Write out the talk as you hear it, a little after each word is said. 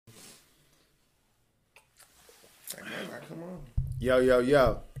Like, man, come on.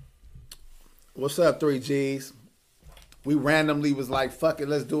 Yo. What's up, 3Gs? We randomly was like, fuck it,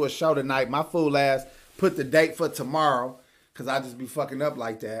 let's do a show tonight. My fool ass put the date for tomorrow, because I just be fucking up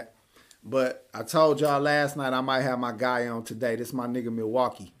like that. But I told y'all last night I might have my guy on today. This is my nigga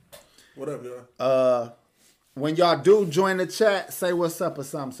Milwaukee. What up, y'all? When y'all do join the chat, say what's up or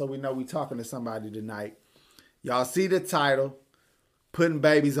something so we know we talking to somebody tonight. Y'all see the title, Putting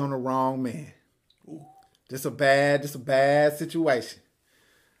Babies on the Wrong Man. Ooh. This a bad situation.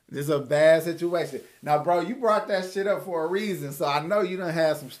 This is a bad situation. Now, bro, you brought that shit up for a reason, so I know you done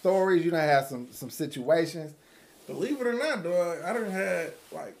had some stories, you done had some situations. Believe it or not, dog, I done had,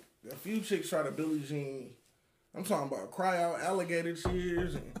 like, a few chicks try to Billie Jean. I'm talking about cry out alligator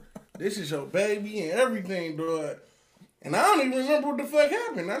tears and this is your baby and everything, dog. And I don't even remember what the fuck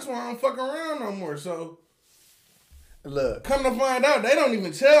happened. That's why I don't fuck around no more. So, look, come to find out, they don't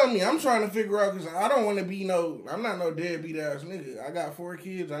even tell me. I'm trying to figure out because I don't want to be I'm not no deadbeat ass nigga. I got 4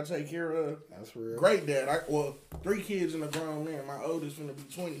 kids I take care of. That's real. Great dad. 3 kids and a grown man. My oldest finna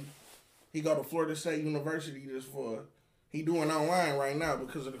be 20. He go to Florida State University he doing online right now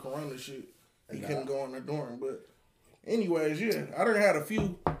because of the corona shit. He couldn't go in the dorm. But anyways, yeah, I done had a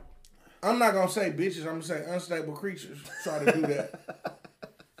few. I'm not gonna say bitches. I'm gonna say unstable creatures try to do that.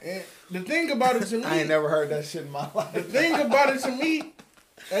 And the thing about it to me, I ain't never heard that shit in my life. The thing about it to me,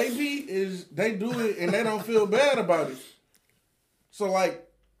 AB, is they do it and they don't feel bad about it. So like,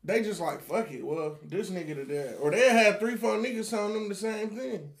 they just like, fuck it. Well, this nigga to that, or they had 3-4 niggas telling them the same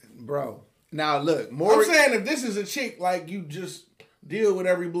thing, bro. Now look, I'm saying if this is a chick like you just deal with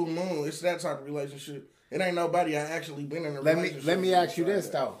every blue moon, it's that type of relationship. It ain't nobody I actually been in a relationship. Let me ask you this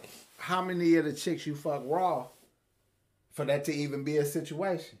though. How many of the chicks you fuck raw for that to even be a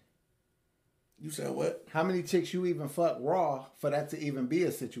situation? You said what? How many chicks you even fuck raw for that to even be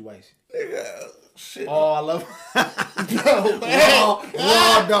a situation? Nigga, shit. All of them.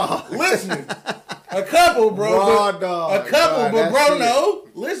 raw dog. Listen, a couple, bro. Raw dog. A couple, but bro, shit. no.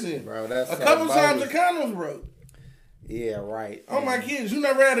 Listen, bro, that's a couple times the condoms broke. Yeah, right. Oh my kids, you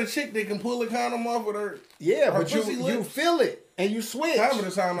never had a chick that can pull a condom off with her. Yeah, but you feel it and you switch. Half of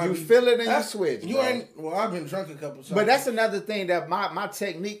the time you feel it and you switch. You ain't. Well, I've been drunk a couple times. But that's another thing that my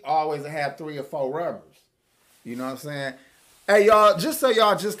technique always have 3 or 4 rubbers. You know what I'm saying? Hey y'all, just so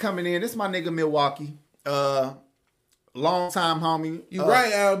y'all just coming in, this is my nigga Milwaukee. Long time homie. You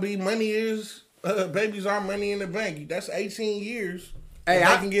right, LB. Money is babies are money in the bank. That's 18 years. Hey,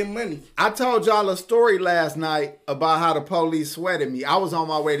 I can get money. I told y'all a story last night about how the police sweated me. I was on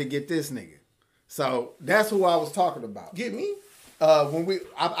my way to get this nigga. So that's who I was talking about. Get me? When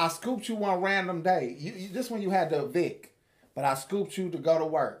I scooped you one random day. This when you had the Vic. But I scooped you to go to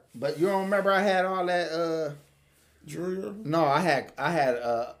work. But you don't remember I had all that jewelry? No, I had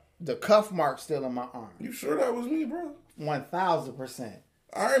the cuff mark still in my arm. You sure that was me, bro? 1000%.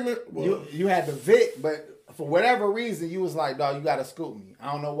 I remember. Well, you had the Vic, but for whatever reason, you was like, dog, you got to scoop me. I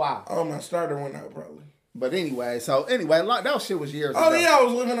don't know why. Oh, my starter went out probably. But anyway, that shit was years ago. Oh, yeah, I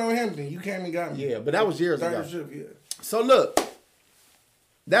was living on Hampton. You came and got me. Yeah, but that was years ago. Third shift, yeah. So, look,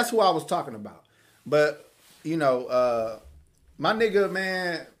 that's who I was talking about. But, you know, my nigga,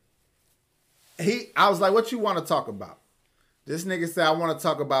 man, I was like, what you want to talk about? This nigga said, I want to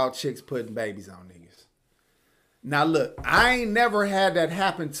talk about chicks putting babies on niggas. Now, look, I ain't never had that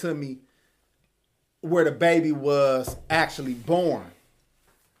happen to me where the baby was actually born.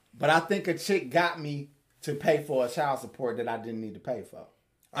 But I think a chick got me to pay for a child support that I didn't need to pay for.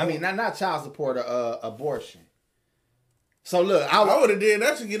 I mean, not child support, abortion. So look, I would have did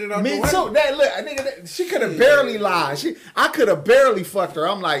that to get it off the way. Me too. Nigga, she could have barely lied. I could have barely fucked her.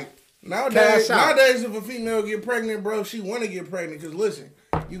 I'm like, nowadays, if a female get pregnant, bro, she want to get pregnant. Because listen,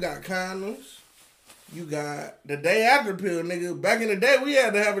 you got condoms. You got the day after pill, nigga. Back in the day, we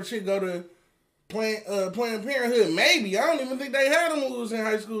had to have a chick go to Planned Parenthood. Maybe. I don't even think they had them when we was in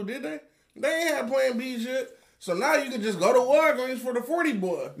high school, did they? They ain't had Plan B shit. So now you can just go to Walgreens for the 40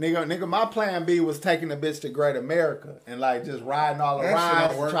 boy. Nigga, my plan B was taking the bitch to Great America and like just riding all the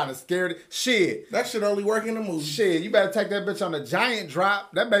rides and trying to scare it. Shit. That shit only work in the movie. Shit, you better take that bitch on a giant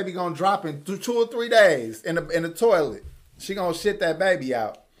drop. That baby gonna drop in 2 or 3 days in the toilet. She gonna shit that baby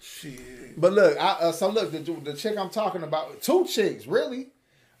out. Shit. But look, the chick I'm talking about, 2 chicks, really.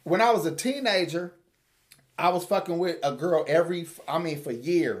 When I was a teenager, I was fucking with a girl for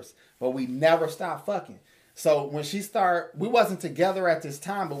years, but we never stopped fucking. So when she started, we wasn't together at this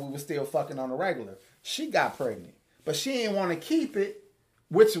time, but we were still fucking on the regular. She got pregnant, but she didn't want to keep it,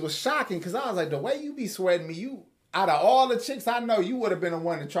 which was shocking because I was like, the way you be sweating me, out of all the chicks I know, you would have been the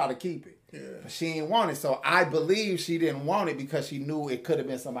one to try to keep it. Yeah. But she didn't want it, so I believe she didn't want it because she knew it could have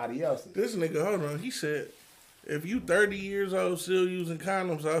been somebody else's. This nigga, hold on, he said, If you 30 years old still using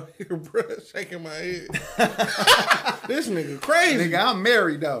condoms out here, bro, shaking my head. This nigga crazy. Nigga, I'm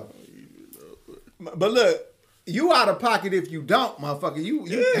married though. But look, you out of pocket if you don't, motherfucker. You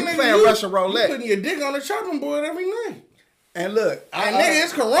nigga, playing Russian roulette. You putting your dick on the chopping board every night. And look, nigga,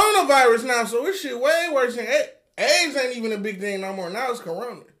 it's coronavirus now, so this shit way worse than AIDS ain't even a big thing no more. Now it's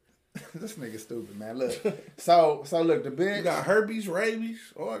corona. This nigga stupid, man. Look, so look, the bitch. You got herpes, rabies,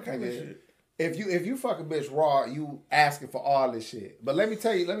 all that kind of shit. If you fuck a bitch raw, you asking for all this shit. But let me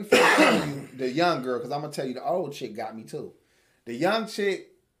tell you the young girl, because I'm gonna tell you the old chick got me too. The young chick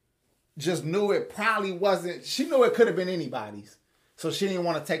just knew it probably wasn't. She knew it could have been anybody's, so she didn't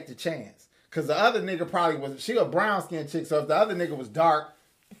want to take the chance. Cause the other nigga probably was. She a brown skinned chick, so if the other nigga was dark,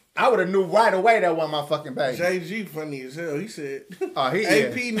 I would have knew right away that wasn't my fucking baby. JG funny as hell. He said,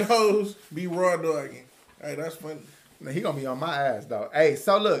 AP knows be raw dogging. Hey, that's funny. He gonna be on my ass though. Hey,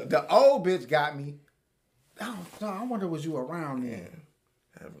 so look, the old bitch got me. I wonder was you around then?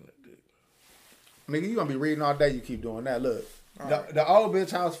 Having a dick. Nigga, you gonna be reading all day. You keep doing that. Look, the old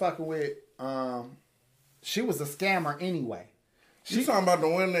bitch I was fucking with, she was a scammer anyway. You talking about the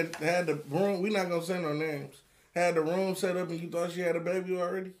one that had the room? We not gonna say no names. Had the room set up and you thought she had a baby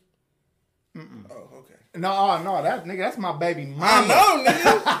already? Mm-mm. Oh, okay. No, that's my baby mama. I know,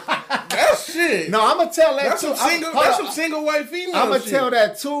 nigga. That's shit. No, I'm gonna tell that that's too. That's some single white female. I'm gonna tell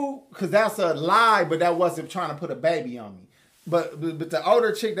that too, cause that's a lie, but that wasn't trying to put a baby on me. But the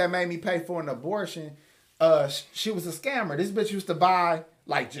older chick that made me pay for an abortion, she was a scammer. This bitch used to buy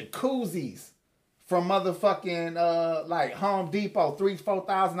like jacuzzis from motherfucking like Home Depot,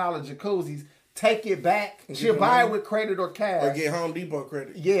 $3,000-$4,000 jacuzzis. Take it back. She'll buy it with credit or cash. Or get Home Depot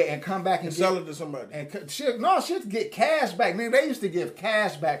credit. Yeah, and come back and sell it to somebody. And she'll get cash back. Nigga, they used to give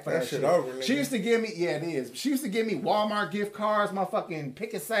cash back for that shit. Over, nigga. She used to give me, yeah, it is. She used to give me Walmart gift cards, my fucking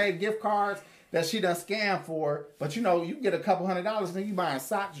Pick and Save gift cards that she done scammed for. But you know, you get a couple $100, and you buying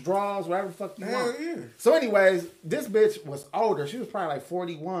socks, drawers, whatever the fuck you want. Yeah. So anyways, this bitch was older. She was probably like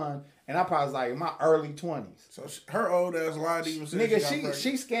 41. And I probably was like in my early 20s. So her old ass lied even since nigga,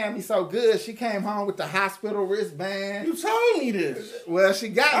 she scammed me so good. She came home with the hospital wristband. You told me this. Well, she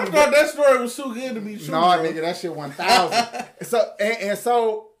got me. I thought that story was too good to be true. No, nigga, that shit 1,000.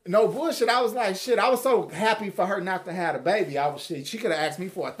 So no bullshit. I was like, shit. I was so happy for her not to have a baby. I was shit. She could have asked me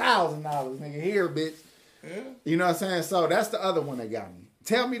for $1,000, nigga. Here, bitch. Yeah. You know what I'm saying? So that's the other one that got me.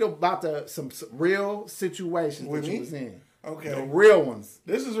 Tell me about some real situations that you was in. Okay. The real ones.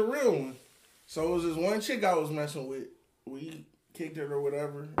 This is a real one. So it was this one chick I was messing with. We kicked it or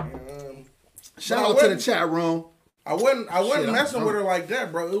whatever. And, shout out to the chat room. I wasn't messing with her like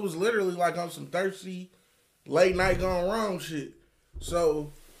that, bro. It was literally like on some thirsty, late night gone wrong shit.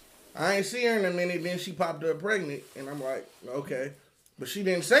 So I ain't see her in a minute. Then she popped up pregnant. And I'm like, okay. But she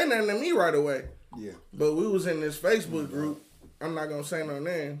didn't say nothing to me right away. Yeah. But we was in this Facebook group. I'm not going to say no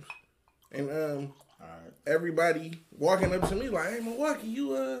names. And everybody walking up to me like, hey, Milwaukee,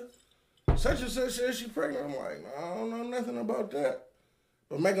 you such and such says she pregnant. I'm like, no, I don't know nothing about that.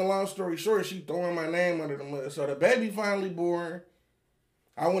 But making a long story short, she throwing my name under the mud. So the baby finally born.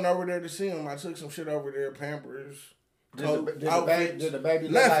 I went over there to see him. I took some shit over there, Pampers. Did the baby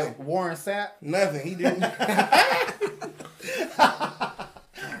look like Warren Sapp? Nothing. He didn't.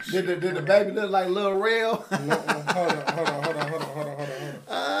 Did the baby look like Lil Rel? No, hold on.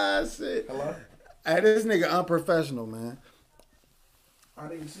 Ah, shit. Hello? Hey, this nigga unprofessional, man. I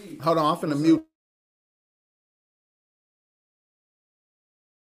didn't see it. Hold on, I'm finna mute.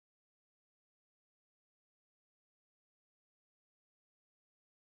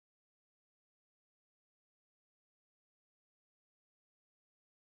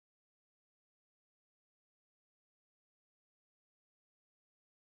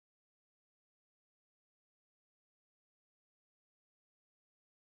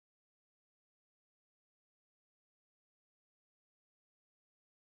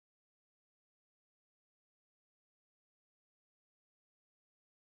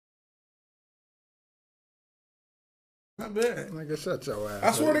 Not bad. Nigga, shut your ass.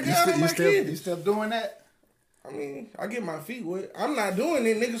 I swear to God, you still doing that? I mean, I get my feet wet. I'm not doing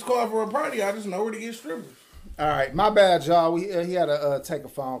it. Niggas call for a party. I just know where to get strippers. All right, my bad, y'all. He had to take a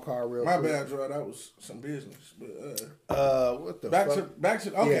phone call real quick. My bad, y'all. That was some business. But what the fuck? Back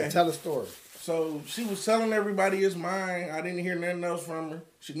to okay. Yeah, tell the story. So she was telling everybody it's mine. I didn't hear nothing else from her.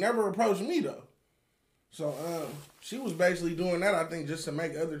 She never approached me though. So she was basically doing that, I think, just to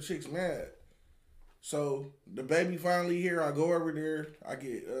make other chicks mad. So the baby finally here. I go over there. I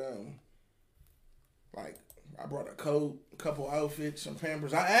get I brought a coat, a couple outfits, some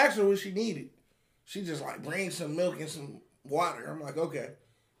Pampers. I asked her what she needed. She just like bring some milk and some water. I'm like, okay.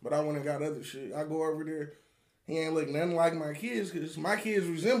 But I went and got other shit. I go over there. he ain't look nothing like my kids, because my kids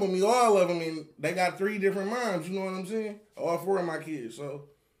resemble me, all of them, and they got 3 different moms, you know what I'm saying? All 4 of my kids, so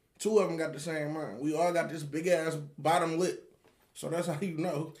 2 of them got the same mom. We all got this big-ass bottom lip, so that's how you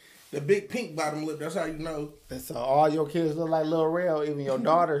know. The big pink bottom lip, that's how you know. And so all your kids look like Lil Rel, even your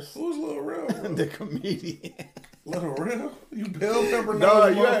daughters. Who's Lil Rel? The comedian. Lil Rel? You bell pepper No,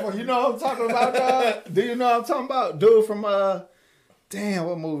 nose, you know what I'm talking about, dog? Do you know what I'm talking about? Dude from, damn,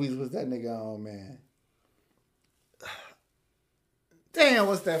 what movies was that nigga on, man? Damn,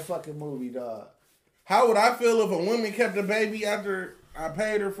 what's that fucking movie, dog? How would I feel if a woman kept a baby after I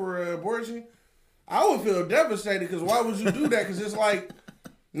paid her for an abortion? I would feel devastated, because why would you do that? Because it's like,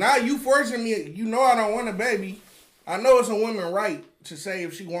 now you forcing me, you know I don't want a baby. I know it's a woman's right to say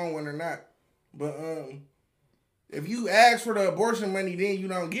if she want one or not. But if you ask for the abortion money, then you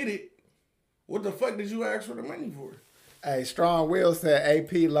don't get it, what the fuck did you ask for the money for? Hey, Strong Will said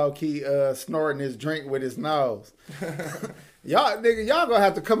AP low-key snorting his drink with his nose. Y'all gonna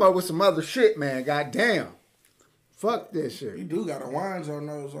have to come up with some other shit, man. Goddamn. Fuck this shit. You do got a Winzo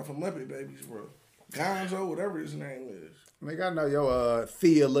nose off of Muppet Babies, bro. Gonzo, whatever his name is. Nigga, I know your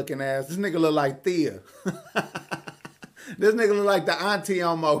Thea looking ass. This nigga look like Thea. This nigga look like the auntie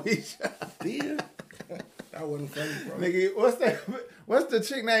on Moesha. Thea? That wasn't funny, bro. Nigga, what's the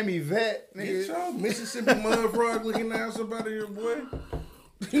chick named Yvette? Get Nigga. your Mississippi mud frog looking ass up out of here, boy.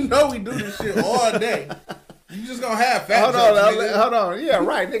 You know we do this shit all day. You just gonna have fat jokes, hold on. Yeah,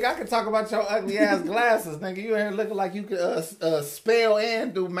 right, nigga. I can talk about your ugly ass glasses, nigga. You ain't looking like you could spell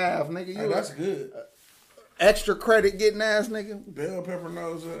and do math, nigga. You that's good. Extra credit getting ass, nigga. Bell pepper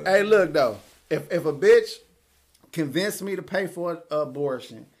nose. Hey, look though. If a bitch convinced me to pay for an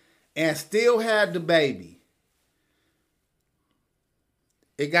abortion and still had the baby,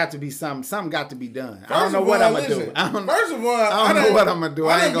 it got to be something. Something got to be done. I don't know what I'm gonna do. First of all, I don't know what I'm gonna do.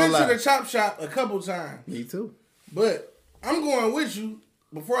 I ain't gonna lie. I've been to the chop shop a couple times. Me too. But I'm going with you.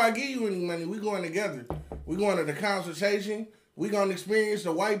 Before I give you any money, we going together. We going to the consultation. We gonna experience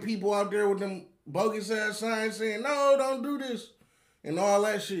the white people out there with them bogus ass signs saying, no, don't do this, and all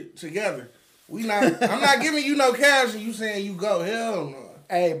that shit together. I'm not giving you no cash and you saying you go. Hell no.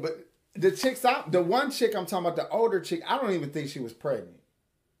 Hey, but the one chick I'm talking about, the older chick, I don't even think she was pregnant.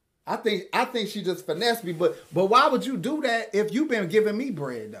 I think she just finessed me, but why would you do that if you've been giving me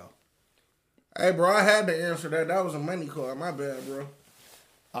bread though? Hey, bro, I had to answer that. That was a money call. My bad, bro.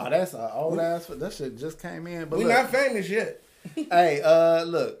 Oh, that's an old ass. That shit just came in. But we not famous yet. Hey,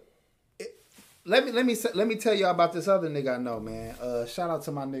 look. Let me tell y'all about this other nigga I know, man. Shout out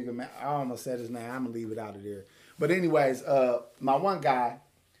to my nigga, man. I almost said his name. I'm gonna leave it out of there. But anyways, my one guy,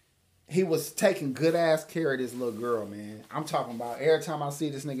 he was taking good ass care of this little girl, man. I'm talking about every time I see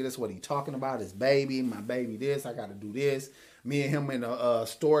this nigga, this what he talking about. His baby, my baby this, I gotta do this. Me and him in a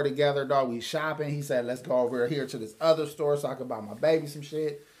store together, dog. We shopping. He said, let's go over here to this other store so I can buy my baby some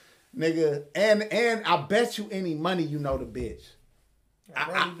shit. Nigga. And I bet you any money you know the bitch.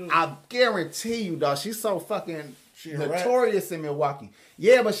 I guarantee you, dog. She's so fucking notorious in Milwaukee.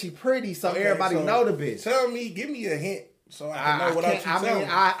 Yeah, but she pretty, so everybody know the bitch. Give me a hint. So I can know what I'm telling.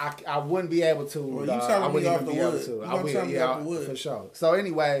 I wouldn't be able to. Well, you telling me off the wood. I will, yeah, for sure. So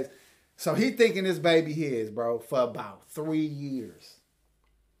anyways, so he thinking this baby his, bro, for about 3 years.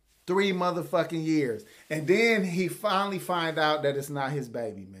 3 motherfucking years. And then he finally find out that it's not his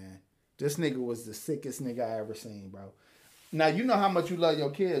baby, man. This nigga was the sickest nigga I ever seen, bro. Now, you know how much you love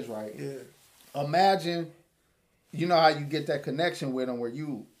your kids, right? Yeah. Imagine, you know how you get that connection with them where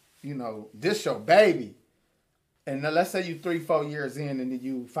you know, this your baby. And now let's say you 3-4 years in and then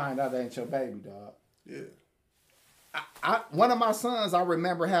you find out that ain't your baby, dog. Yeah. One of my sons, I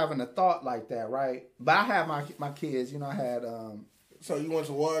remember having a thought like that, right? But I had my kids, you know, I had... So you went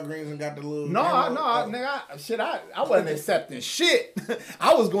to Walgreens and got the little... No, nigga, I wasn't accepting shit.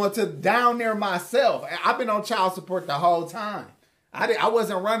 I was going to down there myself. I've been on child support the whole time. I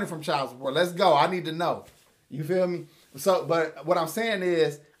wasn't running from child support. Let's go. I need to know. You feel me? So, but what I'm saying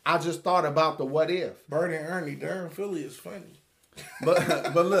is, I just thought about the what if. Bert and Ernie, Darren Philly is funny.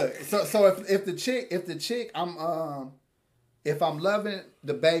 But look, so if the chick, if I'm loving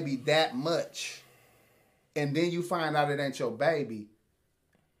the baby that much, and then you find out it ain't your baby,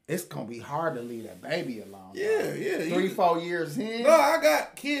 it's gonna be hard to leave that baby alone. Yeah, yeah. 3-4 years in. No, I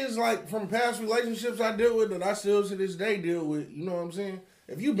got kids like from past relationships I dealt with that I still to this day deal with. You know what I'm saying?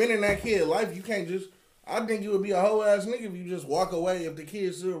 If you've been in that kid life, you can't just. I think you would be a whole ass nigga if you just walk away. If the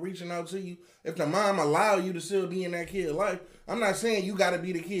kid's still reaching out to you, if the mom allow you to still be in that kid life. I'm not saying you got to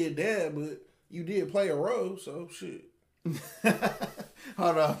be the kid dad, but you did play a role, so shit.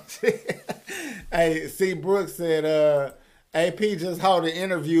 Hold on. Hey, C. Brooks said, AP just holding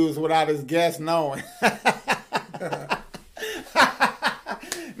interviews without his guests knowing.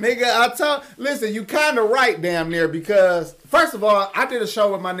 Nigga, listen, you kind of right damn near because, first of all, I did a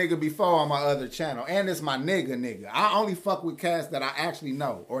show with my nigga before on my other channel, and it's my nigga. I only fuck with cats that I actually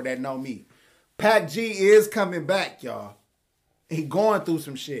know or that know me. Pac G is coming back, y'all. He going through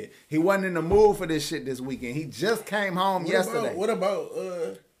some shit. He wasn't in the mood for this shit this weekend. He just came home yesterday. What about,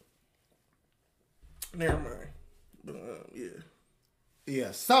 never mind. But, yeah.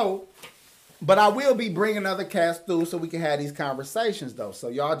 Yeah, so, but I will be bringing other cats through so we can have these conversations, though. So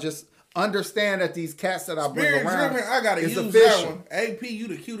y'all just understand that these cats that I bring Spirit around driven, I gotta use official. that one. AP, you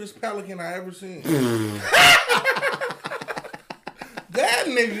the cutest pelican I ever seen. That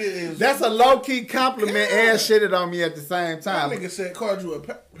nigga is... That's a low-key compliment and shitted on me at the same time. That nigga said, called you a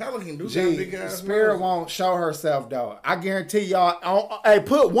pelican, dude. Gee, Spirit won't show herself, though. I guarantee y'all... Hey,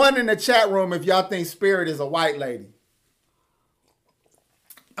 put one in the chat room if y'all think Spirit is a white lady.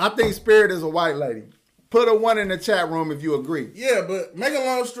 I think Spirit is a white lady. Put a one in the chat room if you agree. Yeah, but make a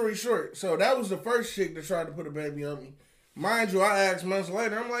long story short, so that was the first chick that tried to put a baby on me. Mind you, I asked months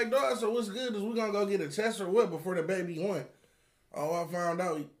later, I'm like, dog, so what's good? Is we gonna go get a test or what before the baby went? Oh, I found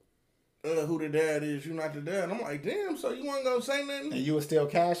out who the dad is. You not the dad. I'm like, damn, so you wasn't gonna say nothing? And you were still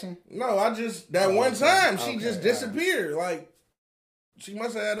cashing? No, I just, one time, she just disappeared. Like, she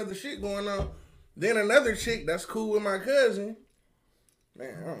must have had other shit going on. Then another chick that's cool with my cousin.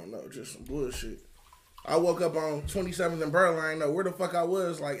 Man, I don't know, just some bullshit. I woke up on 27th and Berlin. I didn't know where the fuck I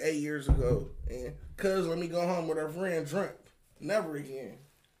was like 8 years ago. And cuz let me go home with her friend drunk. Never again.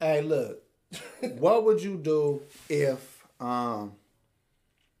 Hey, look. What would you do if well,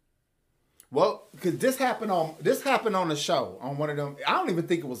 because this happened on the show on one of them. I don't even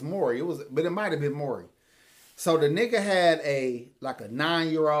think it was Maury. But it might have been Maury. So the nigga had a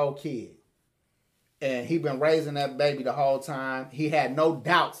 9-year-old kid. And he been raising that baby the whole time. He had no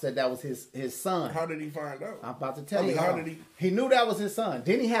doubts that was his son. How did he find out? I'm about to tell you. How did he? He knew that was his son.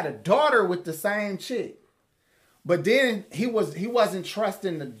 Then he had a daughter with the same chick. But then he wasn't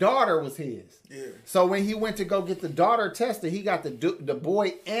trusting the daughter was his. Yeah. So when he went to go get the daughter tested, he got the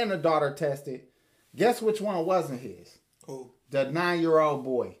boy and the daughter tested. Guess which one wasn't his? Who? The 9-year-old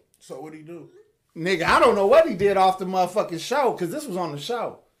boy. So what'd he do? Nigga, I don't know what he did off the motherfucking show because this was on the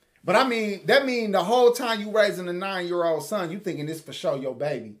show. But I mean, that mean the whole time you raising a 9-year-old son, you thinking this for sure your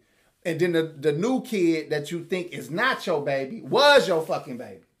baby. And then the new kid that you think is not your baby was your fucking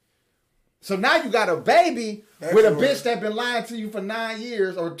baby. So now you got a baby with a bitch that been lying to you for 9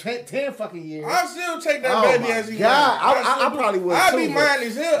 years or 10 fucking years. I still take that baby as he God, I probably would I'd too. be mine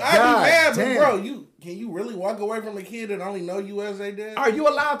as hell. I'd be mad, damn. but bro, can you really walk away from a kid that only know you as they dad? Are you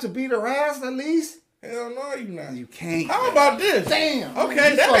allowed to beat her ass at least? Hell no, you not. You can't. How about this? Damn.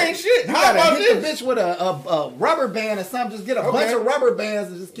 Okay, that ain't shit. You How about hit this? the bitch with a rubber band or something. Just get a bunch of rubber bands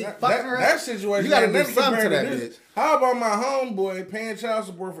and just keep fucking her. That situation. You gotta do nothing something to compared that this. bitch. How about my homeboy paying child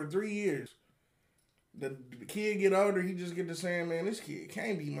support for 3 years? The kid get older, he just get to saying, man, this kid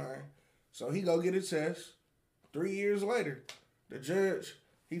can't be mine. So he go get a test. 3 years later, the judge,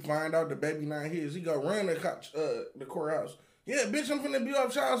 he find out the baby not his. He go run the courthouse. Yeah, bitch, I'm finna be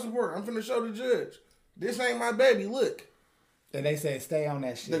off child support. I'm finna show the judge. This ain't my baby, look. And they said, stay on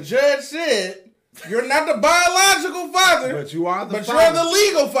that shit. The judge said, you're not the biological father. But you are the father. You're the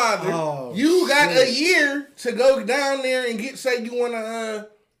legal father. Oh, you got a year to go down there and say you want a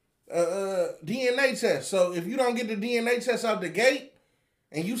DNA test. So if you don't get the DNA test out the gate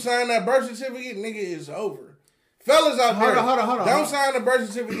and you sign that birth certificate, nigga, it's over. Fellas out there, don't sign the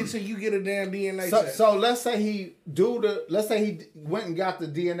birth certificate till you get a damn DNA test. So let's say he went and got the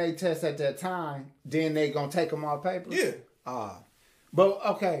DNA test at that time, then they gonna take him off paper? Yeah. But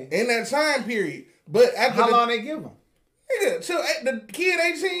okay. In that time period. But after how long they give him? Nigga, till the kid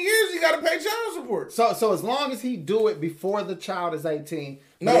 18 years, he gotta pay child support. So as long as he do it before the child is 18.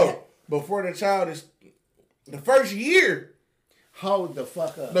 No, before the child is the first year. Hold the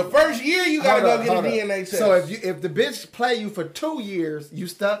fuck up. The first year you gotta go get a DNA test. So if the bitch play you for 2 years, you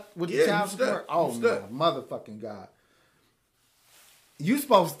stuck with the child support? Oh my motherfucking God. You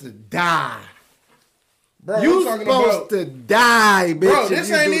supposed to die. Bro, you supposed to die, bitch. Bro, this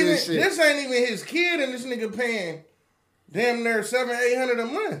ain't even his kid, and this nigga paying damn near $700-800 a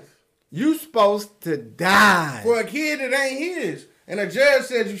month. You supposed to die for a kid that ain't his. And the judge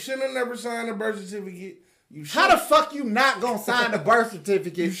said you shouldn't have never signed a birth certificate. How the fuck you not gonna sign the birth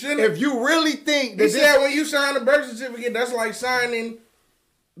certificate if you really think that he said when you sign a birth certificate, that's like signing.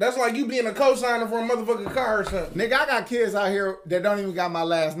 That's like you being a co-signer for a motherfucking car or something. Nigga, I got kids out here that don't even got my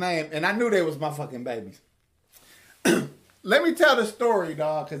last name, and I knew they was my fucking babies. Let me tell the story,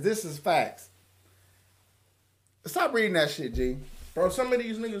 dog, because this is facts. Stop reading that shit, G. Bro, some of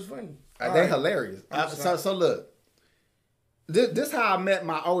these niggas funny. They hilarious. So look. this how I met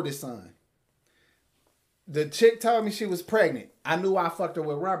my oldest son. The chick told me she was pregnant. I knew I fucked her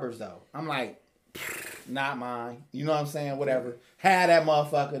with rubbers though. I'm like, not mine. You know what I'm saying? Whatever. Had that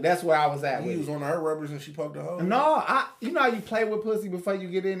motherfucker. That's where I was at. You was on her rubbers and she poked the hole? No, you know how you play with pussy before you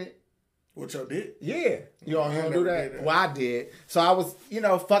get in it? What y'all did? Yeah. You don't do that? Well, I did. So I was,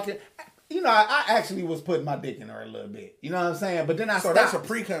 fucking... I actually was putting my dick in her a little bit. You know what I'm saying? But then I stopped. So that's a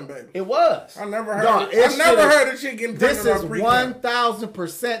pre-cum, baby. It was. I never heard. I never heard a chick getting pregnant on pre-cum. This is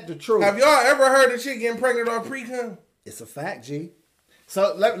 1,000% the truth. Have y'all ever heard a chick getting pregnant on pre-cum? It's a fact, G.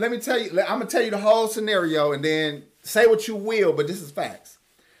 So let me tell you. I'm gonna tell you the whole scenario, and then say what you will, but this is facts.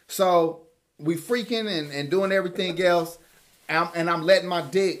 So we freaking and doing everything else, and I'm letting my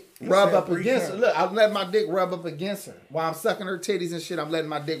dick rub up against her. Look, I'm letting my dick rub up against her. While I'm sucking her titties and shit, I'm letting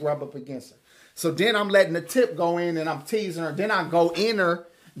my dick rub up against her. So then I'm letting the tip go in and I'm teasing her. Then I go in her.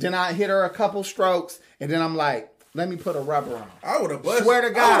 Then I hit her a couple strokes. And then I'm like, let me put a rubber on. I would have bust. Swear to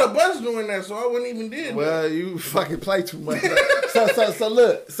God. I would have bust doing that, so I wouldn't even did well, that. You fucking play too much. so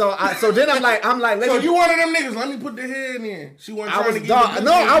look. So then I'm like, so you one of them niggas, let me put the head in. She wasn't trying to get you.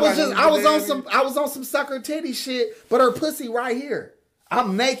 No, I was on some sucker titty shit, but her pussy right here.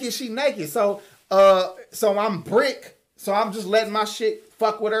 I'm naked, she naked. So I'm brick. So I'm just letting my shit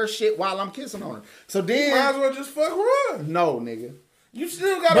fuck with her shit while I'm kissing on her. So then you might as well just fuck her. No, nigga. You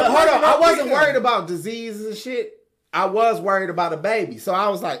still got. But hold on, I wasn't worried about diseases and shit. I was worried about a baby. So I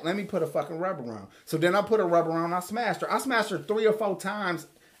was like, let me put a fucking rubber on. So then I put a rubber on. I smashed her. I smashed her 3 or 4 times,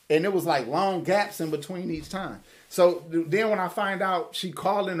 and it was like long gaps in between each time. So then when I find out she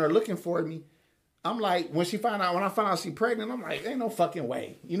calling or looking for me, I'm like, when I find out she pregnant, I'm like, ain't no fucking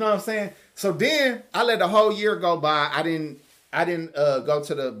way. You know what I'm saying? So then I let the whole year go by. I didn't go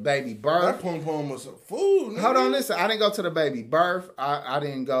to the baby birth. That pom-pom was a fool. Hold on, listen. I didn't go to the baby birth. I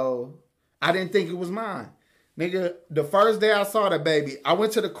didn't go. I didn't think it was mine. Nigga, the first day I saw the baby, I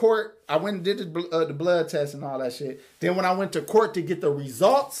went to the court. I went and did the blood test and all that shit. Then when I went to court to get the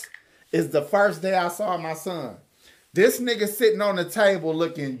results, is the first day I saw my son. This nigga sitting on the table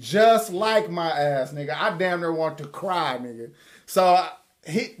looking just like my ass, nigga. I damn near want to cry, nigga. So,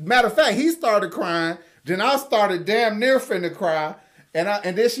 matter of fact, he started crying. Then I started damn near finna cry.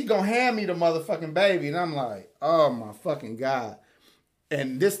 And then she gonna hand me the motherfucking baby. And I'm like, oh my fucking God.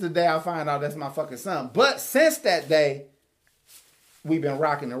 And this is the day I find out that's my fucking son. But since that day, we've been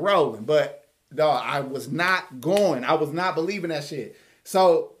rocking and rolling. But, dog, I was not going. I was not believing that shit.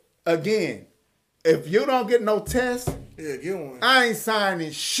 So, again, if you don't get no test, yeah, get one. I ain't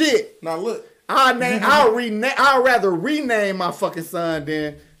signing shit. Now look, I'll rather rename my fucking son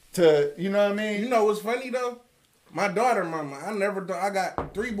than to, you know what I mean? You know what's funny though? My daughter, mama, I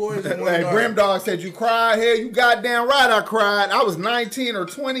got 3 boys and 1 hey, daughter. Grim Dog said you cried. Hell, you goddamn right I cried. I was 19 or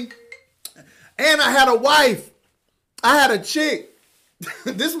 20, and I had a wife. I had a chick.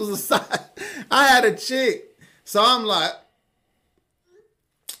 This was a side. I had a chick, so I'm like.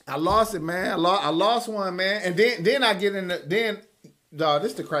 I lost it, man. I lost one, man. And then I get in the dog,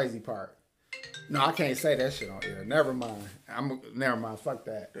 this the crazy part. No, I can't say that shit on here. Never mind. Never mind. Fuck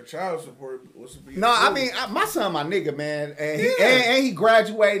that. The child support was to be. No, I mean my son, my nigga, man, and he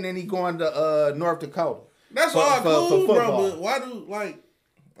graduating and he going to North Dakota. That's all cool, bro. But why do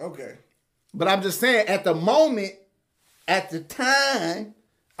okay? But I'm just saying, at the moment, at the time,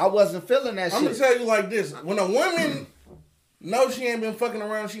 I wasn't feeling that shit. I'm gonna tell you like this: when a woman know she ain't been fucking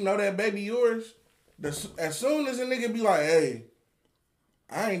around, she know that baby yours. As soon as a nigga be like, hey,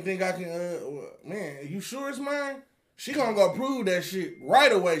 I ain't think I can, man, you sure it's mine? She gonna go prove that shit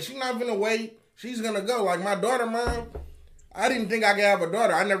right away. She not gonna wait. She's gonna go. Like my daughter, mom, I didn't think I could have a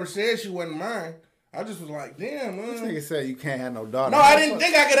daughter. I never said she wasn't mine. I just was like, damn, man. This nigga said you can't have no daughter. No, I didn't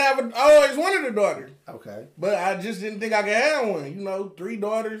think I could have I always wanted a daughter. Okay. But I just didn't think I could have one. 3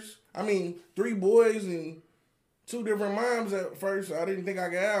 daughters. 3 boys and 2 different moms at first. So I didn't think I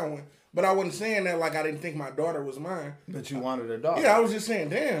could have one. But I wasn't saying that like I didn't think my daughter was mine. But you wanted a daughter. Yeah, I was just saying,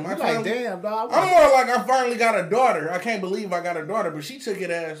 damn. Damn, dog. I'm more like I finally got a daughter. I can't believe I got a daughter. But she took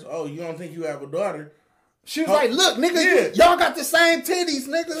it as, oh, you don't think you have a daughter? She was like, look, nigga, y'all got the same titties,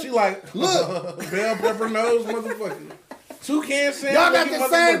 nigga. She like, look. Bell pepper nose, motherfucker. Toucan sandwich. Y'all got the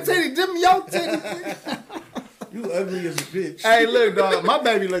same titties. Them your titties. You ugly as a bitch. Hey, look, dog. My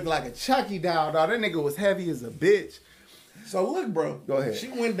baby looked like a Chucky doll, dog. That nigga was heavy as a bitch. So look, bro. Go ahead. She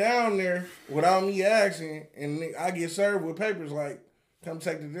went down there without me asking, and I get served with papers like, come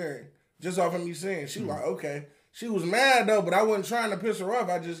take the thing. Just off of me saying. She like, okay. She was mad though, but I wasn't trying to piss her off.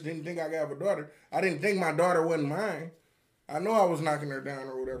 I just didn't think I could have a daughter. I didn't think my daughter wasn't mine. I know I was knocking her down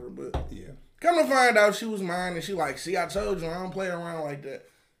or whatever, but yeah. Come to find out she was mine, and she like, see, I told you I don't play around like that.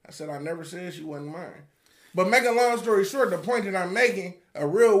 I said I never said she wasn't mine. But make a long story short, the point that I'm making, a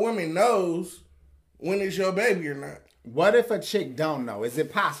real woman knows when it's your baby or not. What if a chick don't know? Is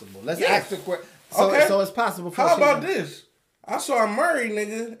it possible? Let's Yes. ask the question. So it's possible for How about this? I saw a Murray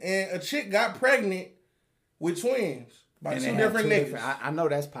nigga and a chick got pregnant with twins by two different niggas. I know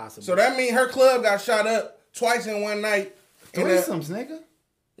that's possible. So that means her club got shot up twice in one night. Threesomes, nigga.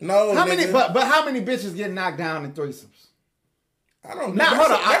 No, how nigga. many? But how many bitches get knocked down in threesomes? I don't know.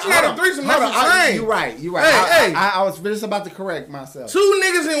 That's not a threesome. That's a train. You're right. Hey, I was just about to correct myself. 2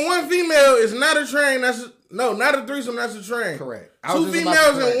 niggas and 1 female is not a train. Not a threesome. That's a train. Correct. 2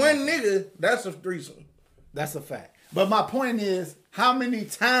 females and 1 nigga. That's a threesome. That's a fact. But my point is, how many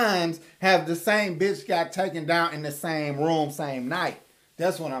times have the same bitch got taken down in the same room, same night?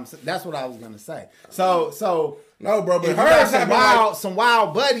 That's what I was gonna say. So no, bro. But hers some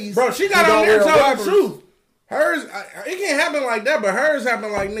wild buddies. Bro, she got on there telling the truth. Hers, it can't happen like that, but hers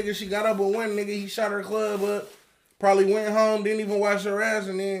happened like, nigga, she got up with one nigga, he shot her club up, probably went home, didn't even wash her ass,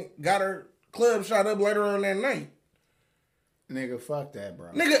 and then got her club shot up later on that night. Nigga, fuck that, bro.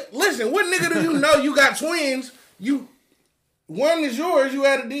 Nigga, listen, what nigga do you know you got twins? One is yours, you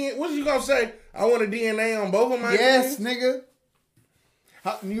had a DNA, what you gonna say? I want a DNA on both of my Yes, twins? nigga.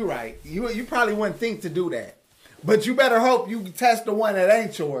 You right. You probably wouldn't think to do that. But you better hope you test the one that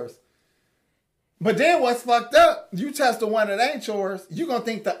ain't yours. But then what's fucked up? You test the one that ain't yours, you gonna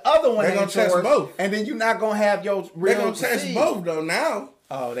think the other one ain't yours. They're gonna test both. And then you're not gonna have your real. They're gonna test both though now.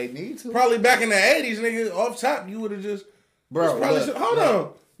 Oh, they need to? Probably back in the 80s, nigga, off top, you would have just... Bro, hold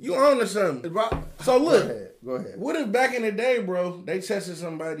on. You own to something. So look. Go ahead. What if back in the day, bro, they tested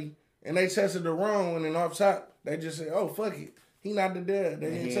somebody and they tested the wrong one and off top, they just said, oh, fuck it. He not the dad. They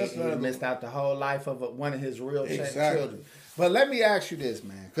didn't test the other. He missed out the whole life of one of his real children. But let me ask you this,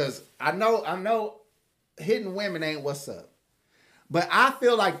 man, because I know hitting women ain't what's up. But I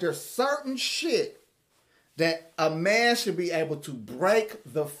feel like there's certain shit that a man should be able to break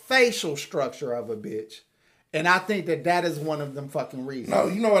the facial structure of a bitch. And I think that is one of them fucking reasons. No,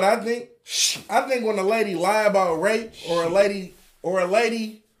 you know what I think? I think when a lady lie about rape or a lady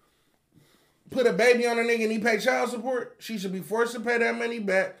put a baby on a nigga and he pay child support, she should be forced to pay that money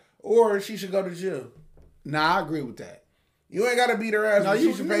back or she should go to jail. Nah, I agree with that. You ain't got to beat her ass, but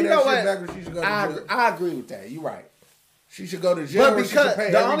she should pay that shit back or she should go to jail. I agree with that. You're right. She should go to jail. But because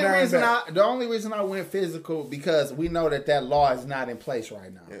the only reason I went physical because we know that law is not in place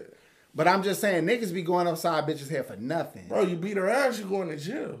right now. Yeah. But I'm just saying niggas be going upside bitches' head for nothing. Bro, you beat her ass, you going to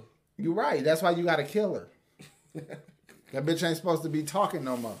jail. You're right. That's why you got to kill her. That bitch ain't supposed to be talking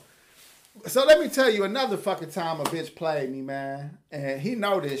no more. So let me tell you another fucking time a bitch played me, man. And he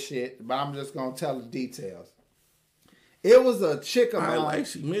know this shit, but I'm just going to tell the details. It was a chick of mine.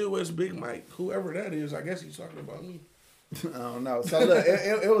 Lacey, Midwest Big Mike, whoever that is, I guess he's talking about me. I don't know. So look,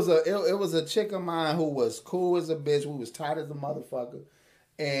 it was a chick of mine who was cool as a bitch. We was tight as a motherfucker.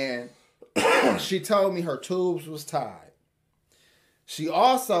 And she told me her tubes was tied. She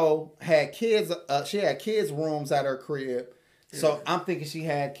also had kids. She had kids' rooms at her crib. So I'm thinking she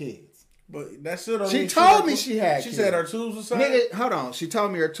had kids. But that still don't She told me she had kids. She said her tubes was tied? Nigga, hold on. She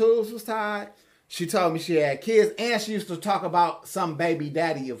told me her tubes was tied. She told me she had kids. And she used to talk about some baby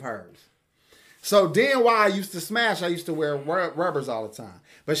daddy of hers. So then while I used to smash, I used to wear rubbers all the time.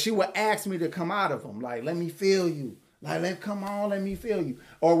 But she would ask me to come out of them. Like, let me feel you. Like, come on, let me feel you.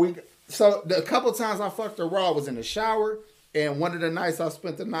 So the couple times I fucked her raw was in the shower. And one of the nights I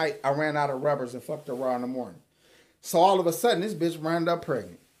spent the night, I ran out of rubbers and fucked her raw in the morning. So all of a sudden, this bitch ran up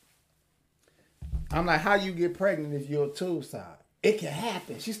pregnant. I'm like, how you get pregnant if you're a tube side? It can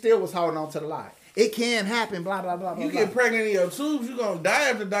happen. She still was holding on to the lie. It can happen, blah, blah, blah, blah. You get pregnant in your tubes, you gonna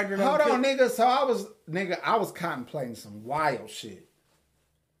die if the doctor don't Hold on, nigga. So I was contemplating some wild shit.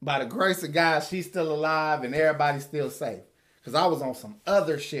 By the grace of God, she's still alive and everybody's still safe. Because I was on some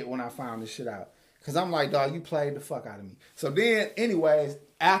other shit when I found this shit out. Because I'm like, dog, you played the fuck out of me. So then, anyways,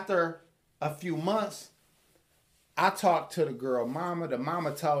 after a few months, I talked to the girl mama. The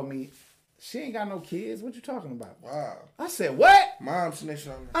mama told me, she ain't got no kids. What you talking about? Wow. I said, what? Mom snitched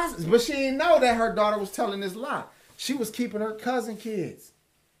on her. But she didn't know that her daughter was telling this lie. She was keeping her cousin kids.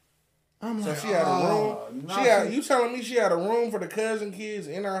 I'm like, so she had a room? No, you telling me she had a room for the cousin kids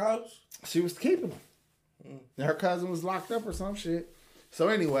in her house? She was keeping them. Her cousin was locked up or some shit. So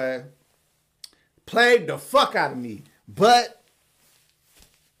anyway, played the fuck out of me. But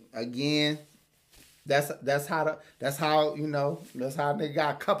again, that's how they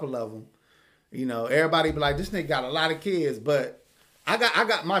got a couple of them. You know, everybody be like, this nigga got a lot of kids, but I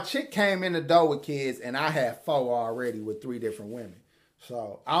got my chick came in the door with kids, and I had 4 already with 3 different women.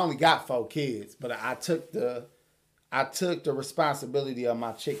 So I only got 4 kids, but I took the I took the responsibility of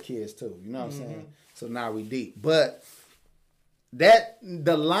my chick kids too. You know what I'm saying? So now we deep. But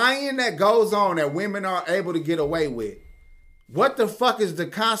the lying that goes on that women are able to get away with, what the fuck is the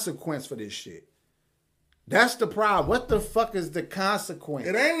consequence for this shit? That's the problem. What the fuck is the consequence?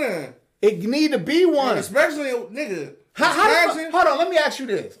 It ain't none. It need to be one. And especially, nigga. Hold on, let me ask you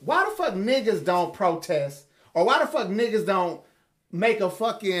this. Why the fuck niggas don't protest? Or why the fuck niggas don't make a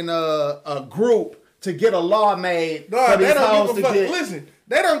fucking a group to get a law made for these hoes to get... Listen,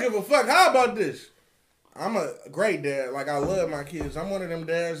 they don't give a fuck. How about this? I'm a great dad. Like, I love my kids. I'm one of them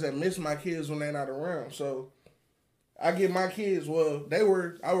dads that miss my kids when they're not around. So, I get my kids, I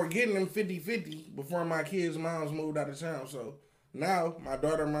were getting them 50-50 before my kids' moms moved out of town. So, now, my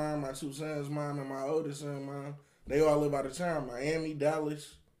daughter mom, my two sons mom, and my oldest son mom, they all live out of town. Miami and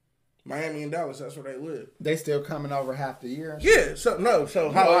Dallas, that's where they live. They still coming over half the year? Yeah,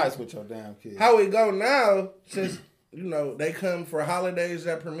 so how eyes with your damn kids. How it go now, since, they come for holidays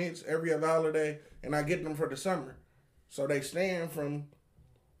that permits every other holiday, and I get them for the summer. So they stand from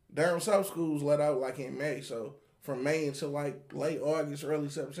Durham South schools let out like in May. So from May until like late August, early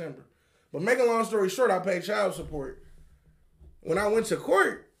September. But make a long story short, I pay child support. When I went to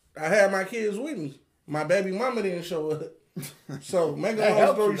court, I had my kids with me. My baby mama didn't show up. So make a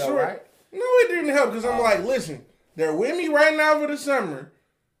long story short. Right? No, it didn't help because I'm like, listen, they're with me right now for the summer.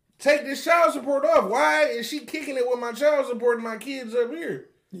 Take this child support off. Why is she kicking it with my child support and my kids up here?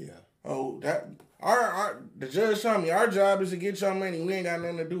 Yeah. Oh, the judge told me our job is to get your money. We ain't got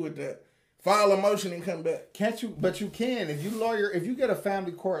nothing to do with that. File a motion and come back. Can't you? But you can if you get a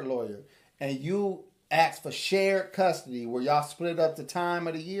family court lawyer and you ask for shared custody where y'all split up the time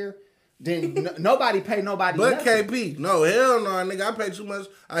of the year. Then nobody pay nobody. But nothing. KP, no, hell no, nigga. I pay too much.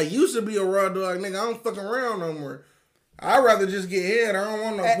 I used to be a raw dog, nigga. I don't fucking around no more. I'd rather just get head. I don't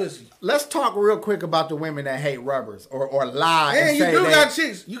want no pussy. Let's talk real quick about the women that hate rubbers or lie. And you do got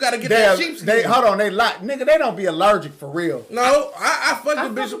chicks. You got to get that sheepskin. Hold on, they lie. Nigga, they don't be allergic for real. No, I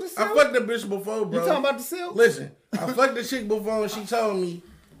fucked the bitch. I fucked the bitch before, bro. You talking about the silk? Listen, I fucked the chick before and she told me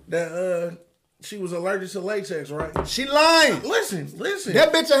that she was allergic to latex, right? She lying. Listen.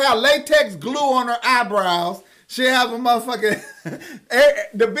 That bitch will have latex glue on her eyebrows. She have a motherfucking...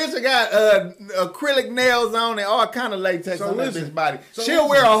 the bitch got acrylic nails on and all kind of latex on that bitch body. She'll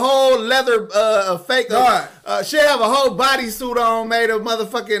wear a whole leather fake... she'll have a whole bodysuit on made of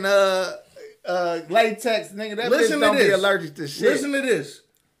motherfucking latex. Nigga, that bitch don't be allergic to shit. Listen to this.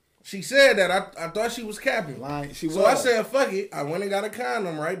 She said that. I thought she was capping. Lying. So I said, fuck it. I went and got a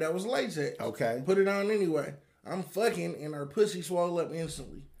condom, right? That was latex. Okay. Put it on anyway. I'm fucking and her pussy swole up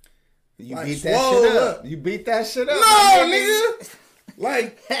instantly. You beat that shit up. You beat that shit up. No, nigga.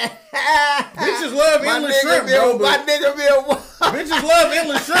 Like, bitches love endless shrimp, bro. My nigga be a... Bitches love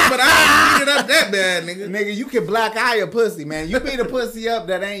endless shrimp, but I don't beat it up that bad, nigga. Nigga, you can black eye a pussy, man. You beat a pussy up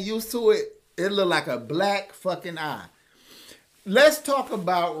that ain't used to it, it look like a black fucking eye. Let's talk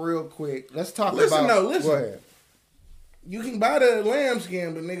about real quick. Listen. Go ahead. You can buy the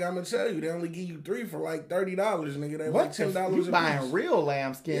lambskin, but nigga, I'm gonna tell you, they only give you 3 for like $30, nigga. They like $10. You buying real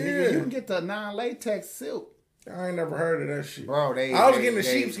lambskin, nigga? You can get the non-latex silk. I ain't never heard of that shit, bro. I was getting the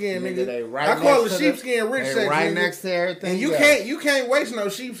sheepskin, nigga. I call it sheepskin rich section, right next to everything. And you can't waste no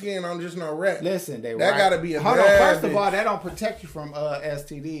sheepskin on just no rat. Listen, that gotta be a hold on. First of all, that don't protect you from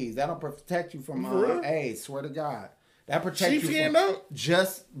STDs. That don't protect you from AIDS. Swear to God. That protects you from don't?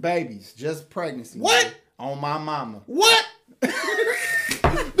 Just babies, just pregnancy. What? Man. On my mama. What? This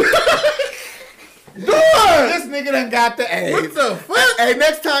nigga done got the AIDS. What the fuck? Hey,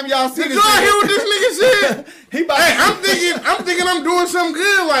 next time y'all see this, did y'all hear what this nigga said? I'm thinking I'm doing something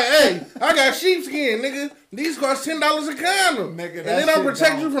good. Like, hey, I got sheepskin, nigga. These cost $10 a condom, nigga. And they don't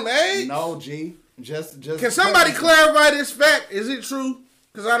protect you from AIDS. No, G. Just. Can somebody clarify this fact? Is it true?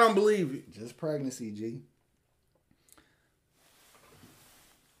 Because I don't believe it. Just pregnancy, G.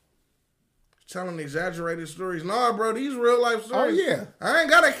 Telling exaggerated stories. Nah, bro, these real life stories. Oh, yeah. I ain't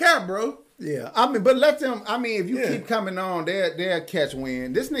got a cap, bro. Yeah. I mean, but let them, if you keep coming on, they'll catch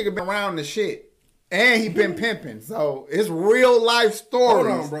wind. This nigga been around the shit. And he been pimping. So, it's real life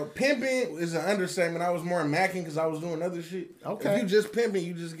stories. Hold on, bro. Pimping is an understatement. I was more macking because I was doing other shit. Okay. If you just pimping,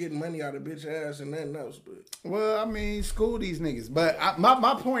 you just getting money out of bitch ass and nothing else. But well, school these niggas. But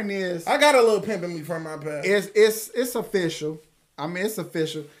my point is... I got a little pimping me from my past. It's official. It's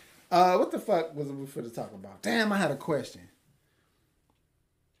official. What the fuck was we finna talk about? Damn, I had a question.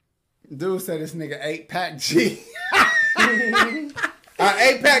 Dude said this nigga 8-pack G.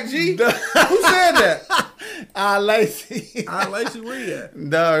 8-pack G? Who said that? Lacey. Lacey, where you at?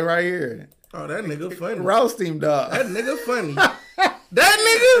 Dog, right here. Oh, that nigga funny. Roast him, dog. That nigga funny. That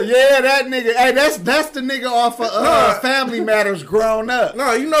nigga? Yeah, that nigga. Hey, that's the nigga off of Family Matters grown up.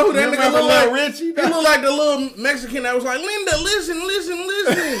 No, you know who that nigga look like? Richie? He look like the little Mexican that was like, Linda, listen.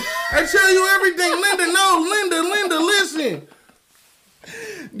 I tell you everything. Linda, listen.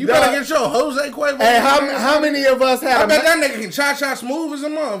 You better get your Jose Cuervo. Hey, how many of us had I bet that nigga can cha-cha smooth as a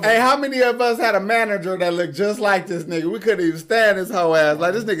motherfucker. Hey, how many of us had a manager that looked just like this nigga? We couldn't even stand his whole ass.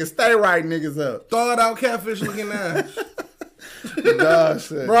 Like, this nigga stay writing niggas up. Thawed out catfish looking ass. Dog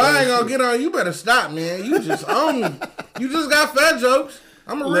shit. Bro, I ain't gonna get on. You better stop, man. You just own me. You just got fat jokes.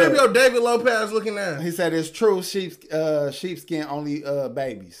 I'm gonna rip your David Lopez looking ass. He said it's true. Sheepskin only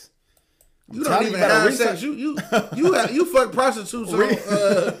babies. You don't even have sex. You fuck prostitutes on.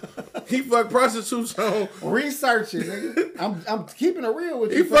 He fuck prostitutes on. Research it, nigga. I'm keeping it real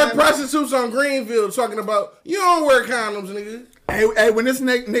with He you. fuck prostitutes on Greenville talking about you don't wear condoms, nigga. Hey, when this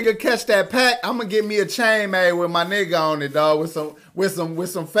nigga catch that pack, I'm gonna get me a chain made with my nigga on it, dog. With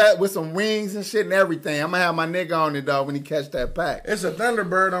some wings and shit and everything. I'm gonna have my nigga on it, dog, when he catch that pack. It's a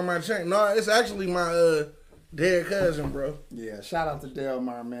Thunderbird on my chain. No, it's actually my dead cousin, bro. Yeah, shout out to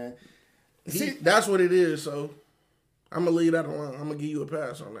Delmar, man. That's what it is. So I'm gonna leave that alone. I'm gonna give you a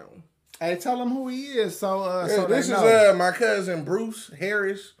pass on that one. Hey, tell him who he is. So this is my cousin Bruce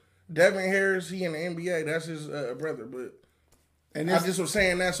Harris, Devin Harris. He in the NBA. That's his brother. But I just was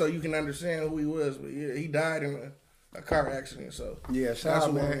saying that so you can understand who he was. But yeah, he died in a car accident. So yeah, shout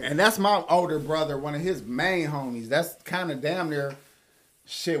out, man. And that's my older brother, one of his main homies. That's kind of damn near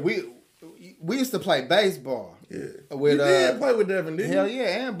shit. We used to play baseball. Yeah. You did play with Devin, didn't you? Hell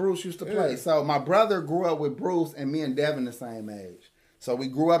yeah, and Bruce used to play. So my brother grew up with Bruce, and me and Devin the same age. So we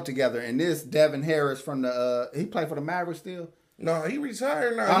grew up together. And this Devin Harris from he played for the Mavericks still? No, he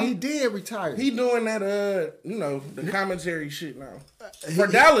retired now. Oh, he did retire. He doing that, the commentary shit now. For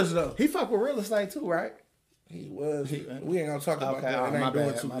Dallas, though. He fuck with real estate too, right? He was. We ain't gonna talk about that. It ain't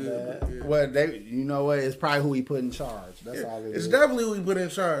doing too good. Yeah. Well, you know what? It's probably who he put in charge. That's all it is. It's definitely who he put in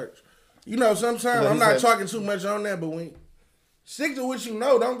charge. You know, sometimes I'm not talking too much on that, but when stick to what you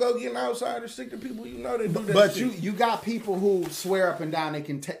know, don't go getting outside or stick to people you know that do that. But you got people who swear up and down they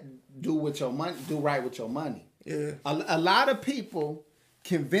can do with your money, do right with your money. Yeah, a lot of people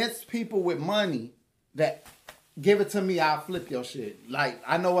convince people with money that give it to me, I'll flip your shit. Like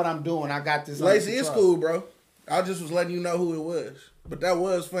I know what I'm doing. I got this. Lacey, it's cool, bro. I just was letting you know who it was, but that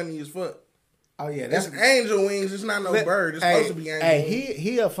was funny as fuck. Oh yeah, that's angel wings. It's not no bird. It's supposed to be angel wings.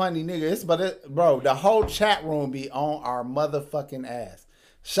 He a funny nigga. Bro, the whole chat room be on our motherfucking ass.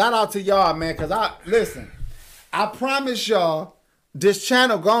 Shout out to y'all, man, cause I promise y'all, this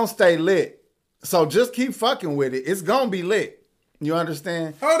channel gonna stay lit. So just keep fucking with it. It's gonna be lit. You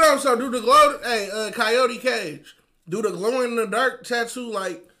understand? Hold on. So do the glow? Hey, Coyote Cage. Do the glow in the dark tattoo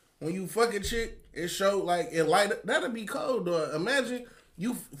like when you fucking chick? It showed like it light. That'd be cold, though. Imagine.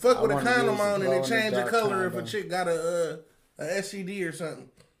 You fuck with a condom on and it change the color if a chick got a STD or something.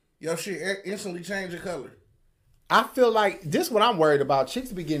 Your shit instantly change the color. I feel like this is what I'm worried about.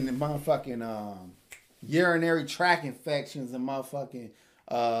 Chicks be getting motherfucking urinary tract infections and motherfucking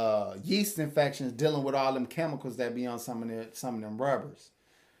yeast infections dealing with all them chemicals that be on some of them rubbers.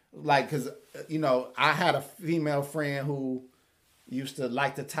 Like, cause I had a female friend who used to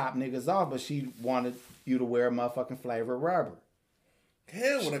like to top niggas off, but she wanted you to wear a motherfucking flavored rubber.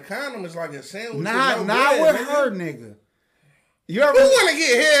 Hell, with a condom is like a sandwich. Not with her, nigga. You want to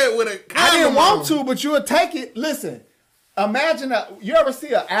get head with a condom? I didn't want to, but you would take it. Listen, imagine you ever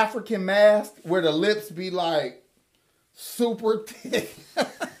see an African mask where the lips be like super thick?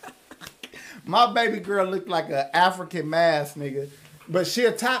 My baby girl looked like an African mask, nigga. But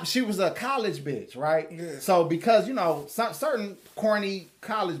she was a college bitch, right? Yeah. So because, certain corny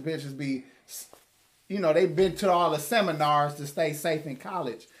college bitches be... they've been to all the seminars to stay safe in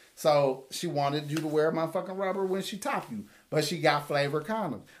college. So she wanted you to wear a motherfucking rubber when she top you. But she got flavored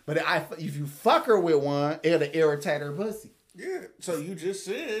condoms. But if you fuck her with one, it'll irritate her pussy. Yeah. So you just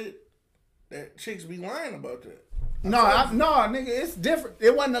said that chicks be lying about that. No, nigga, it's different.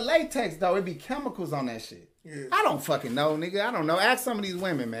 It wasn't the latex, though. It be chemicals on that shit. Yeah. I don't fucking know, nigga. I don't know. Ask some of these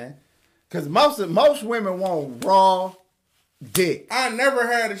women, man. Because most women want raw dick. I never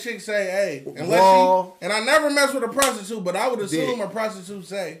had a chick say, hey, and I never messed with a prostitute, but I would assume a prostitute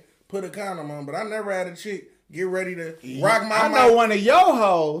say, put a condom on, but I never had a chick get ready to rock my mouth. I know one of your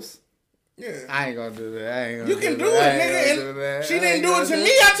hoes. Yeah. I ain't gonna do that. You can do it, nigga. And she didn't do it to me.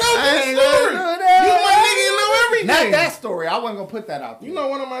 I told you the story. You my nigga, you know everything. Not that story. I wasn't gonna put that out there. You know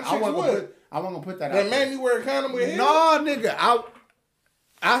one of my chicks would. I wasn't gonna put that out there. That made me wear a condom with him? No, nigga.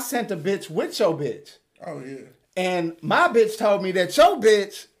 I sent a bitch with your bitch. Oh, yeah. And my bitch told me that your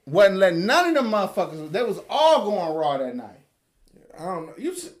bitch wasn't letting none of them motherfuckers. They was all going raw that night. I don't know.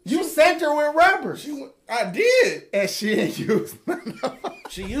 You sent her with rubbers. I did. And she ain't used them.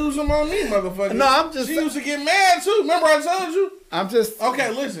 She used them on me, motherfucker. No, I'm just... She used to get mad, too. Remember I told you? I'm just... Okay,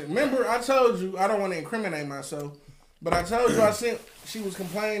 listen. Remember I told you, I don't want to incriminate myself, but I told you she was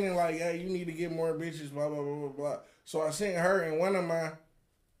complaining like, hey, you need to get more bitches, blah, blah, blah, blah, blah. So I sent her and one of my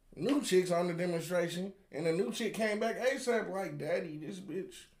new chicks on the demonstration, and the new chick came back ASAP like, Daddy, this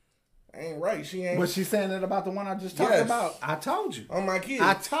bitch ain't right. She ain't. Was she saying that about the one I just talked about? I told you. On my kids.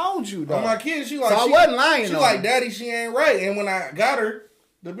 I told you, though. On my kids, she like. So I wasn't lying. She like, Daddy, she ain't right. And when I got her,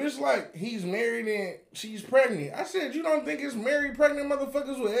 the bitch like, he's married and she's pregnant. I said, you don't think it's married pregnant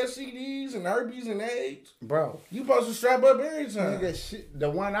motherfuckers with STDs and herpes and AIDS? Bro. You supposed to strap up every time. Nigga, the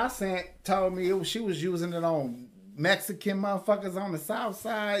one I sent told me she was using it on Mexican motherfuckers on the south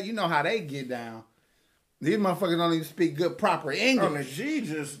side. You know how they get down. These motherfuckers don't even speak good proper English. On the G,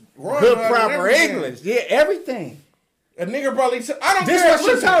 just good proper English. Yeah, everything. A nigga probably I don't this care. This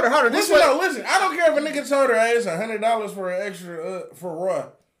what she told her. Hold on. Listen. I don't care if a nigga told her, hey, it's $100 for an extra for raw,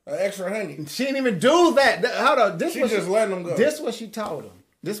 an extra honey. She didn't even do that. Hold on. This she just letting them go. This what she told him.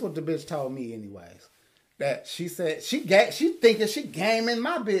 This what the bitch told me, anyways. That she said she thinking she gaming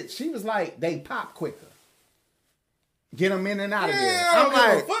my bitch. She was like, they pop quicker. Get them in and out of there. I don't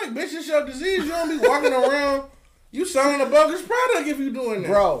give a fuck, bitch. It's your disease. You don't be walking around. You selling a bogus product if you doing that,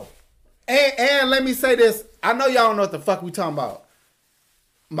 bro. And let me say this. I know y'all don't know what the fuck we talking about.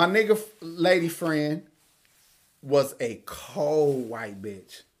 My nigga lady friend was a cold white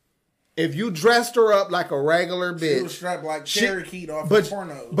bitch. If you dressed her up like a regular bitch, she was strapped like Cherokee off the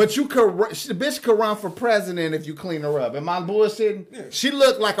porno. But the bitch could run for president if you clean her up. Am I bullshitting? Yeah. She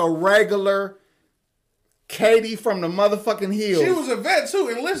looked like a regular Katie from the motherfucking hills. She was a vet too.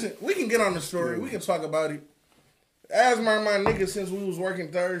 And listen, we can get on the story. We can talk about it. As my nigga, since we was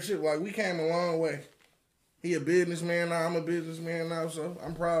working third shift, like we came a long way. He a businessman now. I'm a businessman now, so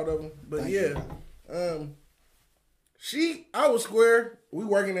I'm proud of him. But I was square. We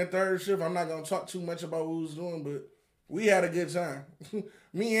working at third shift. I'm not gonna talk too much about what we was doing, but we had a good time.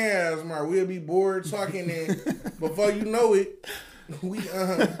 Me and Asmar, we'll be bored talking, and before you know it, we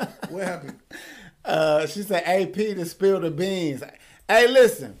what happened? She said AP to spill the beans. Hey,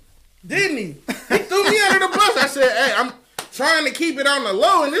 listen. Didn't he? He threw me under the bus. I said, hey, I'm trying to keep it on the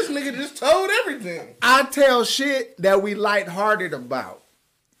low, and this nigga just told everything. I tell shit that we lighthearted about.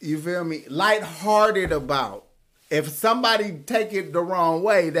 You feel me? Lighthearted about. If somebody take it the wrong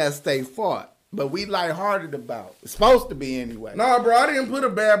way, that's their fault. But we lighthearted about. It's supposed to be anyway. No, bro, I didn't put a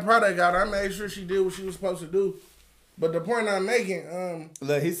bad product out. I made sure she did what she was supposed to do. But the point I'm making,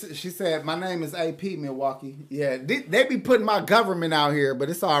 look, she said, my name is AP Milwaukee. Yeah, they be putting my government out here,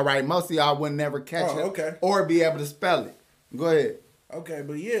 but it's all right. Most of y'all would never catch it or be able to spell it. Go ahead. Okay,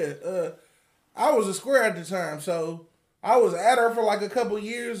 but yeah, I was a square at the time, so I was at her for like a couple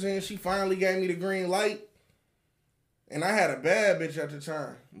years, and she finally gave me the green light. And I had a bad bitch at the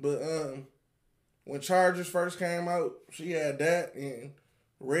time, but when Chargers first came out, she had that and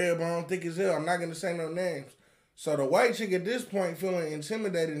Redbone, thick as hell. I'm not gonna say no names. So the white chick at this point feeling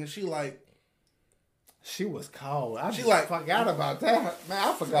intimidated, and she was cold. I forgot about that. Man,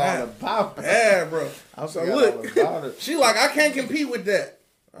 I forgot about that. Bad, bro. So look, she like, I can't compete with that.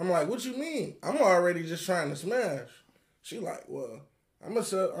 I'm like, what you mean? I'm already just trying to smash. She like, well, I'm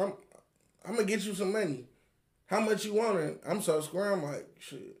gonna get you some money. How much you want it? I'm so square. I'm like,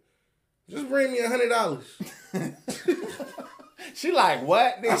 shit. Just bring me $100. She like,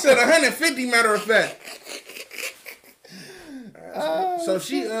 what? I said $150, matter of fact. So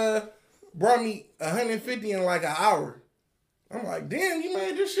she brought me $150 in like an hour. I'm like, damn, you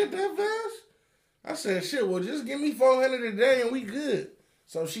made this shit that fast? I said, shit, well, just give me $400 a day and we good.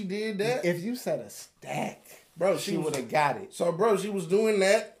 So she did that. If you said a stack, bro, she would have got it. So, bro, she was doing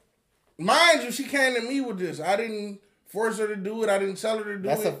that. Mind you, she came to me with this. I didn't force her to do it. I didn't tell her to do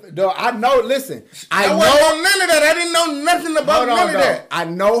it. No, I know. Listen, I know none of that. I didn't know nothing about none of that. I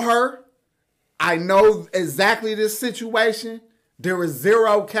know her. I know exactly this situation. There is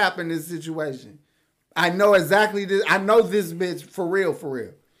zero cap in this situation. I know exactly this. I know this bitch for real, for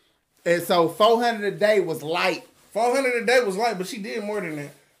real. And so $400 a day was light. $400 a day was light, but she did more than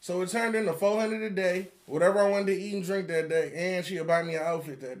that. So it turned into $400 a day, whatever I wanted to eat and drink that day, and she'll buy me an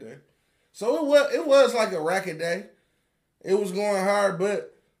outfit that day. So it was like a racket day. It was going hard,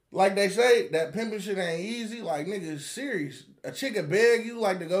 but like they say, that pimping shit ain't easy. Like, nigga, it's serious. A chick will beg you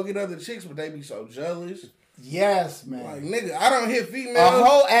like to go get other chicks, but they be so jealous. Yes, man. Like, nigga, I don't hit females. A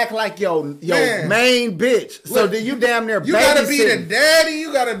hoe act like your main bitch. So then you damn near you gotta be the daddy,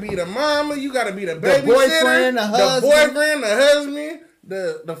 you gotta be the mama, you gotta be the baby boyfriend, the husband. The boyfriend, the husband.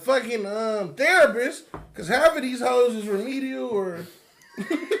 the fucking therapist, because half of these hoes is remedial or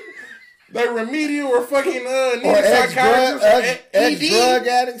they remedial or fucking need a psychiatrist or ex-drug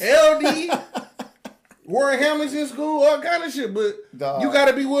addicts, LD. Warren Hamlin's in school, all kind of shit, but you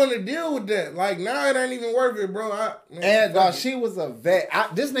gotta be willing to deal with that. Like, now it ain't even worth it, bro. She was a vet.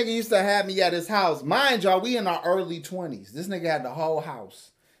 This nigga used to have me at his house. Mind y'all, we in our early 20s. This nigga had the whole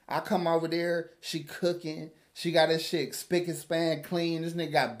house. I come over there, she cooking. She got his shit spick and span clean. This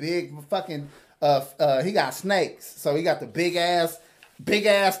nigga got big fucking, he got snakes. So he got the big ass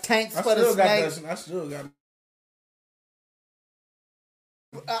tanks for the snakes. I still got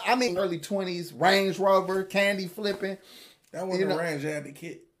I mean, early 20s, Range Rover, candy flipping. That wasn't a Range, I had the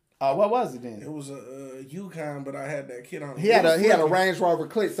kit. What was it then? It was a Yukon, but I had that kit on. He had a Range Rover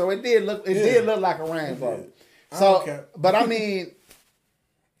clip, so it did look like a Range Rover. So, but I mean,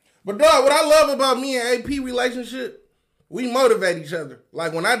 but dog, what I love about me and AP relationship, we motivate each other.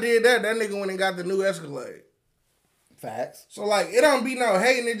 Like when I did that nigga went and got the new Escalade. Facts. So like, it don't be no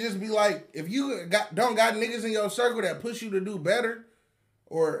hating. It just be like, if you don't got niggas in your circle that push you to do better.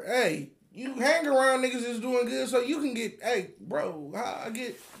 Or, hey, you hang around niggas that's doing good so you can get, hey, bro, I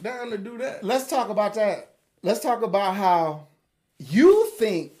get down to do that. Let's talk about that. Let's talk about how you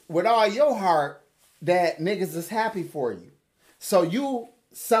think with all your heart that niggas is happy for you. So you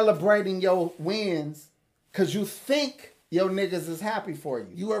celebrating your wins because you think your niggas is happy for you.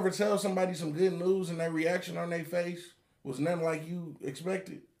 You ever tell somebody some good news and their reaction on their face was nothing like you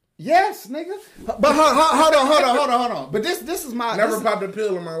expected? Yes, nigga. But hold on. But this is my... Never popped a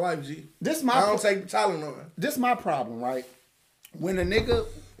pill in my life, G. I don't take Tylenol. This is my problem, right? When a nigga...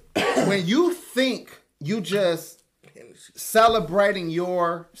 when you think you just celebrating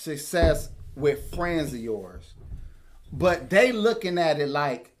your success with friends of yours, but they looking at it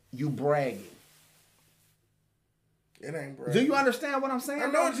like you bragging. It ain't bragging. Do you understand what I'm saying? I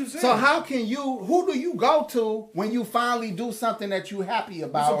know what you're saying. So how can you... Who do you go to when you finally do something that you happy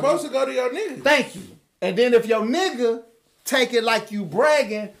about? You're supposed to go to your nigga. Thank you. And then if your nigga take it like you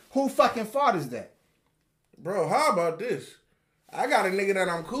bragging, who fucking fault is that? Bro, how about this? I got a nigga that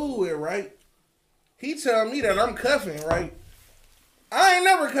I'm cool with, right? He tell me that I'm cuffing, right? I ain't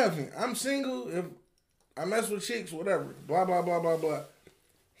never cuffing. I'm single. If I mess with chicks, whatever. Blah, blah, blah, blah, blah.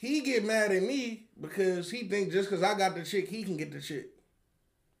 He get mad at me because he think just because I got the chick, he can get the chick.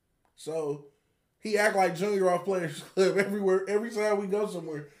 So he act like Junior off Players Club everywhere, every time we go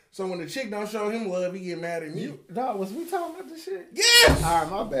somewhere. So when the chick don't show him love, he get mad at me. Dog, was we talking about this shit? Yes! All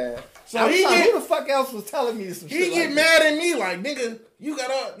right, my bad. So who the fuck else was telling me some shit? He get mad at me like, nigga,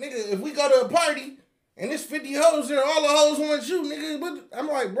 if we go to a party and there's 50 hoes there, all the hoes want you, nigga. But I'm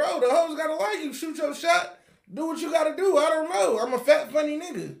like, bro, the hoes gotta like you. Shoot your shot. Do what you gotta do. I don't know. I'm a fat, funny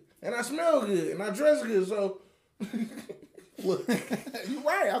nigga. And I smell good. And I dress good. So, look. You're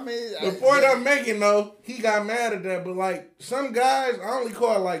right. I mean. The point I'm making, though, he got mad at that. But, like, some guys, I only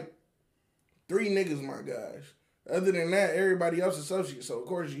call, like, 3 niggas my guys. Other than that, everybody else associates. So, of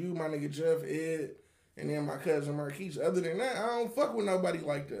course, you, my nigga Jeff, Ed, and then my cousin Marquise. Other than that, I don't fuck with nobody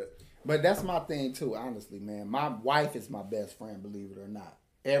like that. But that's my thing, too, honestly, man. My wife is my best friend, believe it or not.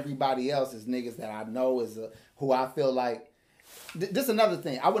 Everybody else is niggas that I know is who I feel like. This is another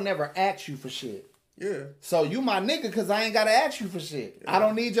thing. I would never ask you for shit. Yeah. So you my nigga because I ain't got to ask you for shit. Yeah. I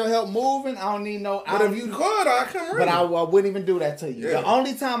don't need your help moving. I don't need no... But if you called, I'll come ready. But I wouldn't even do that to you. Yeah. The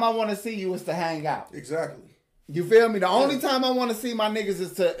only time I want to see you is to hang out. Exactly. You feel me? The only time I want to see my niggas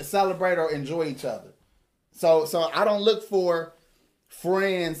is to celebrate or enjoy each other. So I don't look for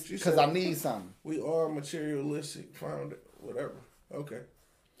friends because I need something. We are materialistic, found it, whatever. Okay.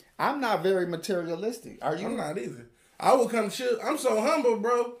 I'm not very materialistic. Are you? I'm not either. I will come chill. I'm so humble,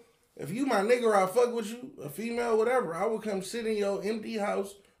 bro. If you my nigga or I fuck with you, a female, whatever, I will come sit in your empty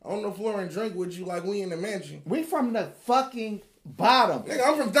house on the floor and drink with you like we in the mansion. We from the fucking bottom. Nigga,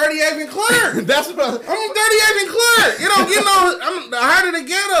 I'm from 38th and Clark. That's what I'm from 38th and Clark. You don't get no, I'm the heart of the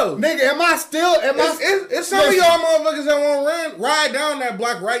ghetto. Nigga, it's some of y'all motherfuckers that won't ride down that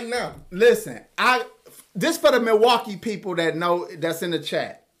block right now. Listen, this for the Milwaukee people that know, that's in the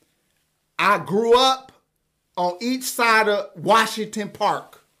chat. I grew up on each side of Washington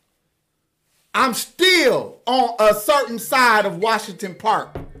Park. I'm still on a certain side of Washington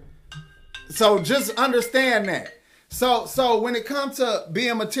Park. So just understand that. So when it comes to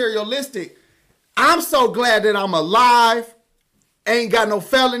being materialistic, I'm so glad that I'm alive, ain't got no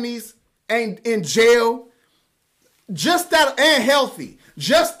felonies, ain't in jail. Just that, and healthy.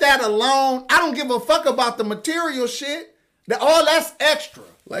 Just that alone, I don't give a fuck about the material shit. All that's extra.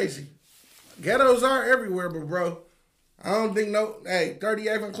 Lazy. Ghettos are everywhere, but bro, I don't think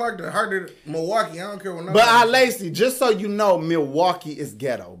 38th and Clark, the harder Milwaukee. I don't care what. But Lacey, just so you know, Milwaukee is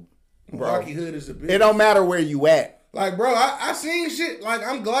ghetto, bro. Milwaukee hood is a bitch. It don't matter where you at. Like, bro, I seen shit. Like,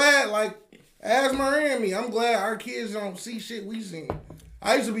 I'm glad. Like, as Miami, I'm glad our kids don't see shit we seen.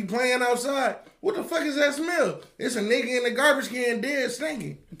 I used to be playing outside. What the fuck is that smell? It's a nigga in the garbage can dead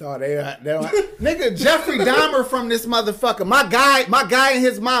stinking. Oh, they don't. Nigga, Jeffrey Dahmer from this motherfucker. My guy and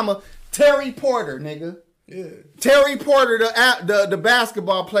his mama, Terry Porter, nigga. Yeah. Terry Porter, the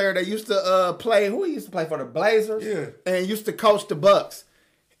basketball player that used to play. Who he used to play for the Blazers? Yeah. And used to coach the Bucks.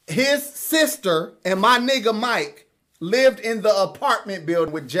 His sister and my nigga Mike lived in the apartment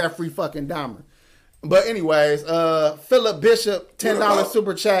building with Jeffrey fucking Dahmer. But anyways, Philip Bishop, $10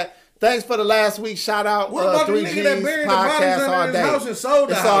 super chat. Thanks for the last week. Shout out what about 3G's the nigga that buried podcast the bodies all under day. his house and sold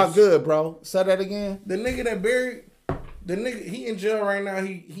the it's house? all good, bro. Say that again. The nigga that buried the nigga, he in jail right now.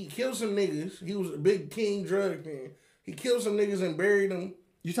 He killed some niggas. He was a big king drug man. He killed some niggas and buried them.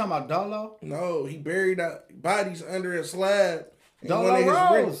 You talking about Dolo? No, he buried bodies under a slab. Dolo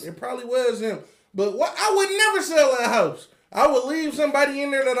Rose. It probably was him. But what? I would never sell that house. I would leave somebody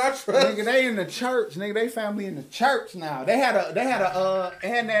in there that I trust. Nigga, they in the church. Nigga, they family in the church now. They had that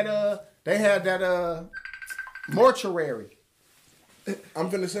mortuary.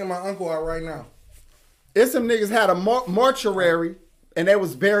 I'm finna send my uncle out right now. It's some niggas had a mortuary and they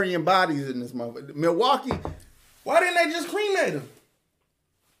was burying bodies in this motherfucker. Milwaukee. Why didn't they just cremate them?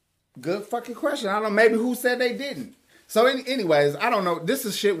 Good fucking question. I don't know. Maybe who said they didn't. So anyways, I don't know. This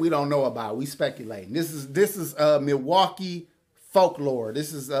is shit we don't know about. We speculating. This is Milwaukee folklore.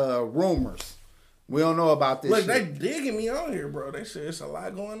 This is rumors. We don't know about this. Look, shit. they digging me on here, bro. They said it's a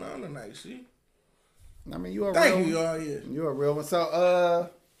lot going on tonight. See. I mean, you a Thank real you, one. y'all. Yeah. You a real one. So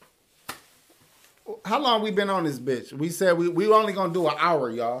how long we been on this bitch? We said we only gonna do an hour,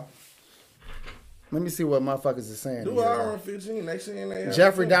 y'all. Let me see what motherfuckers is saying. Do an hour and 15. They saying they have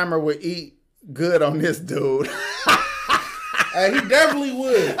Jeffrey Dahmer would eat good on this dude. Hey, he definitely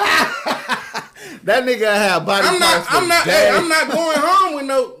would. That nigga have body parts. I'm not going home with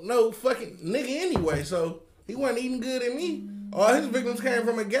no fucking nigga anyway. So he wasn't eating good at me. All his victims came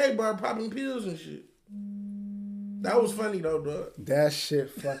from a gay bar popping pills and shit. That was funny though, dog. That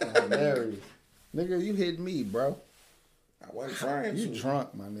shit fucking hilarious. Nigga, you hit me, bro. I wasn't trying to. You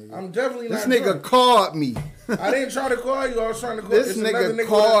drunk, my nigga. I'm definitely not. This nigga drunk. Called me. I didn't try to call you. I was trying to call. This nigga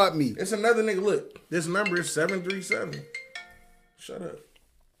called me. It's another nigga. Look, this number is 737. Shut up.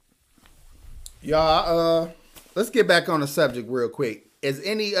 Y'all, let's get back on the subject real quick. As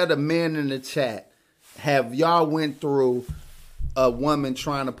any other men in the chat, have y'all went through a woman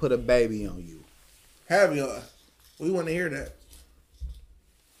trying to put a baby on you? Have y'all? We want to hear that.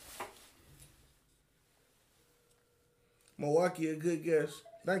 Milwaukee, a good guess.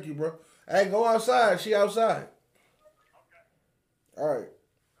 Thank you, bro. Hey, go outside. She outside. All right.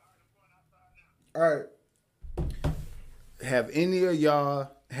 All right. Have any of y'all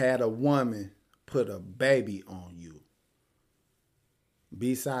had a woman put a baby on you?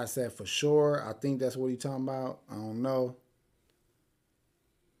 B-side said for sure. I think that's what he's talking about. I don't know.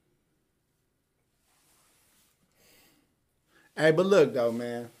 Hey, but look though,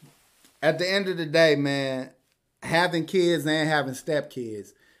 man. At the end of the day, man, having kids and having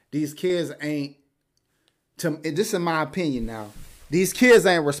stepkids, these kids ain't, this in my opinion now, these kids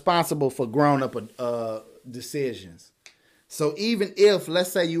ain't responsible for grown-up decisions. So even if,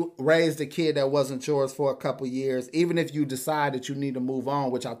 let's say you raised a kid that wasn't yours for a couple years, even if you decide that you need to move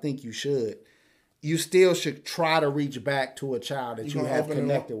on, which I think you should, you still should try to reach back to a child that you have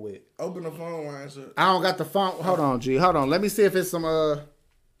connected with. Open the phone lines up. I don't got the phone. Hold on, G. Hold on. Let me see if it's some, yeah,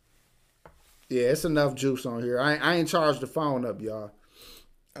 it's enough juice on here. I ain't charged the phone up, y'all.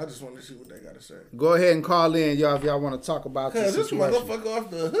 I just want to see what they got to say. Go ahead and call in, y'all, if y'all want to talk about this situation. This motherfucker off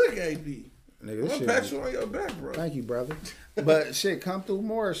the hook, AP. Nigga, this I'm shit. pat you on your back, bro. Thank you, brother. But shit, come through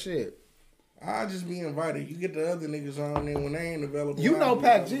more shit. I'll just be invited. You get the other niggas on there when they ain't available. You know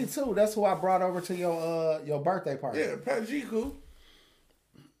Pat G too. That's who I brought over to your birthday party. Yeah, Pat G cool.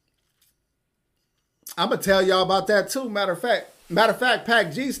 I'm gonna tell y'all about that too. Matter of fact,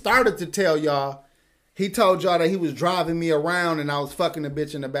 Pat G started to tell y'all. He told y'all that he was driving me around and I was fucking a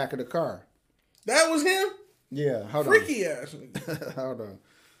bitch in the back of the car. That was him? Yeah, hold on. Freaky ass nigga. Hold on.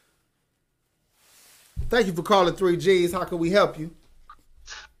 Thank you for calling 3Gs. How can we help you?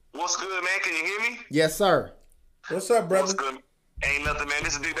 What's good, man? Can you hear me? Yes, sir. What's up, brother? What's good? Ain't nothing, man.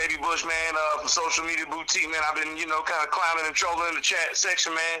 This is Big Baby Bush, man, from Social Media Boutique, man. I've been, kind of climbing and trolling in the chat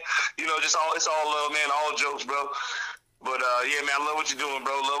section, man. It's all love, man. All jokes, bro. But yeah, man, I love what you're doing,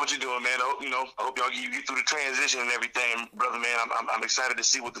 bro. Love what you're doing, man. I hope y'all get through the transition and everything, brother, man. I'm excited to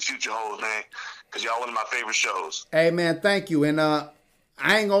see what the future holds, man. Cause y'all one of my favorite shows. Hey, man, thank you. And I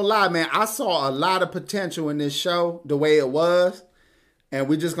ain't gonna lie, man. I saw a lot of potential in this show the way it was, and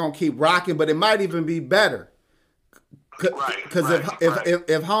we're just gonna keep rocking. But it might even be better. Because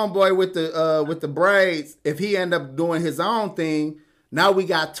if homeboy with the braids, if he end up doing his own thing. Now we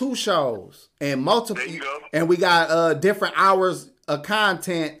got 2 shows and multiple, and we got different hours of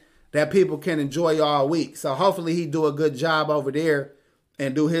content that people can enjoy all week. So hopefully he do a good job over there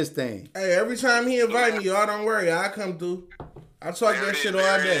and do his thing. Hey, every time he invite me, y'all don't worry, I come through. I talk that shit all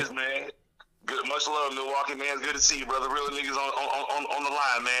day. Is, man. Good, much love, Milwaukee, man. It's good to see you, brother. Real niggas on the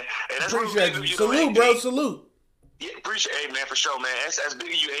line, man. Hey, that's appreciate you. Salute, bro. Salute. Yeah, appreciate it, man, for sure, man. That's big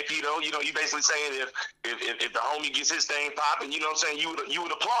of you, AP, though. You basically saying if the homie gets his thing popping, you know what I'm saying, you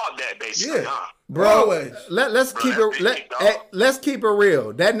would applaud that, basically, yeah. huh? Bro, let's keep it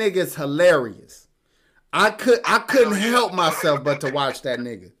real. That nigga is hilarious. I couldn't help myself but to watch that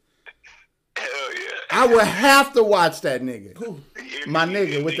nigga. Hell yeah. I would have to watch that nigga. My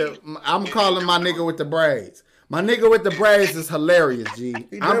nigga with I'm calling my nigga with the braids. My nigga with the braids is hilarious, G.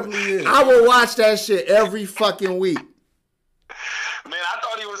 He definitely is. I will watch that shit every fucking week. Man, I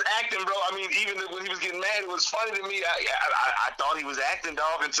thought he was acting, bro. I mean, even when he was getting mad, it was funny to me. I thought he was acting,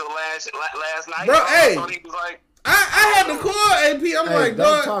 dog, until last night. Bro, hey. I thought he was like... I had to call AP. I'm like,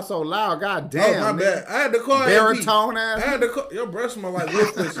 don't talk so loud. God damn. Oh, my bad. I had to call baritone AP. ass. I had to call. Your breath smell like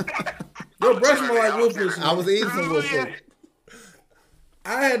wolf pussy. Your breath smell like wolf pussy. I was eating some wolf pussy.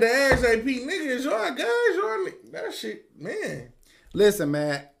 I had to ask AP, nigga, is y'all guys, that shit, man. Listen,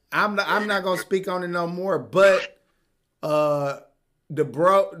 man, I'm not gonna speak on it no more. But the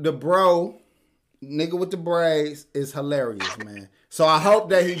bro, nigga with the braids is hilarious, man. So I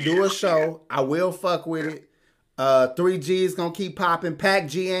hope that he do a show. I will fuck with it. 3G's gonna keep popping. Pac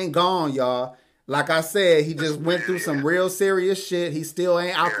G ain't gone, y'all. Like I said, he just went through some real serious shit. He still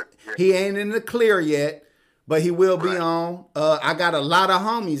ain't out. He ain't in the clear yet. But he will be on. I got a lot of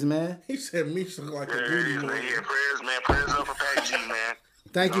homies, man. He said me look like a duty boy. Yeah, prayers, man. Prayers up for Pac G, man.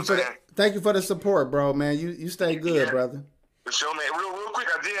 Thank you for the support, bro, man. You stay good, brother. For sure, man. Real quick,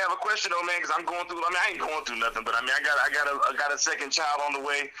 I did have a question though, man, because I'm going through. I mean, I ain't going through nothing, but I mean, I got a second child on the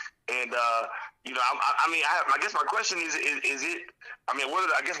way, and I guess my question is it? I mean, what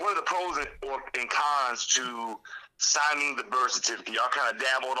are the pros and cons to signing the birth certificate? Y'all kind of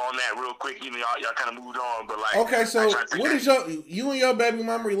dabbled on that real quick. You know, y'all kind of moved on, but like, okay. So, what is you and your baby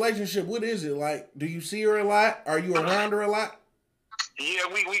mama relationship? What is it like? Do you see her a lot? Are you around her a lot? Yeah,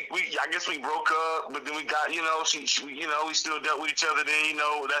 we I guess we broke up, but then we got, she we still dealt with each other. Then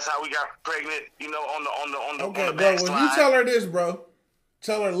that's how we got pregnant. On the okay, bro. When you tell her this, bro,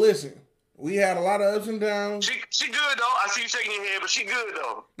 tell her, listen. We had a lot of ups and downs. She good though. I see you shaking your head, but she good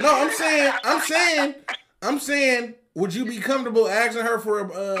though. No, I'm saying, would you be comfortable asking her for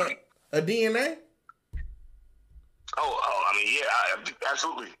a DNA? Oh, I mean, yeah,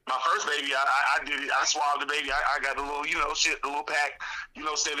 absolutely. My first baby, I did it. I swabbed the baby. I got the little, the little pack,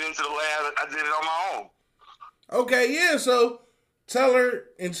 sent it into the lab. I did it on my own. Okay, yeah. So tell her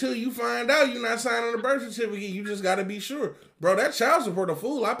until you find out you're not signing the birth certificate, you just got to be sure, bro. That child support a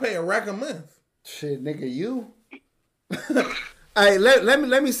fool. I pay a rack a month. Shit, nigga, you. Hey,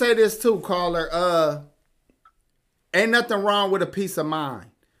 let me say this too, caller. Ain't nothing wrong with a peace of mind,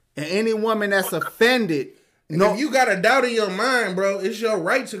 and any woman that's offended. No, if you got a doubt in your mind, bro, it's your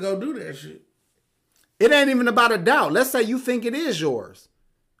right to go do that shit. It ain't even about a doubt. Let's say you think it is yours.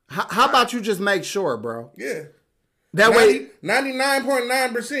 How about you just make sure, bro? Yeah. That way, 99.9%,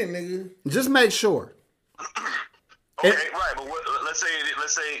 nigga. Just make sure. Okay, right, but let's say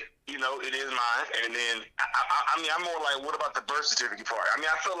it is mine, and then I mean, I'm more like, what about the birth certificate part? I mean,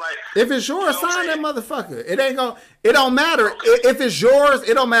 I feel like if it's yours, sign that motherfucker. It don't matter if it's yours.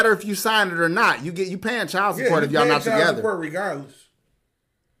 It don't matter if you sign it or not. You paying child support if y'all not together. Child support regardless.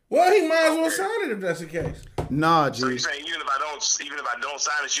 Well, he might as well sign it if that's the case. Nah, G. So you're saying even if I don't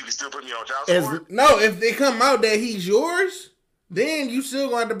sign it, you can still put me on child support? No, if they come out that he's yours, then you still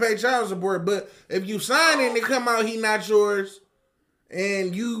going to have to pay child support. But if you sign it and it come out he not yours,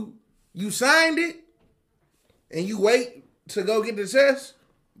 and you signed it, and you wait to go get the test,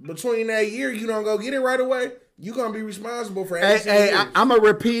 between that year you don't go get it right away, you going to be responsible for 18 years. I'm going to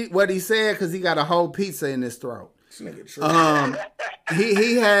repeat what he said because he got a whole pizza in his throat. This nigga true.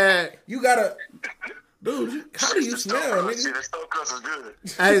 He had... You got to... Dude, how do you smell, nigga? The stove crust is good.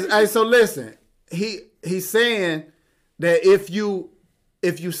 Hey, so listen. He's saying that if you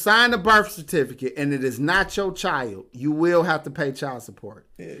if you sign a birth certificate and it is not your child, you will have to pay child support.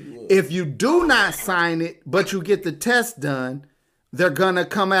 Yeah, you will. If you do not sign it, but you get the test done, they're going to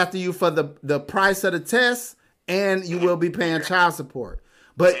come after you for the price of the test, and you will be paying child support.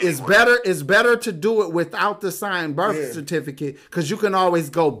 But it's better to do it without the signed birth certificate, because you can always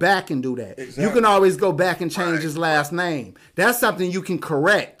go back and do that. Exactly. You can always go back and change his last name. That's something you can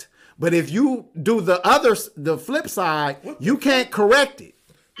correct. But if you do the flip side, you can't correct it.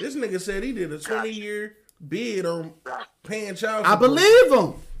 This nigga said he did a 20-year bid on paying child support. I believe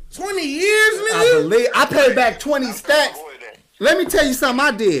him. 20 years, nigga? I paid back 20 stacks. Let me tell you something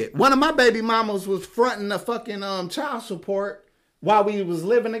I did. One of my baby mamas was fronting the fucking child support while we was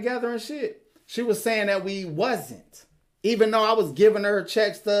living together and shit. She was saying that we wasn't. Even though I was giving her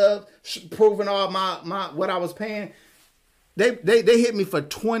check stuff, proving all my what I was paying. They hit me for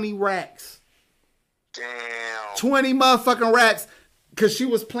 20 racks. Damn. 20 motherfucking racks, because she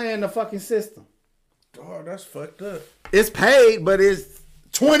was playing the fucking system. Oh, that's fucked up. It's paid, but it's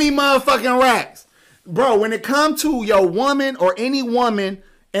 20 motherfucking racks. Bro, when it comes to your woman or any woman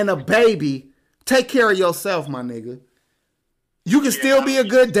and a baby, take care of yourself, my nigga. You can still be a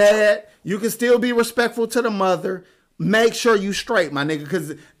good dad. You can still be respectful to the mother. Make sure you straight, my nigga,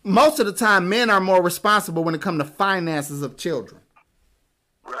 because most of the time men are more responsible when it comes to finances of children.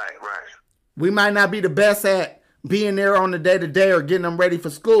 Right. We might not be the best at being there on the day-to-day or getting them ready for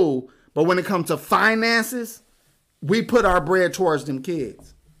school, but when it comes to finances, we put our bread towards them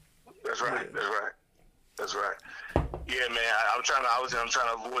kids. That's right. Yeah, man. I'm trying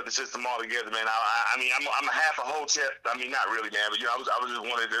to avoid the system altogether, man. I mean, I'm a half a hotep. I mean, not really, man. But I was just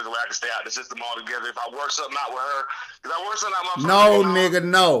wondering if there's a way I can stay out of the system altogether. If I work something out with her, because I work something out with my No, nigga,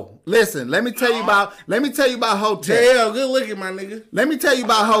 no. Listen, let me tell you about hotep. Yeah, good looking, my nigga. Let me tell you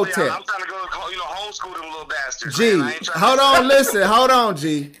about hotep. I'm trying to go, homeschool them little bastards. G, hold on, listen, hold on,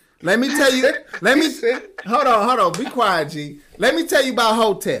 G. Let me tell you. Hold on. Be quiet, G. Let me tell you about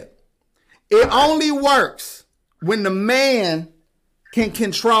hotep. It only works when the man can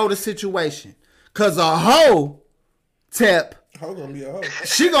control the situation. Cause a hoe, Tep, Gonna be a hoe.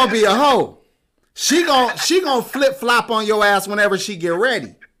 she gonna be a hoe. She gonna flip flop on your ass whenever she get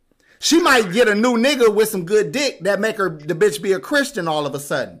ready. She might get a new nigga with some good dick that make her the bitch be a Christian all of a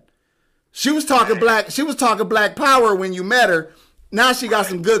sudden. She was talking black power when you met her. Now she got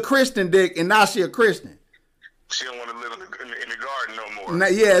some good Christian dick, and now she a Christian. She don't want to live in the garden no more. Now,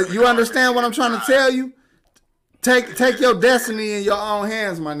 yeah, you understand what I'm trying to tell you? Take your destiny in your own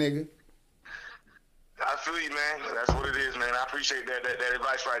hands, my nigga. I feel you, man. That's what it is, man. I appreciate that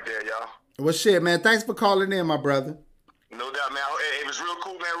advice right there, y'all. Well, shit, man. Thanks for calling in, my brother. No doubt, man. It was real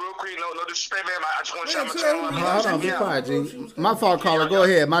cool, man. Real quick. No disrespect, man. I just want to shout my channel. Hold on, be quiet, G. My fault, caller. Go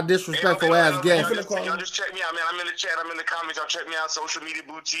ahead. My disrespectful ass guest. Y'all just check me out, man. I'm in the chat. I'm in the comments. Y'all check me out. Social Media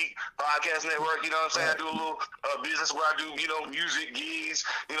Boutique, Podcast Network. You know what I'm saying? I do a little business where I do, music, gigs,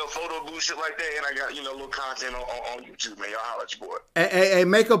 photo booth, shit like that. And I got, a little content on YouTube, man. Y'all holler at your boy. Hey,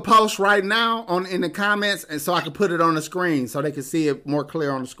 make a post right now in the comments, and so I can put it on the screen so they can see it more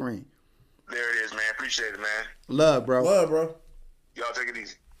clear on the screen. There it is, man. Appreciate it, man. Love, bro. Y'all take it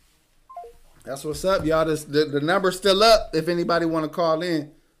easy. That's what's up, y'all. The number's still up if anybody want to call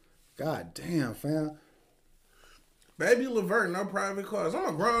in. God damn, fam. Baby Levert, no private cars. I'm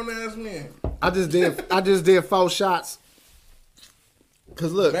a grown ass man. I just did 4 shots.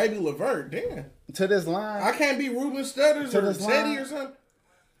 Cause look, Baby Levert, damn. To this line, I can't be Ruben Stutters or Teddy or something.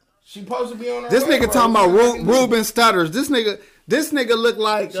 She supposed to be on her this way. Nigga talking about Ruben Stutters. This nigga look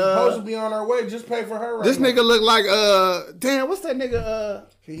like she supposed to be on her way. Just pay for her right This now. nigga look like damn, what's that nigga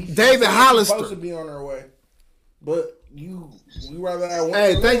David Hollister. Supposed to be on her way. But you rather have one.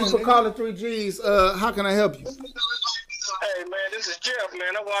 Hey, thank you for calling 3Gs. How can I help you? Hey man, this is Jeff,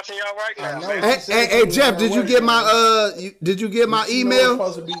 man. I'm watching y'all right now. Hey, Jeff, did you get my email?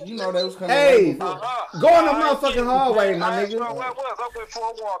 You know that was coming. Hey, go in the motherfucking hallway, my nigga. I went for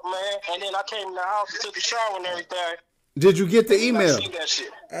a walk, man, and then I came in the house, took a shower and everything. Did you get the email? I see that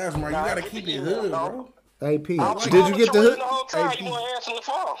shit. Asthma, you gotta keep it hood, bro. AP, did you get the hood? The whole time, you weren't answering the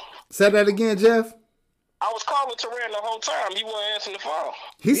phone. Say that again, Jeff. I was calling Terran the whole time. He wasn't answering the phone.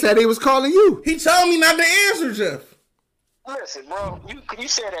 He said he was calling you. He told me not to answer, Jeff. Listen, bro, you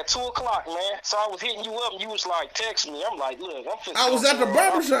said at 2 o'clock, man. So I was hitting you up, and you was like, text me. I'm like, look, I was at the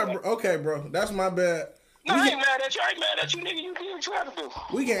barbershop, bro. Okay, bro, that's my bad. No, I ain't mad at you. I ain't mad at you, nigga. You did what you had to do.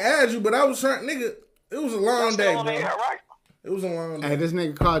 We can add you, but I was trying, nigga. It was a long day, bro. There, right? It was a long day. Hey, this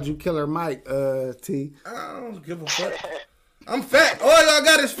nigga called you Killer Mike, T. I don't give a fuck. I'm fat. All y'all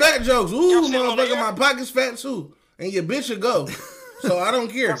got is fat jokes. Ooh, motherfucker, my pocket's fat too. And your bitch should go. So I don't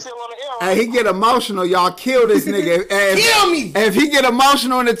care. I'm still on the air, Hey, he get emotional, y'all. Kill this nigga. Kill me! If he get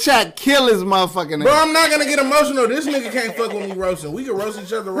emotional in the chat, kill his motherfucking Bro, ass. I'm not gonna get emotional. This nigga can't fuck with me roasting. We can roast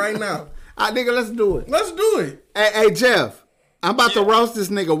each other right now. Nigga, let's do it. Let's do it. Hey, Jeff. I'm about to roast this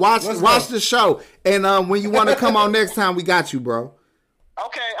nigga. Watch the show. And when you want to come on next time, we got you, bro.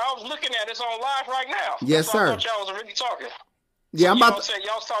 Okay, I was looking at it. It's on live right now. Yes, That's why sir. I thought y'all was already talking. Yeah, I'm Y'all about to.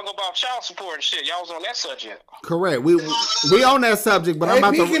 y'all was talking about child support and shit. Y'all was on that subject. Correct. We on that subject, but I'm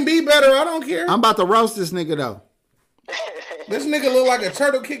about AP to. can be better. I don't care. I'm about to roast this nigga though. This nigga look like a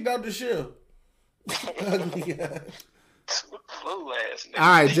turtle kicked out the shell. Ugly ass. Fool ass nigga. All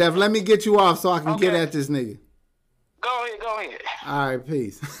right, Jeff. Let me get you off so I can get Okay. at this nigga. Go ahead. All right,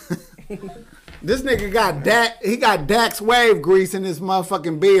 peace. This nigga got He got Dax wave grease in his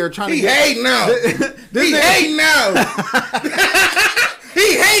motherfucking beard trying He to get. hating now. This He nigga- hating now.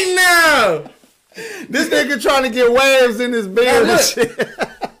 He hating now. This nigga trying to get waves in his beard Now and look. shit.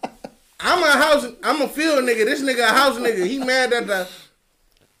 I'm a field nigga. This nigga a house nigga. He mad at the.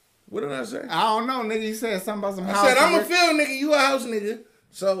 What did I say? I don't know, nigga. You said something about some house. I said I'm a and- field nigga. You a house nigga.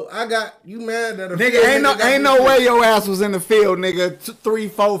 So I got you mad at a Nigga, field ain't no way your ass was in the field, nigga. 3,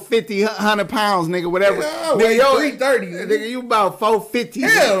 4, 50, 100 pounds, nigga, whatever. Yeah, I nigga, weigh yo, 330, nigga, you about 450.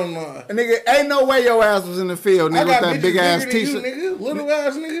 Hell no. Nigga, ain't no way your ass was in the field, I nigga, with got that bitches big ass bigger than t-shirt. you, nigga. Little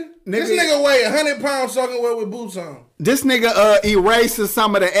ass nigga. This Nigga- nigga weigh 100 pounds soaking wet with boots on. This nigga erases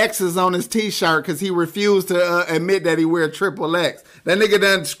some of the X's on his t-shirt because he refused to admit that he wear triple X. That nigga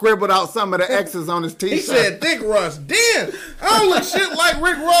done scribbled out some of the X's on his t-shirt. He said thick Russ. Damn, I don't look shit like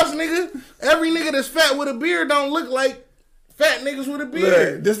Rick Ross, nigga. Every nigga that's fat with a beard don't look like fat niggas with a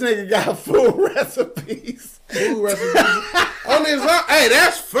beard. Look, this nigga got food recipes. Food recipes. On his own. Hey,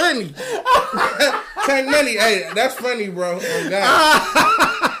 that's funny. Tank Money, hey, that's funny, bro. Oh,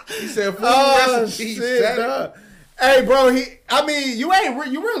 God. He said food recipes. Shit, Saturday. dog. Hey, bro,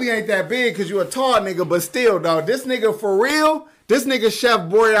 you really ain't that big because you a tall nigga, but still, dog, this nigga for real, this nigga Chef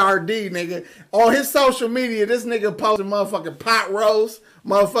Boyardee, nigga, on his social media, this nigga posting motherfucking pot roast,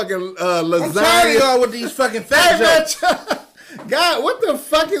 motherfucking lasagna. I'm tired of y'all with these fucking fat jokes. God, what the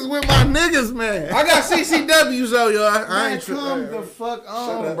fuck is with my niggas, man? I got CCWs though, y'all. I ain't come tripping. the fuck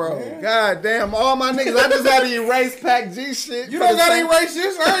on, up, bro. man. God damn, all my niggas. I just had to erase Pac G shit. You for don't the got same- any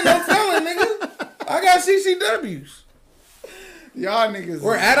racist. I ain't no felon, nigga. I got CCWs. Y'all niggas.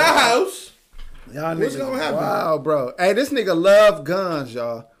 We're at our house. Y'all What's niggas. gonna happen? Wow, bro. Hey, this nigga love guns,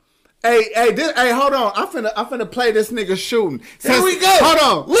 y'all. Hey, hold on. I'm finna play this nigga shooting. Here we go.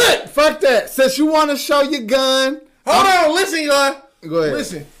 Hold on. Look. Fuck that. Since you want to show your gun. Hold on, listen, y'all. Go ahead.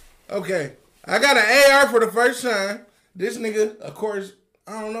 Listen. Okay. I got an AR for the first time. This nigga, of course,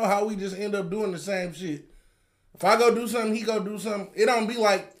 I don't know how we just end up doing the same shit. If I go do something, he go do something. It don't be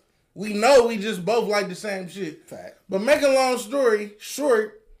like we know we just both like the same shit. Fact. But make a long story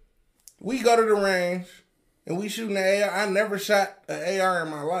short, we go to the range and we shooting the AR. I never shot an AR in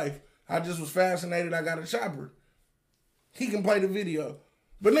my life. I just was fascinated. I got a chopper. He can play the video.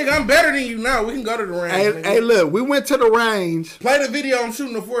 But nigga, I'm better than you now. We can go to the range. Hey, nigga. hey, look, we went to the range. Play the video. I'm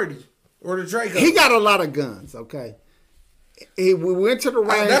shooting a 40 or the Draco. He got a lot of guns, okay? We went to the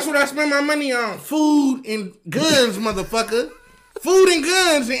range. That's what I spend my money on. Food and guns, motherfucker. Food and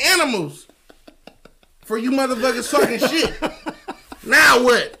guns and animals. For you motherfuckers talking shit. Now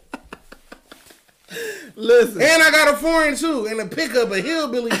what? Listen. And I got a foreign too. And a pickup, a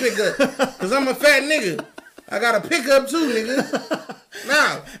hillbilly pickup. Because I'm a fat nigga. I got a pickup too, nigga.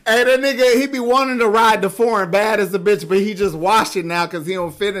 Now. Hey, that nigga, he be wanting to ride the foreign bad as a bitch, but he just washed it now because he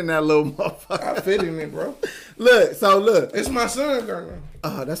don't fit in that little motherfucker. I fit in it, bro. Look. It's my son, girl.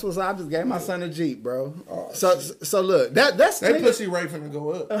 Oh, that's what I just gave my son a Jeep, bro. So look, that's That nigga, pussy rate finna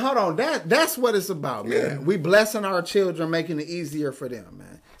go up. hold on, that's what it's about, man. Yeah. We blessing our children, making it easier for them,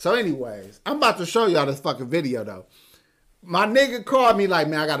 man. So anyways, I'm about to show y'all this fucking video though. My nigga called me like,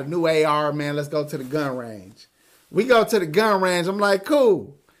 man, I got a new AR, man. Let's go to the gun range. We go to the gun range. I'm like,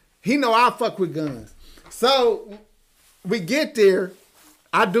 cool. He know I fuck with guns. So we get there.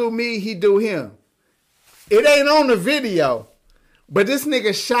 I do me, he do him. It ain't on the video. But this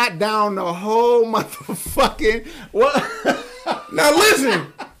nigga shot down the whole motherfucking what? Now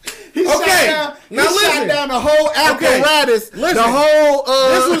listen. He Okay, shot now listen. shot down the whole apparatus. listen. The whole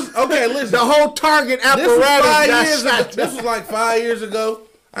This was okay. Listen. the whole target This was apparatus 5 got years shot ago. down. This was like 5 years ago.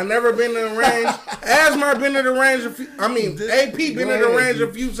 I never been to the range. Asmar been to the range a few. I mean, AP been to the range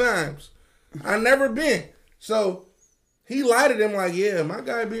a few times. I never been. So he lighted him like, yeah, my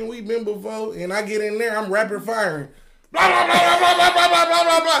guy we been before. And I get in there, I'm rapid firing. Blah blah blah blah blah blah blah blah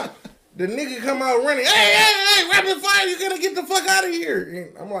blah blah. The nigga come out running. Hey, rapid fire! You gotta get the fuck out of here.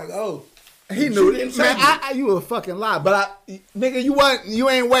 And I'm like, oh. He knew it. Man, you a fucking lie. But nigga, you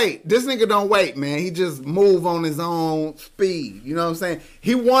ain't wait. This nigga don't wait, man. He just move on his own speed. You know what I'm saying?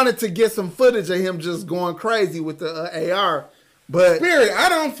 He wanted to get some footage of him just going crazy with the AR. But Spirit, I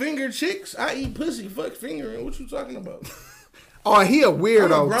don't finger chicks. I eat pussy. Fuck fingering. What you talking about? Oh, he a weirdo,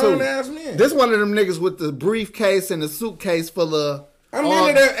 I'm a grown ass man. This one of them niggas with the briefcase and the suitcase full of... I'm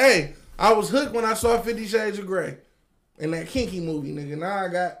into that. Hey, I was hooked when I saw 50 Shades of Grey. And that kinky movie, nigga. Now I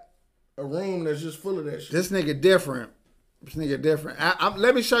got a room that's just full of that shit. This nigga different.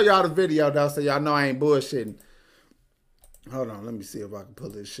 Let me show y'all the video, though, so y'all know I ain't bullshitting. Hold on. Let me see if I can pull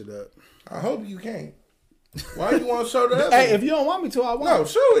this shit up. I hope you can. Why you want to show the other Hey, one? if you don't want me to, I won't. No,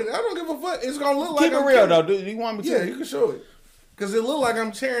 show it. I don't give a fuck. It's going to look like Keep it real, though. Do you want me to? Yeah, you can show it. Because it look like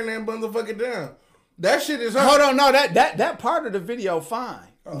I'm tearing that motherfucker down. That shit is hard. Hold on. No, that part of the video, fine.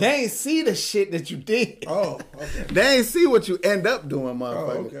 Oh. They ain't see the shit that you did. Oh, okay. They ain't see what you end up doing,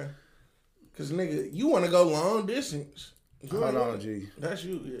 motherfucker. Oh, okay. Because, nigga, you want to go long distance. Hold on, G. That's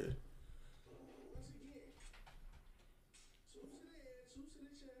you, yeah.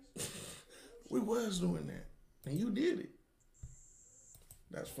 We was doing that. And you did it.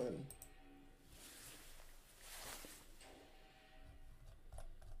 That's funny.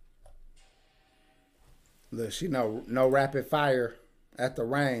 Look, she no rapid fire at the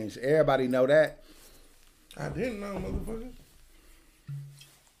range. Everybody know that. I didn't know, motherfucker.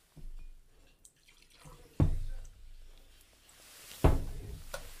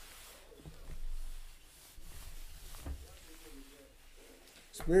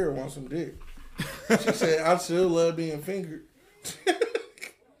 Spirit wants some dick. She said, I still love being fingered.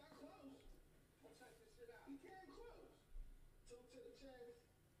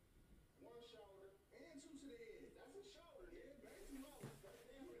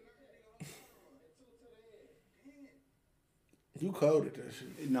 You cold at that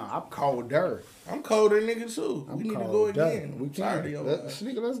shit. No, I'm colder. I'm colder, nigga, too. We need to go again. We can.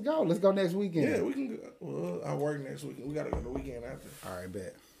 Nigga, let's go. Let's go next weekend. Yeah, we can go. Well, I work next weekend. We got to go the weekend after. All right,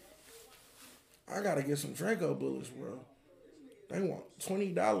 bet. I got to get some Draco bullets, bro. They want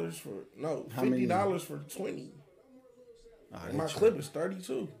 $20 for, no, $50 for 20. And my clip is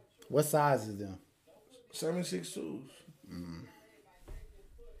 32. What size is them? 7.62s.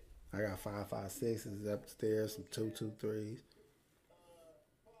 I got 5.56s upstairs, some 2.23s.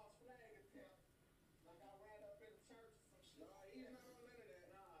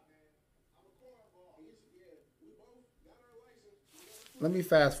 Let me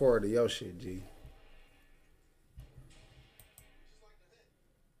fast forward to your shit, G.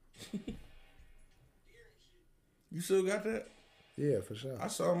 You still got that? Yeah, for sure. I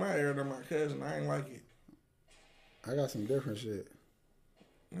saw my air to my cousin. I ain't like it. I got some different shit.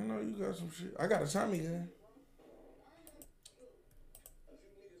 I know you got some shit. I got a Tommy gun.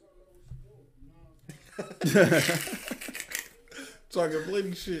 Talking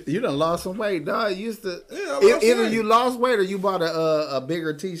plenty shit. You done lost some weight, dog. You used to. Yeah, I lost either weight. you lost weight or you bought a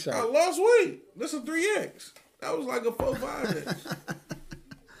bigger T-shirt. I lost weight. That's a 3X. That was like a 4-5X.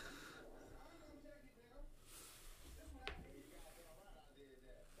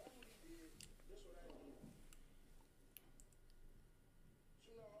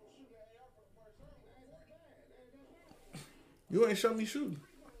 You ain't show me shooting.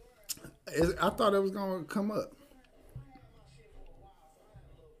 I thought it was gonna come up.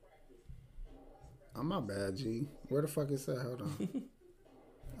 Oh, my bad, G. Where the fuck is that? Hold on.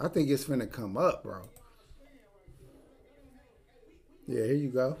 I think it's finna come up, bro. Yeah, here you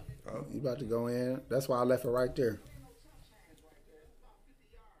go. Oh. You about to go in. That's why I left it right there.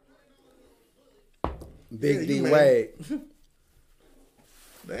 Big D Wade.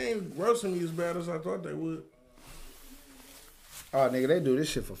 They ain't roasting me as bad as I thought they would. Oh, nigga, they do this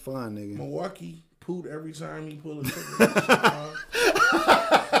shit for fun, nigga. Milwaukee poot every time he pull a trigger.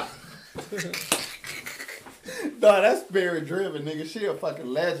 No, that's spirit driven, nigga. She a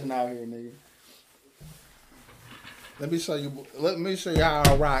fucking legend out here, nigga. Let me show you how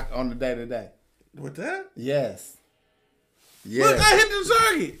I rock on the day to day. With that? Yes. Look, I hit the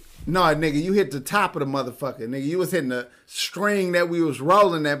target. No, nigga, you hit the top of the motherfucker. Nigga, you was hitting the string that we was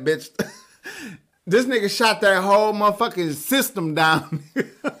rolling that bitch. This nigga shot that whole motherfucking system down.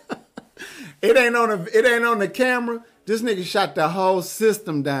 It ain't on the camera. This nigga shot the whole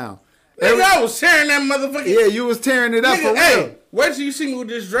system down. Nigga, I was tearing that motherfucker. Yeah, you was tearing it up nigga, for real. Hey, wait till you see me with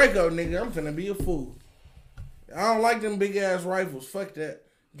this Draco, nigga. I'm finna be a fool. I don't like them big ass rifles. Fuck that.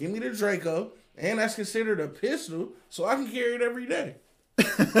 Give me the Draco, and that's considered a pistol, so I can carry it every day.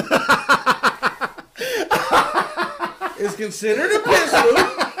 It's considered a pistol.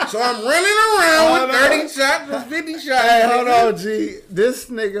 So I'm running around with 30 shots or 50 shots. Hey, hold on, G. This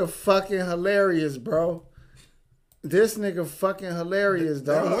nigga fucking hilarious, bro. This nigga fucking hilarious,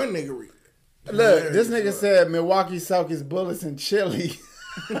 dog. That one nigga read. Look, this nigga said Milwaukee soak his bullets in chili.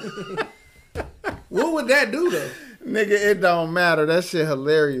 What would that do, though? Nigga, it don't matter. That shit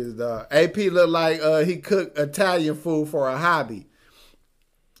hilarious, dog. AP look like he cooked Italian food for a hobby.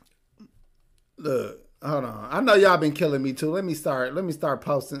 Look, hold on. I know y'all been killing me too. Let me start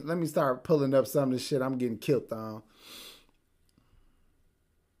posting. Let me start pulling up some of the shit I'm getting killed on.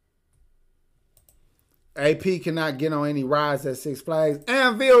 AP cannot get on any rides at Six Flags.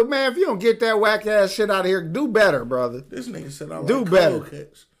 Anvil, man, if you don't get that whack ass shit out of here, do better, brother. This nigga said I like Do better. cold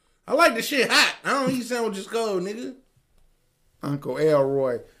cuts. I like the shit hot. I don't eat sandwiches cold, nigga. Uncle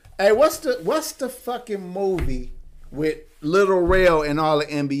Elroy. Hey, what's the fucking movie with Lil Rel and all the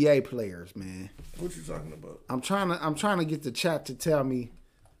NBA players, man? What you talking about? I'm trying to get the chat to tell me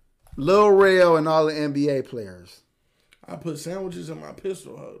Lil Rel and all the NBA players. I put sandwiches in my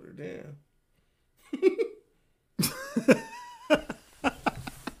pistol holder. Damn.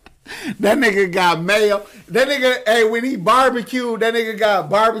 That nigga got mayo. That nigga, hey, when he barbecued, that nigga got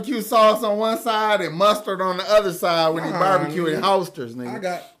barbecue sauce on one side and mustard on the other side when he barbecued in holsters, nigga. I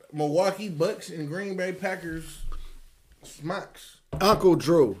got Milwaukee Bucks and Green Bay Packers smocks. Uncle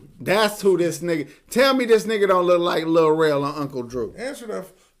Drew. That's who this nigga. Tell me this nigga don't look like Lil Rel on Uncle Drew. Answer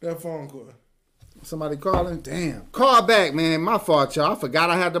that phone call. Somebody calling? Damn. Call back, man. My fault, y'all. I forgot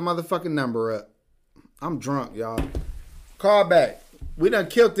I had the motherfucking number up. I'm drunk, y'all. Call back. We done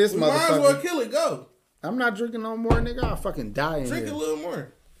killed this motherfucker. Might as well kill it. Go. I'm not drinking no more, nigga. I'll fucking die in Drink here. a little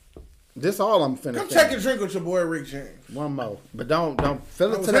more. This all I'm finna Come finish. take a drink with your boy Rick James. One more. But don't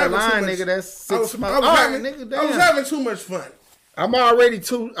fill I it was to that having too line, much- nigga. That's I 6 was months. All right, having, nigga, I was damn. having too much fun. I'm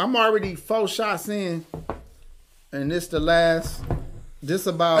already 4 shots in. And this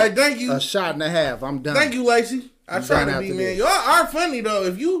about Hey, thank you. a shot and a half. I'm done. Thank you, Lacey. I I'm try done to be, after man. this. Y'all are funny, though.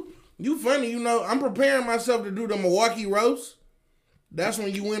 If you funny, you know, I'm preparing myself to do the Milwaukee roast. That's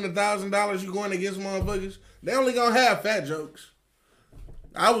when you win $1,000, you going against motherfuckers. They only gonna have fat jokes.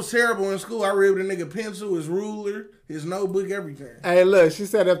 I was terrible in school. I ripped a nigga pencil, his ruler, his notebook, everything. Hey, look, she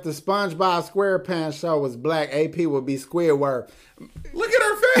said if the SpongeBob SquarePants show was black, AP would be Squidward. Look at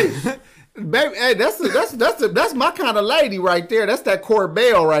her face. Baby, hey, that's my kind of lady right there. That's that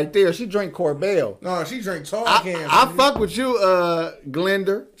Corbell right there. She drink Corbell. No, she drink tall cans. I fuck with you,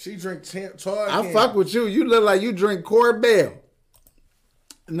 Glender. She drink tall cans. I fuck with you. You look like you drink Corbell.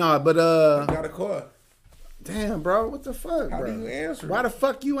 No, but Got a call. damn, bro, what the fuck, How bro? do you answer? Why the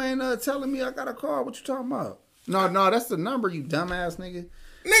fuck you ain't telling me I got a call? What you talking about? No, that's the number, you dumbass nigga.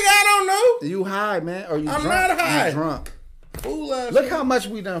 Nigga, I don't know. You high, man, or you I'm drunk? not high. You drunk. Fool ass Look nigga. how much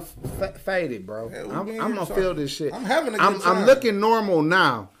we done faded, bro. Yeah, we I'm been gonna here feel talking. this shit. I'm having a good I'm time. looking normal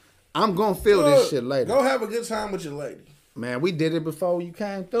now. I'm gonna feel this Look, shit later. Go have a good time with your lady. Man, we did it before you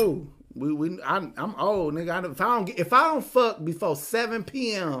came through. I'm old, nigga. If I don't fuck before 7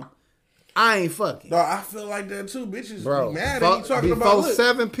 p.m., I ain't fucking. No, I feel like that too. Bitches Bro, be mad at you talking before about look.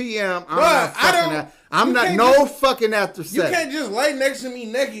 7 p.m., I'm Bro, not I fucking. don't- I'm you not can't no just- fucking after You 7. can't just lay next to me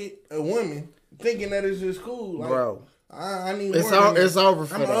naked, a woman, thinking that it's just cool. Like, Bro. I need It's more than that. it's over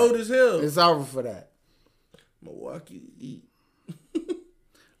for I'm that. old as hell. It's over for that. Milwaukee eat.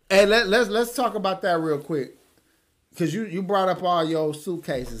 Hey, let's talk about that real quick, cause you brought up all your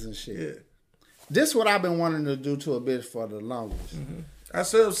suitcases and shit. Yeah. This what I've been wanting to do to a bitch for the longest. I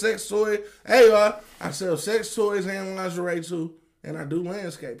sell sex toys. Hey, y'all. I sell sex toys and lingerie too. And I do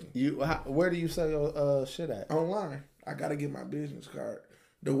landscaping. Where do you sell your shit at? Online. I got to get my business card.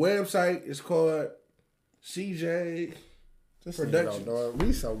 The website is called CJ This Productions. nigga don't know it.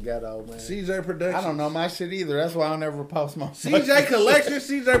 We so ghetto, man. CJ Productions. I don't know my shit either. That's why I don't ever post my CJ Collections,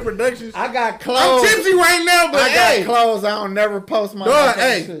 CJ Productions. I got I'm clothes. tipsy right now, but I got hey. clothes. I don't never post my Dog, motherfucking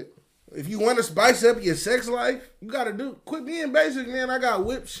hey. shit. If you want to spice up your sex life, you gotta quit being basic, man. I got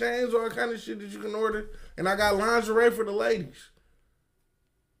whips, chains, all kind of shit that you can order, and I got lingerie for the ladies,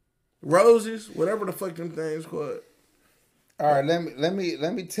 roses, whatever the fuck them things called. All right, let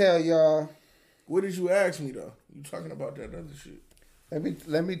me tell y'all. What did you ask me though? You talking about that other shit?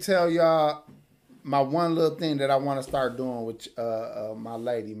 Let me tell y'all my one little thing that I want to start doing with my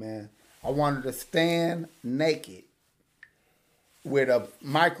lady, man. I want her to stand naked with a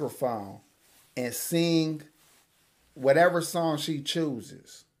microphone and sing whatever song she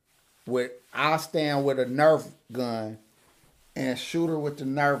chooses. I'll stand with a Nerf gun and shoot her with the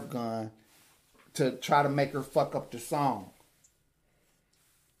Nerf gun to try to make her fuck up the song.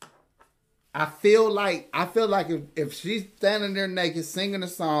 I feel like if she's standing there naked singing a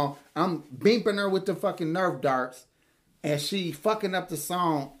song, I'm beeping her with the fucking Nerf darts, and she fucking up the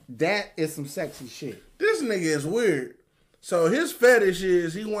song, that is some sexy shit. This nigga is weird. So his fetish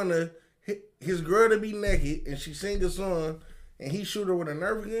is he want his girl to be naked and she sing a song and he shoot her with a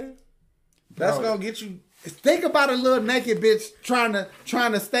Nerf gun. That's Bro. gonna get you. Think about a little naked bitch trying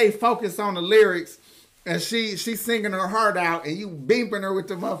to stay focused on the lyrics, and she singing her heart out, and you beeping her with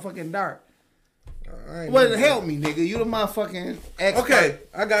the motherfucking dart. Well, help me, nigga. You the motherfucking expert. Okay,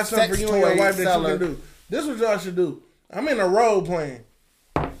 I got something for you and your wife that you can do. This is what y'all should do. I'm in a role playing.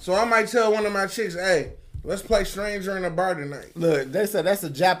 So I might tell one of my chicks, hey, let's play Stranger in a Bar tonight. Look, they said that's a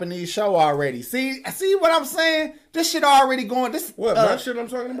Japanese show already. See what I'm saying? This shit already going. This What, my shit I'm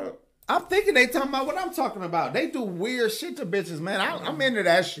talking about? I'm thinking they talking about what I'm talking about. They do weird shit to bitches, man. I'm into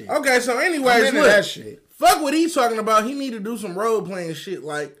that shit. Okay, so anyways, I'm into that shit. Fuck what he's talking about. He need to do some role playing shit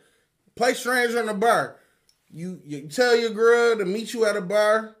like play Stranger in a Bar. You tell your girl to meet you at a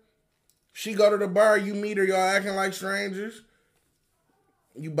bar. She go to the bar, you meet her, y'all acting like strangers.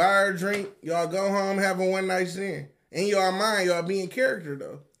 You buy her a drink, y'all go home, have a one night stand. In y'all mind, y'all be in character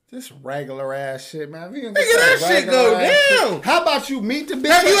though. This regular ass shit, man. Nigga, that shit go down. How about you meet the bitch?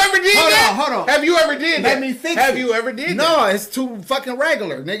 Have you ever did that? Hold on. Have you ever did that? Let me fix it. Have you ever did that? No, it's too fucking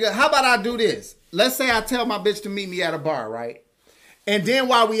regular, nigga. How about I do this? Let's say I tell my bitch to meet me at a bar, right? And then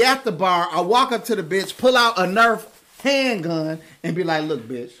while we at the bar, I walk up to the bitch, pull out a Nerf handgun, and be like, look,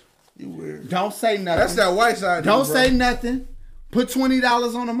 bitch. You weird. Don't say nothing. That's that white side. Don't say nothing. Put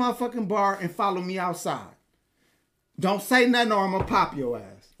 $20 on the motherfucking bar and follow me outside. Don't say nothing or I'm going to pop your ass.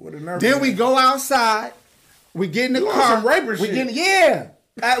 Then we go outside. We get in the car. Some raper shit. We get in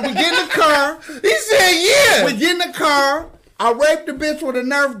the car. He said yeah. We get in the car. I raped the bitch with a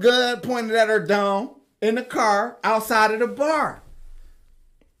Nerf gun pointed at her dome in the car outside of the bar.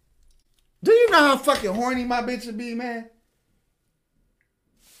 Do you know how fucking horny my bitch would be, man?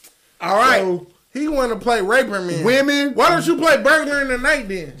 All right. So, he want to play raper man. Women. Why don't you play burglar in the night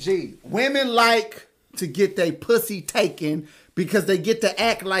then? Gee, women like to get their pussy taken because they get to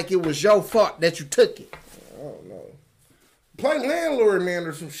act like it was your fault that you took it. I don't know. Play landlord man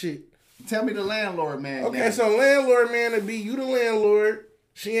or some shit. Tell me the landlord man. Okay, now. so landlord man would be you the landlord.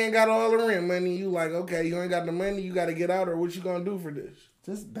 She ain't got all the rent money. You like, okay, you ain't got the money. You got to get out or what you going to do for this?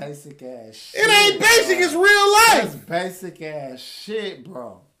 This basic ass shit. It ain't basic. Bro. It's real life. That's basic ass shit,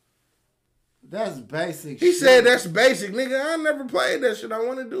 bro. That's basic He shit. said that's basic, nigga. I never played that shit. I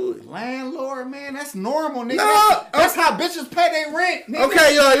want to do it. Landlord, man, that's normal, nigga. No, that's how bitches pay their rent, nigga.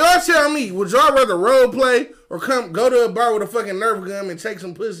 Okay, y'all tell me, would y'all rather role play or go to a bar with a fucking Nerf gun and take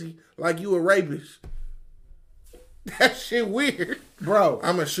some pussy like you a rapist? That shit weird. Bro,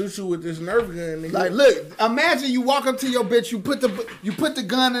 I'm gonna shoot you with this Nerf gun, nigga. Like, look, imagine you walk up to your bitch, you put the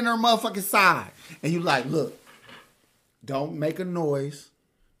gun in her motherfucking side, and you like, look, don't make a noise,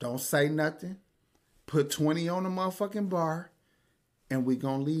 don't say nothing, put 20 on the motherfucking bar, and we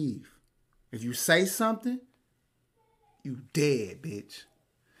gonna leave. If you say something, you dead, bitch.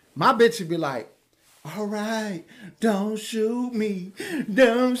 My bitch would be like, all right, don't shoot me.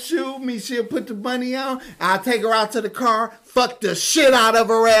 Don't shoot me. She'll put the money on. I'll take her out to the car, fuck the shit out of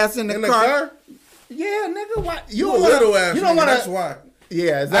her ass in the car. Yeah, nigga, why? You a little ass. You don't want to. That's why.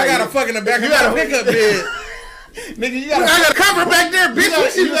 Yeah, exactly. I got a fucking the back of my pickup bed. Nigga, you got I got a cover back there,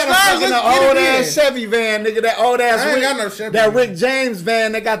 bitch. You got a fucking old ass Chevy van, nigga. That old ass. I ain't got no Chevy. That Rick James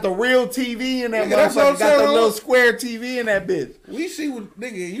van. They got the real TV in that motherfucker. Got the little square TV in that bitch. We see what,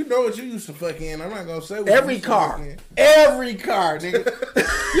 nigga. You know what you used to fuck in. I'm not gonna say what every car, nigga.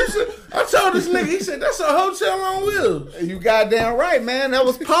 I told this nigga. He said that's a hotel on wheels. You goddamn right, man. That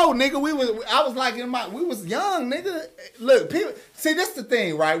was Poe, nigga. I was like we was young, nigga. Look, people. See, this the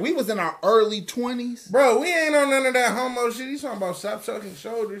thing, right? We was in our early 20s. Bro, we ain't on none of that homo shit. He's talking about stop sucking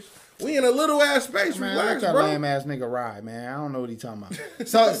shoulders. We in a little ass space, man, relax, let that bro. lame ass nigga ride, man. I don't know what he talking about.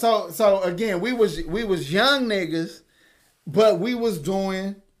 So again, we was young niggas, but we was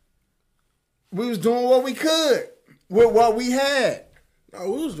doing what we could with what we had.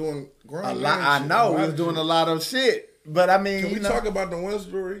 No, we was doing grown a lot. I know we was doing a lot of shit. But I mean, can we talk about the one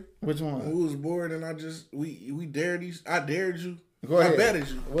story? Which one? When we was bored and we dared I dared you. Go ahead. I betted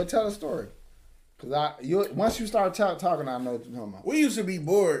you. Well, tell the story. Cause once you start talking, I know what you're talking about. We used to be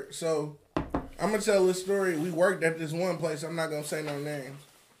bored, so I'm gonna tell this story. We worked at this one place. I'm not gonna say no names.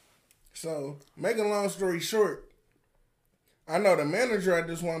 So, making a long story short, I know the manager at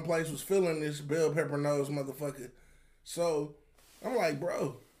this one place was feeling this bell pepper nose motherfucker. So I'm like,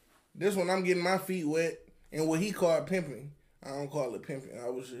 bro, this one I'm getting my feet wet and what he called pimping. I don't call it pimping. I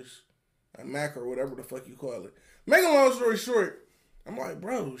was just a mac or whatever the fuck you call it. Making a long story short, I'm like,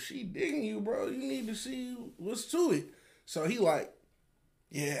 bro, she digging you, bro. You need to see what's to it. So he like,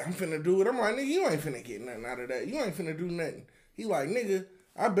 yeah, I'm finna do it. I'm like, nigga, you ain't finna get nothing out of that. You ain't finna do nothing. He like, nigga,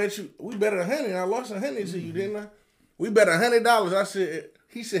 I bet you, we bet 100. I lost 100 to you, didn't I? We bet $100. I said,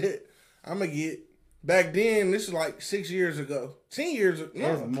 he said, I'm gonna get. Back then, this is like 6 years ago. 10 years ago. No,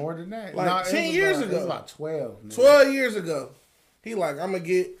 it was more than that. Like 10 years ago. It was about 12. Man. 12 years ago. He like, I'm going to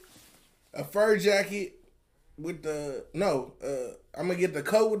get a fur jacket with the, I'm going to get the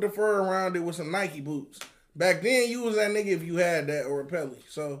coat with the fur around it with some Nike boots. Back then, you was that nigga if you had that or a Pelly.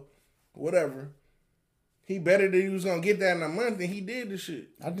 So, whatever. He betted that he was going to get that in a month, and he did the shit.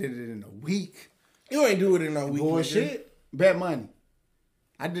 I did it in a week. You ain't do it in a week. Bullshit. Bet money.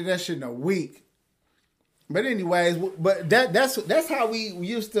 I did that shit in a week. But anyways, but that's how we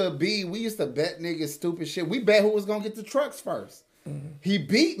used to be. We used to bet niggas stupid shit. We bet who was gonna get the trucks first. Mm-hmm. He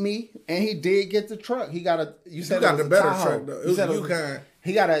beat me, and he did get the truck. He got a. You said got the better Tahoe. truck though. It was a Yukon.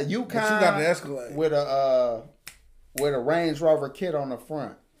 He got a Yukon. But you got the Escalade with a Range Rover kit on the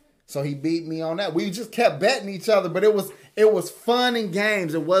front. So he beat me on that. We just kept betting each other, but it was fun and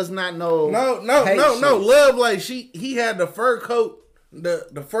games. It was not no. Love like he had the fur coat.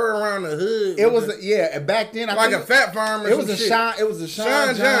 The fur around the hood. It was back then. Like a Fat Farm. It was a Sean. It was a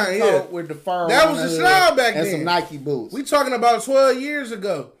Sean John coat with the fur. That was the style back then. And some Nike boots. We talking about 12 years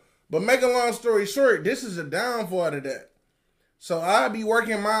ago. But make a long story short, this is a downfall to that. So I be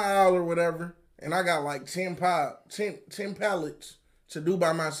working my aisle or whatever, and I got like 10 pallets to do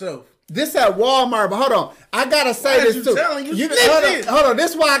by myself. This at Walmart, but hold on. I gotta say this too. Hold on.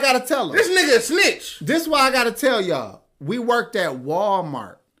 This is why I gotta tell them. This nigga a snitch. This is why I gotta tell y'all. We worked at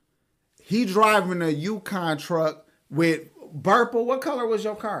Walmart. He driving a Yukon truck with purple. What color was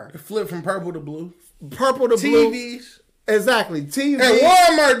your car? It flipped from purple to blue. Purple to blue. TVs. Exactly. TV. At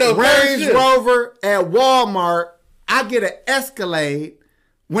Walmart though. Range Rover at Walmart. I get an Escalade.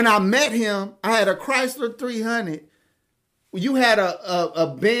 When I met him, I had a Chrysler 300. You had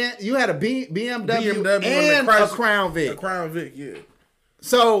a BMW and a Crown Vic. A Crown Vic, yeah.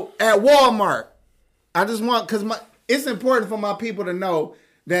 So at Walmart, I just want it's important for my people to know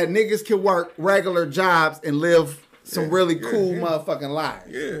that niggas can work regular jobs and live some really cool motherfucking lives.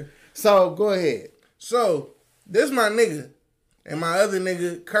 Yeah. So go ahead. So this my nigga and my other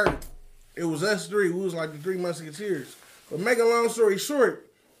nigga Kurt. It was us three. We was like the Three Musketeers. But make a long story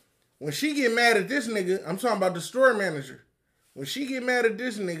short, when she get mad at this nigga, I'm talking about the store manager. When she get mad at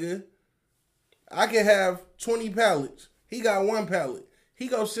this nigga, I can have 20 pallets. He got 1 pallet.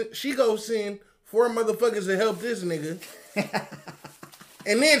 She go send 4 motherfuckers to help this nigga.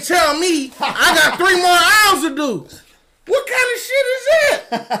 And then tell me I got 3 more aisles to do. What kind of shit is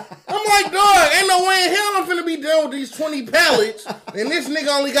that? I'm like, dog, ain't no way in hell I'm finna be done with these 20 pallets. And this nigga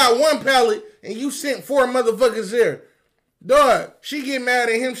only got 1 pallet and you sent 4 motherfuckers there. Dog, she get mad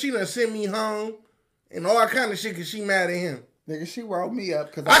at him. She done sent me home and all kind of shit because she mad at him. Nigga, she wrote me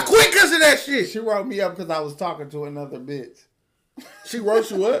up because I quit because of that shit. She wrote me up because I was talking to another bitch. She wrote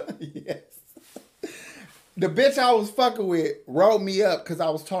you up? Yes. The bitch I was fucking with wrote me up because I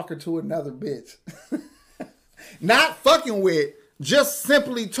was talking to another bitch. Not fucking with, just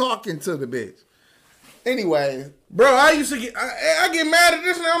simply talking to the bitch. Anyway. Bro, I used to get, I get mad at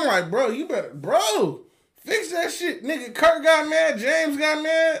this and I'm like, bro, you better, fix that shit. Nigga, Kurt got mad, James got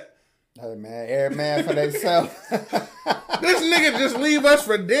mad. Hey man, every man for themselves. This nigga just leave us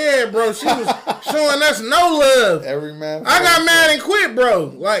for dead, bro. She was showing us no love. Every man. I got mad and quit,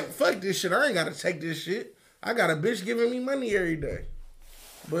 bro. Like, fuck this shit. I ain't gotta take this shit. I got a bitch giving me money every day.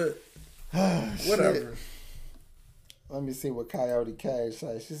 But whatever. Shit. Let me see what Coyote Cash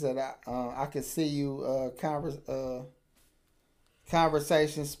says. She said, I can see you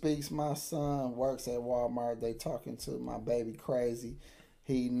conversation speaks. My son works at Walmart. They talking to my baby crazy.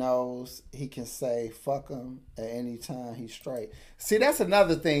 He knows he can say fuck him at any time. He's straight. See, that's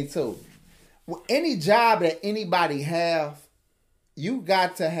another thing too. Any job that anybody have, you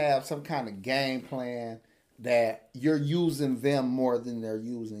got to have some kind of game plan that you're using them more than they're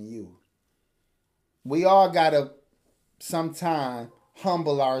using you. We all got to sometime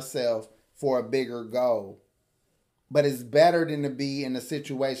humble ourselves for a bigger goal. But it's better than to be in a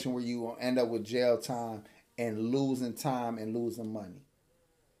situation where you will end up with jail time and losing time and losing money.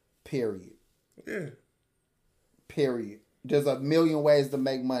 Period. Yeah. Period. There's a million ways to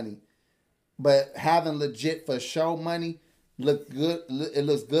make money. But having legit for show money look good. It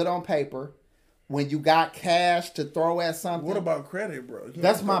looks good on paper. When you got cash to throw at something. What about credit, bro?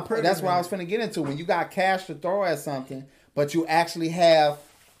 That's what I was finna get into. When you got cash to throw at something, but you actually have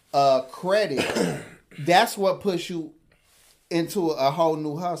credit, that's what puts you into a whole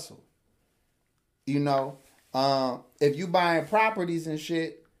new hustle. You know, if you buying properties and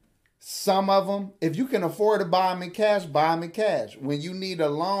shit, Some of them, if you can afford to buy them in cash, buy them in cash. When you need a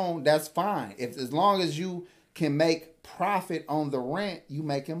loan, that's fine. If as long as you can make profit on the rent, you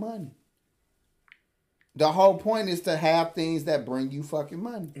making money. The whole point is to have things that bring you fucking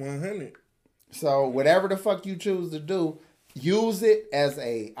money. 100. So whatever the fuck you choose to do, use it as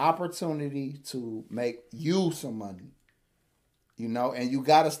a opportunity to make you some money. You know, and you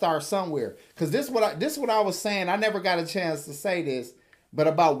got to start somewhere. Because this is what I was saying. I never got a chance to say this, but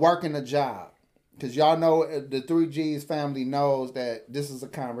about working a job. Because y'all know the 3G's family knows that this is a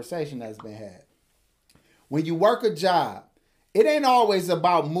conversation that's been had. When you work a job, it ain't always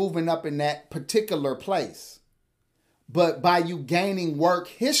about moving up in that particular place. But by you gaining work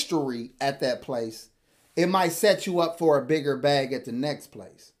history at that place, it might set you up for a bigger bag at the next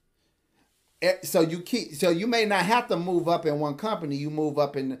place. So you may not have to move up in one company. You move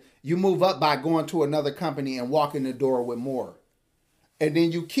up by going to another company and walking the door with more. And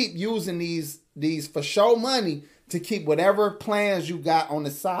then you keep using these for show money to keep whatever plans you got on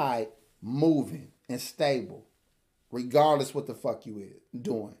the side moving and stable, regardless what the fuck you is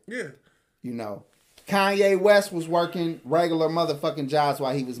doing. Yeah. You know, Kanye West was working regular motherfucking jobs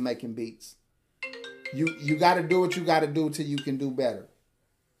while he was making beats. You got to do what you got to do till you can do better.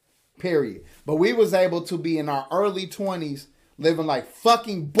 Period. But we was able to be in our early 20s living like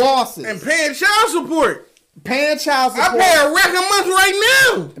fucking bosses. And paying child support. Paying child support. I pay a rack a month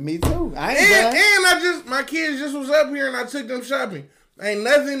right now. Me too. And my kids just was up here and I took them shopping. Ain't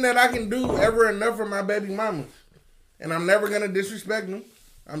nothing that I can do ever enough for my baby mama. And I'm never going to disrespect them.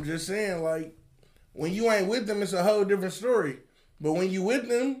 I'm just saying, like, when you ain't with them, it's a whole different story. But when you with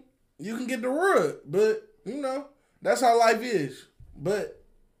them, you can get the rug. But, you know, that's how life is. But,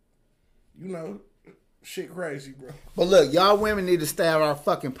 you know, shit crazy, bro. But look, y'all women need to stay out of our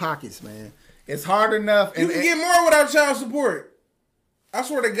fucking pockets, man. It's hard enough. You can get more without child support. I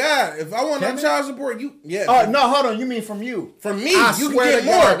swear to God, if I want no child support, yeah. Oh, no, hold on. You mean from you? From me, you can get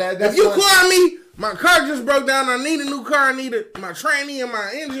more. If you call me, my car just broke down, I need a new car, my tranny and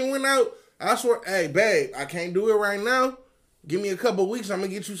my engine went out. I swear, hey, babe, I can't do it right now. Give me a couple weeks, I'm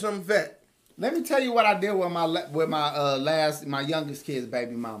going to get you something fat. Let me tell you what I did with my youngest kid's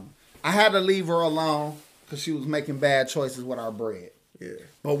baby mama. I had to leave her alone because she was making bad choices with our bread. Yeah.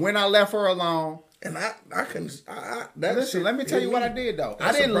 But when I left her alone, and listen, let me tell you what I did though.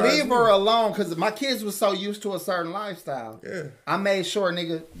 I didn't leave her alone because my kids were so used to a certain lifestyle. Yeah. I made sure,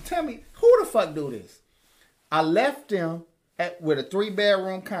 nigga, tell me, who the fuck do this? I left them with a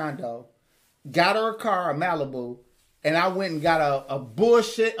 3-bedroom condo, got her a car, a Malibu, and I went and got a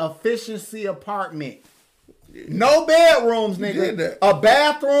bullshit efficiency apartment. No bedrooms, nigga. A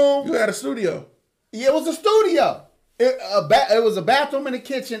bathroom. You had a studio. Yeah, it was a studio. It was a bathroom in the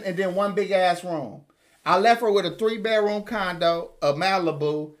kitchen and then one big ass room. I left her with a 3-bedroom condo, a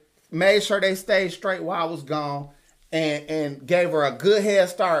Malibu, made sure they stayed straight while I was gone, and gave her a good head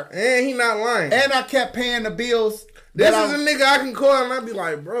start. And he not lying. And I kept paying the bills. This is a nigga I can call and I be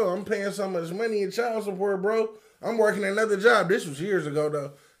like, bro, I'm paying so much money in child support, bro. I'm working another job. This was years ago,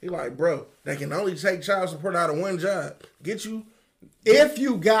 though. He like, bro, they can only take child support out of one job. Get you. If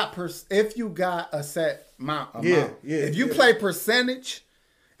you got a set amount. If you play percentage,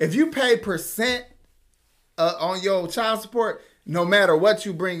 if you pay percent on your child support, no matter what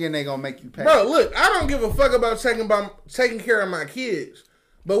you bring in, they gonna make you pay. Bro, look, I don't give a fuck about taking care of my kids,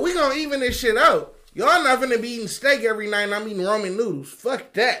 but we gonna even this shit out. Y'all not gonna be eating steak every night and I'm eating ramen noodles.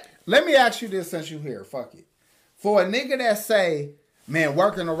 Fuck that. Let me ask you this since you here. Fuck it. For a nigga that say, man,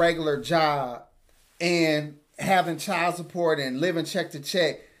 working a regular job and having child support and living check to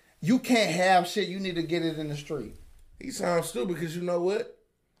check, you can't have shit. You need to get it in the street. He sounds stupid because you know what?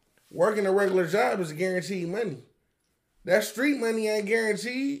 Working a regular job is guaranteed money. That street money ain't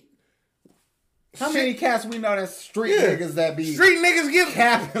guaranteed. How many cats we know that street niggas that be street niggas get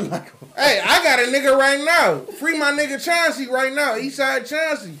capping like? Hey, I got a nigga right now. Free my nigga Chauncey right now. Eastside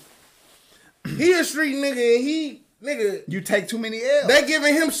Chauncey. He a street nigga and he nigga. You take too many L's. They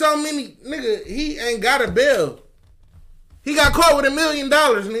giving him so many nigga. He ain't got a bill. He got caught with $1 million,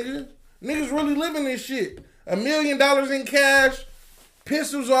 nigga. Niggas really living this shit. $1 million in cash,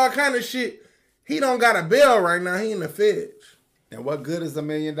 pistols, all kind of shit. He don't got a bail right now. He in the feds. And what good is $1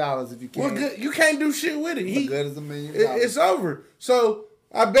 million if you can't? What good? You can't do shit with it. What good is $1 million? It's over. So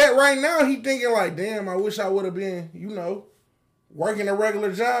I bet right now he thinking like, damn, I wish I would have been, working a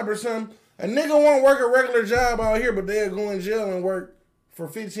regular job or something. A nigga won't work a regular job out here, but they'll go in jail and work for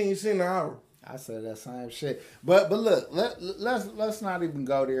 15 cents an hour. I said that same shit. But look, let's not even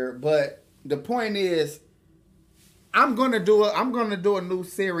go there. But the point is, I'm gonna do a new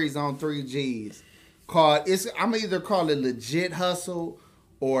series on 3Gs called I'm either call it Legit Hustle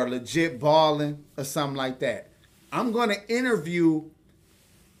or legit balling or something like that. I'm going to interview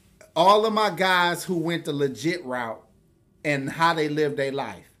all of my guys who went the legit route and how they live their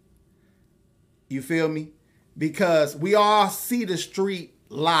life. You feel me? Because we all see the street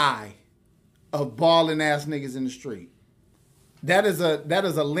lie of balling ass niggas in the street. That is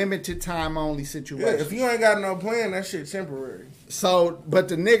a limited time only situation. Yeah, if you ain't got no plan, that shit temporary. So, but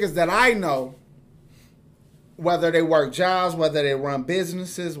the niggas that I know, whether they work jobs, whether they run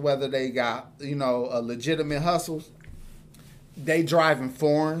businesses, whether they got, legitimate hustles, they driving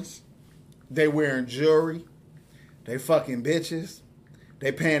foreigns, they wearing jewelry, they fucking bitches,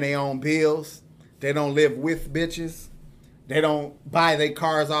 they paying their own bills, they don't live with bitches, they don't buy their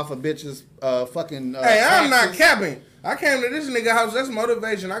cars off of bitches fucking Hey, I'm taxes. not capping. I came to this nigga house, that's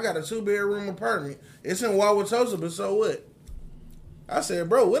motivation. I got a 2-bedroom apartment. It's in Wauwatosa, but so what? I said,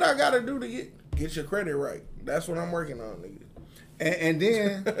 bro, what I gotta do to get your credit right? That's what I'm working on, nigga. And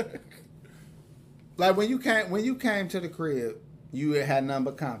then, like when you came to the crib, you had nothing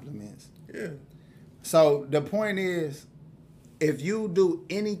but compliments. Yeah. So the point is, if you do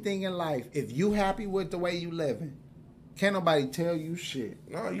anything in life, if you happy with the way you living, can't nobody tell you shit.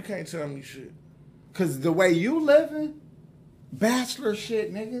 No, you can't tell me shit. Cause the way you living, bachelor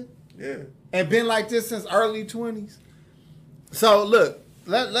shit, nigga. Yeah. And been like this since early 20s. So look,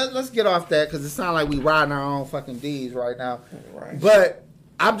 let's get off that because it sounds like we riding our own fucking D's right now. Right. But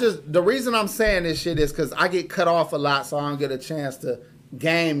the reason I'm saying this shit is because I get cut off a lot, so I don't get a chance to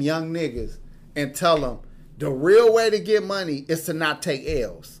game young niggas and tell them the real way to get money is to not take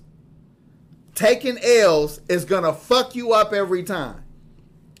L's. Taking L's is gonna fuck you up every time.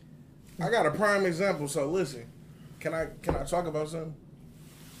 I got a prime example, so listen. Can I talk about something?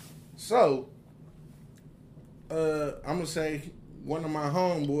 So, I'm gonna say one of my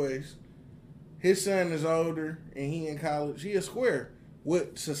homeboys, his son is older and he in college. He a square.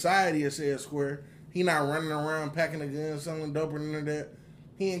 What society has said square. He not running around packing a gun, selling dope or none of that.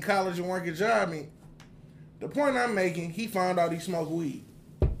 He in college and working a job. And the point I'm making, he found out he smoked weed.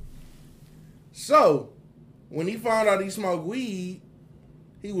 So, when he found out he smoked weed,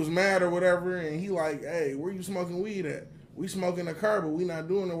 he was mad or whatever, and he like, hey, where you smoking weed at? We smoking a car, but we not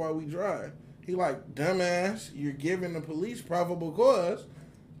doing it while we drive. He like, dumbass, you're giving the police probable cause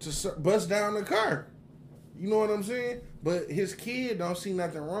to bust down the car. You know what I'm saying? But his kid don't see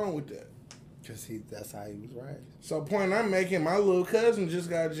nothing wrong with that. Because that's how he was raised. So point I'm making, my little cousin just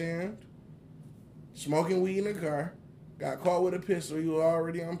got jammed, smoking weed in the car, got caught with a pistol. He was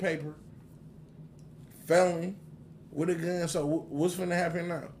already on paper. Felony with a gun. So what's finna happen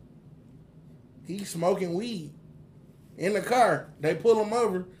now? He's smoking weed in the car. They pull him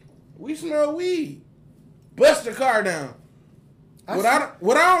over. We smell weed. Bust the car down. What I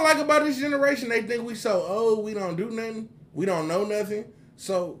don't like about this generation, they think we so old, we don't do nothing, we don't know nothing.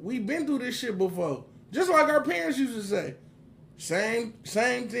 So we've been through this shit before. Just like our parents used to say. Same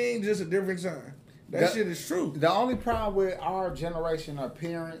thing, just a different time. That shit is true. The only problem with our generation are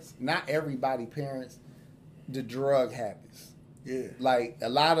parents, not everybody parents, the drug habits. Yeah. Like a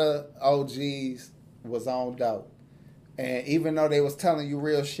lot of OGs was on dope. And even though they was telling you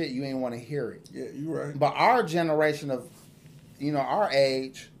real shit, you ain't want to hear it. Yeah, you right. But our generation of, our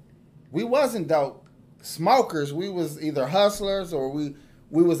age, we wasn't dope smokers. We was either hustlers or we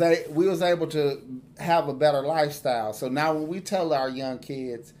was able to have a better lifestyle. So now when we tell our young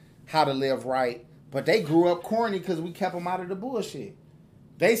kids how to live right, but they grew up corny because we kept them out of the bullshit.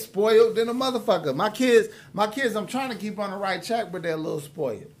 They spoiled than a motherfucker. My kids, I'm trying to keep on the right track, but they're a little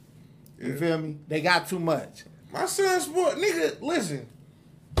spoiled. You feel me? They got too much. My son's spoiled. Nigga, listen.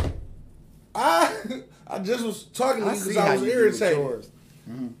 I just was talking to you because I was irritated.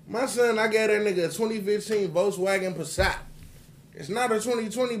 Mm-hmm. My son, I gave that nigga a 2015 Volkswagen Passat. It's not a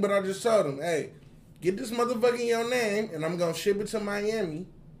 2020, but I just told him, hey, get this motherfucker in your name, and I'm going to ship it to Miami.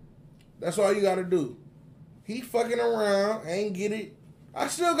 That's all you got to do. He fucking around, ain't get it. I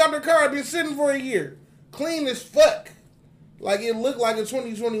still got the car. Been sitting for a year. Clean as fuck. Like it looked like a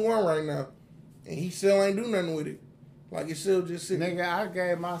 2021 right now. And he still ain't do nothing with it. Like it's still just sitting. Nigga, I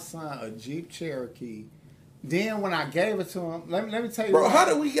gave my son a Jeep Cherokee. Then when I gave it to him, let me tell you. Bro, how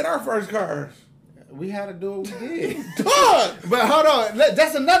did we get our first cars? We had to do what we did. Dog! But hold on.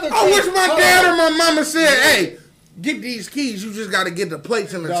 That's another thing. I wish my dad or my mama said, hey, get these keys. You just got to get the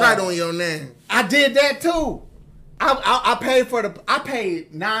plates and the title on your name. I did that too. I paid I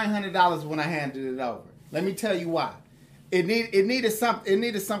paid $900 when I handed it over. Let me tell you why. It needed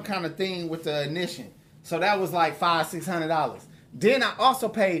some kind of thing with the ignition. So that was like $500-600. Then I also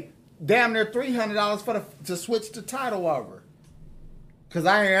paid damn near $300 to switch the title over. Cause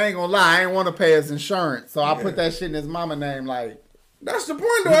I ain't gonna lie, I ain't want to pay his insurance. So I put that shit in his mama name like That's the point,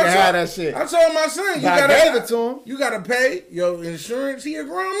 though. You can have that shit. I told my son, you I gotta gave it to him. You gotta pay your insurance. He a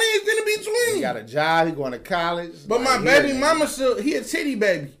grown man. He's gonna be 20. He got a job. He going to college. But my baby mama still, he a titty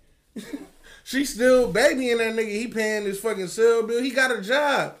baby. She still babying that nigga. He paying his fucking cell bill. He got a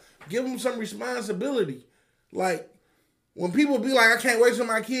job. Give him some responsibility. Like, when people be like, I can't wait till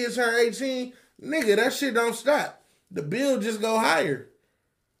my kids turn 18, nigga, that shit don't stop. The bill just go higher.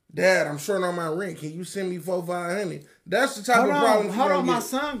 Dad, I'm short on my rent. Can you send me $400-500? That's the type of problem. Hold on, my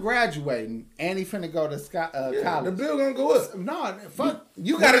son graduating and he finna go to college. The bill gonna go up. No, fuck.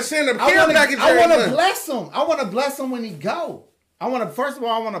 You gotta send a care package. I want to bless him. I want to bless him when he go. First of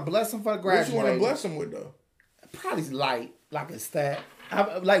all, I want to bless him for the graduation. What you want to bless him with though? Probably light, like a stack.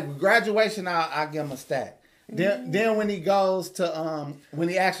 Like graduation, I'll give him a stack. Then when he goes to when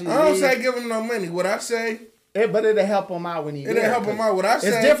he actually, I don't say give him no money. What I say. But it'll help him out when he. It'll help him out. What I say.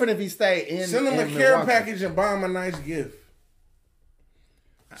 It's different if he stay in. Send him a care package and buy him a nice gift.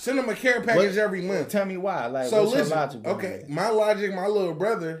 Send him a care package every month. Tell me why. Like, so what's listen. Your logic? Okay, my logic. My little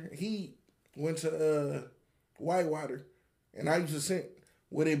brother, he went to Whitewater, and I used to send.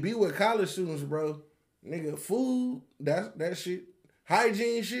 Would it be with college students, bro? Nigga, food. That shit.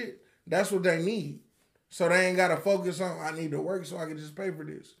 Hygiene shit. That's what they need. So they ain't gotta focus on. I need to work so I can just pay for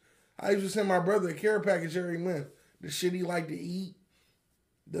this. I used to send my brother a care package every month. The shit he like to eat,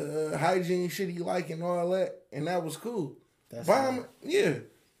 the hygiene shit he like and all that. And that was cool. That's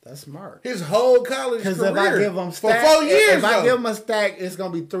That's smart. His whole college career. Because if I give him stack, for 4 years, if I give him a stack, it's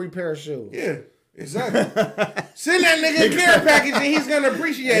going to be 3 pair of shoes. Yeah, exactly. Send that nigga a care package and he's going to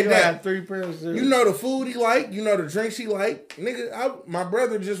appreciate that. Have 3 pair of shoes. You know the food he like. You know the drinks he like. Nigga, my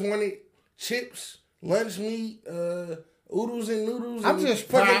brother just wanted chips, lunch meat, oodles and noodles. I'm just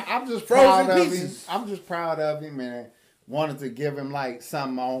proud of him. I'm just proud of him and wanted to give him like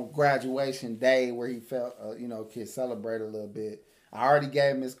something on graduation day where he felt, kid celebrate a little bit. I already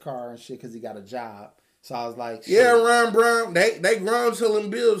gave him his car and shit because he got a job. So I was like, shit. Yeah, Ron Brown, they grown till them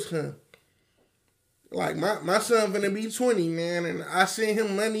bills come. Like my son finna be 20, man, and I send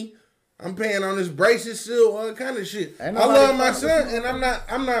him money. I'm paying on his braces still, all kind of shit. I love my son, and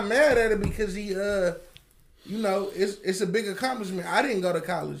I'm not mad at it because he it's a big accomplishment. I didn't go to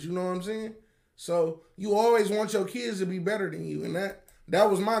college, you know what I'm saying? So you always want your kids to be better than you, and that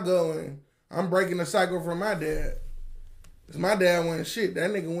was my goal. And I'm breaking the cycle from my dad. Cause my dad went shit.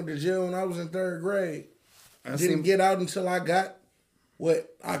 That nigga went to jail when I was in 3rd grade. I didn't get out until I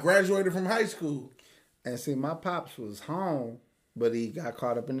graduated from high school. And see, my pops was home, but he got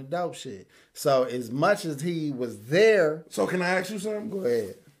caught up in the dope shit. So as much as he was there. So can I ask you something? Go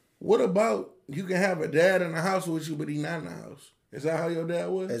ahead. What about you can have a dad in the house with you, but he not in the house? Is that how your dad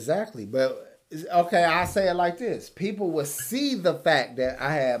was? Exactly. But okay, I say it like this: people would see the fact that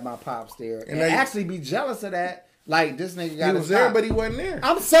I had my pops there and they actually be jealous of that. Like, this nigga got. He was there, but he wasn't there.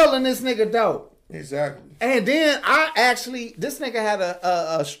 I'm selling this nigga dope. Exactly. And then this nigga had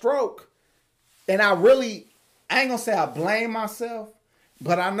a stroke, and I ain't gonna say I blame myself,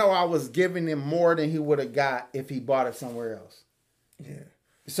 but I know I was giving him more than he would have got if he bought it somewhere else. Yeah.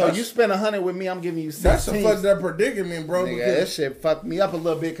 So you spend 100 with me, I'm giving you 16. That's a fucked up predicament, bro. Nigga, that shit fucked me up a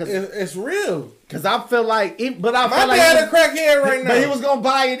little bit because it's real. Because I feel like, my dad a crackhead right now, but he was gonna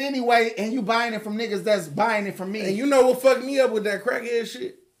buy it anyway, and you buying it from niggas that's buying it from me. And you know what fucked me up with that crackhead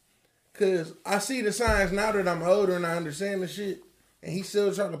shit? Cause I see the signs now that I'm older and I understand the shit, and he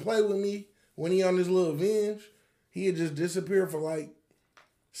still trying to play with me when he on this little binge. He'd just disappear for like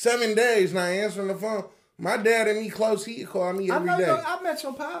 7 days, not answering the phone. My dad and me close. He'd call me every day. I met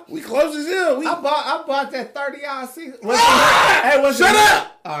your pop. We close as hell. I bought that 30-hour season. Shut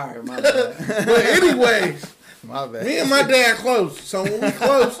up! All right, my bad. But anyways, my bad. Me and my dad close. So when we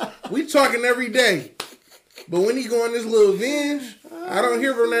close, we talking every day. But when he go on this little binge, I don't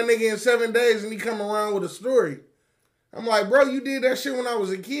hear from that nigga in 7 days, and he come around with a story. I'm like, bro, you did that shit when I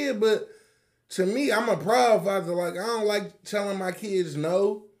was a kid, but to me, I'm a proud father. Like, I don't like telling my kids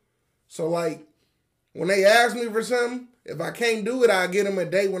no. So like, when they ask me for something, if I can't do it, I get them a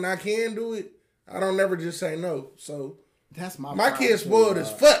day when I can do it. I don't never just say no. So that's my kids spoiled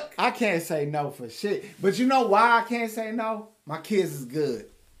as fuck. I can't say no for shit. But you know why I can't say no? My kids is good.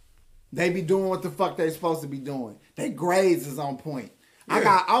 They be doing what the fuck they supposed to be doing. Their grades is on point.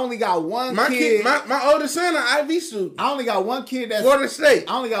 Yeah. I only got one kid. My oldest son an Ivy student. I only got one kid that's Florida State.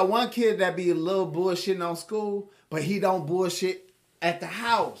 I only got one kid that be a little bullshitting on school, but he don't bullshit at the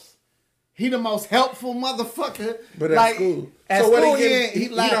house. He the most helpful motherfucker. But at school. At so school, what he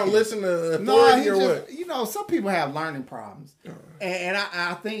don't listen to authority or what? You know, some people have learning problems. And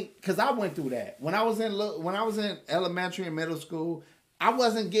I think, because I went through that. When I was in elementary and middle school, I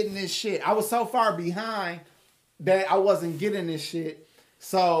wasn't getting this shit. I was so far behind that I wasn't getting this shit.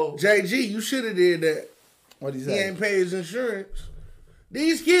 So JG, you should have did that. what he He say? ain't paid his insurance.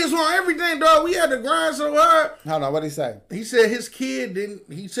 These kids want everything, dog. We had to grind so hard. Hold on, what he say? He said his kid didn't.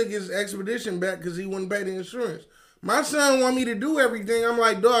 He took his expedition back because he wouldn't pay the insurance. My son want me to do everything. I'm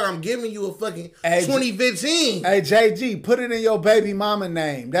like, dog, I'm giving you a fucking 2015. Hey JG, put it in your baby mama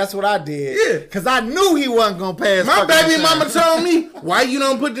name. That's what I did. Yeah. Cause I knew he wasn't gonna pay his My fucking baby insurance. mama told me, why you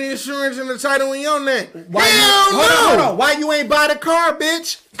don't put the insurance in the title in your name? Why Hell hold no. on, hold on. Why you ain't buy the car,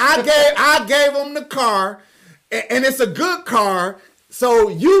 bitch? I gave him the car, and it's a good car. So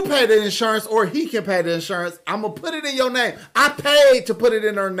you pay the insurance, or he can pay the insurance. I'm gonna put it in your name. I paid to put it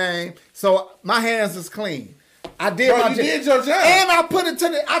in her name, so my hands is clean. I did Bro, my you job. did your job. And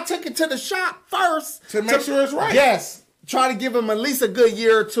I took it to the shop first To make sure it's right. Yes, try to give him at least a good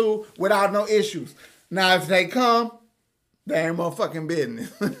year or two without no issues. Now if they come, they ain't motherfucking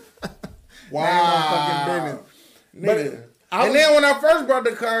business. Wow. They ain't motherfucking business. Nigga. I And was- then when I first brought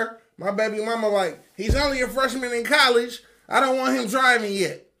the car, my baby mama like, he's only a freshman in college. I don't want him driving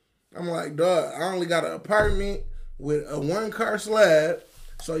yet. I'm like, dog, I only got an apartment with a 1-car slab.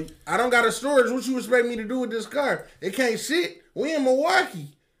 So I don't got a storage. What you expect me to do with this car? It can't sit. We in Milwaukee.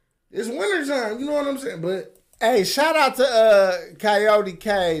 It's wintertime. You know what I'm saying? But Hey, shout out to Coyote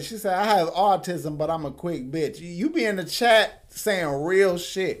K. She said, I have autism, but I'm a quick bitch. You be in the chat saying real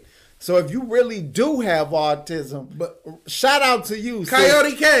shit. So if you really do have autism, but shout out to you.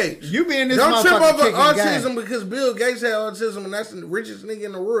 Coyote sis. Cage. You be in this Don't trip motherfucker over kicking autism game. because Bill Gates had autism and that's the richest nigga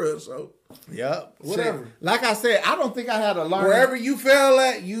in the world. So Yep. Whatever. Shit. Like I said, I don't think I had a learning. wherever you fell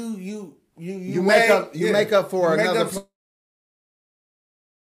at, you make up make up for make another up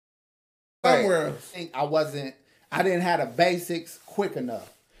somewhere I else. think I didn't have the basics quick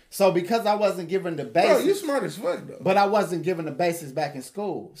enough. So because I wasn't given the Bro, basics, you smart as fuck though. but I wasn't given the basics back in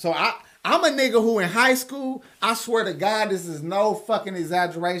school. So I'm a nigga who in high school, I swear to God, this is no fucking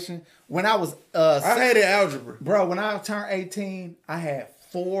exaggeration. When I was I hated algebra. bro, when I turned 18, I had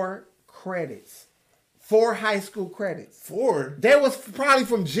 4 credits. 4 high school credits. 4. That was probably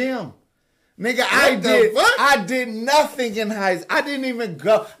from gym. Nigga, What the fuck? I did nothing in high school. I didn't even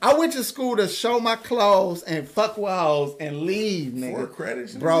go. I went to school to show my clothes and fuck with hoes and leave, nigga. 4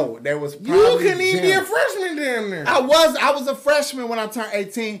 credits? Bro, there was You probably couldn't even be gym. a freshman damn near. I was a freshman when I turned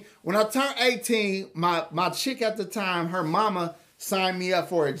 18. When I turned 18, my chick at the time, her mama signed me up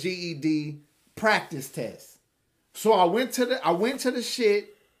for a GED practice test. So I went to the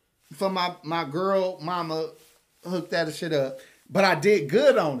shit for my girl mama hooked that shit up, but I did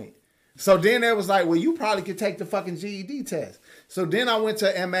good on it. So then it was like, well, you probably could take the fucking GED test. So then I went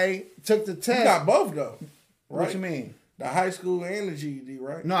to MA, took the test. You got both though. Right? What you mean? The high school and the GED,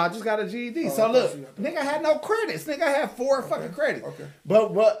 right? No, I just got a GED. Oh, So I thought look, you got that. nigga, I had no credits. Nigga, I had 4 fucking credits. Okay.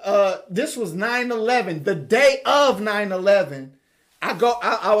 But this was 9/11. The day of 9/11,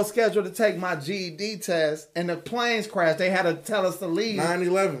 I was scheduled to take my GED test, and the planes crashed. They had to tell us to leave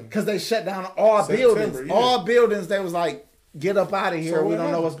 9/11. because they shut down all September, buildings. yeah. All buildings. They was like, get up out of here. So We what don't know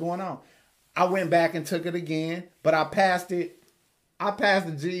happened? what's going on. I went back and took it again, but I passed it. I passed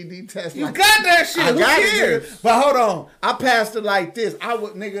the GED test. You like- got that shit. I Who got cares? it, nigga. But hold on. I passed it like this.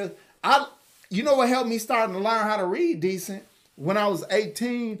 You know what helped me starting to learn how to read decent? When I was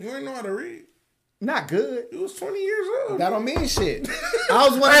 18, You ain't know how to read. not good. You was 20 years old. That don't mean shit. I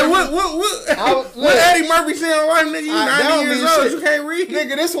was one Hey, of what look. Eddie Murphy saying on life, nigga, you that 90 don't years mean old, shit. you can't read?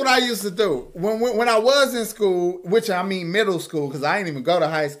 Nigga, this is what I used to do. When I was in school, which I mean middle school, because I didn't even go to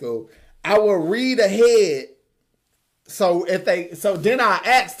high school, I would read ahead. So then I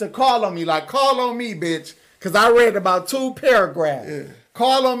asked to call on me, like, call on me, bitch. Because I read about 2 paragraphs. Yeah.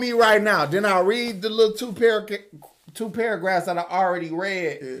 Call on me right now. Then I read the little 2 paragraphs that I already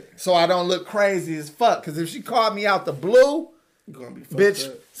read, so I don't look crazy as fuck. Because if she called me out the blue, You gonna be fucked bitch,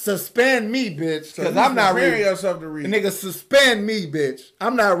 up. suspend me, bitch. So Because you I'm not preparing reading. yourself to read. Nigga, suspend me, bitch.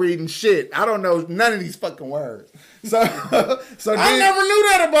 I'm not reading shit. I don't know none of these fucking words. So I never knew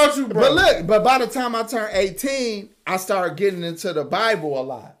that about you, bro. But look, but by the time I turned 18, I started getting into the Bible a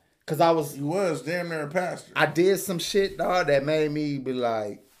lot. Cause You was damn near a pastor. I did some shit, dog, that made me be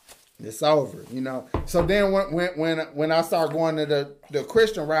like, it's over, you know. So then when I started going to the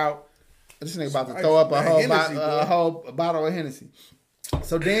Christian route, this nigga about to throw up a whole bottle of Hennessy.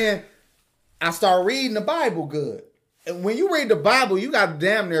 So then I started reading the Bible good. And when you read the Bible, you got to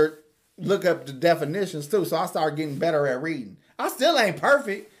damn near look up the definitions too. So I started getting better at reading. I still ain't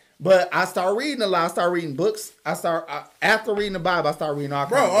perfect, but I started reading a lot. I started reading books. After reading the Bible, I started reading all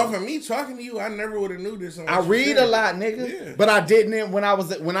kinds Bro, of books. off of me talking to you, I never would have knew this. I read a lot, nigga, Yeah. but I didn't when I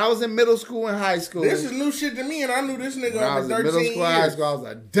was in middle school and high school. This is new shit to me, and I knew this nigga when I over was in 13 middle school, years. high school, I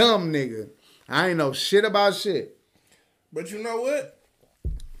was a dumb nigga. I ain't know shit about shit. But you know what?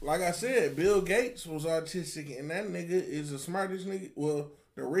 Like I said, Bill Gates was autistic, and that nigga is the smartest nigga. Well,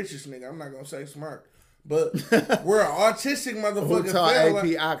 the richest nigga. I'm not gonna say smart, but we're an autistic motherfucker. Who taught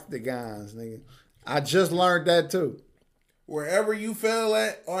AP octagons, nigga? I just learned that too. Wherever you fail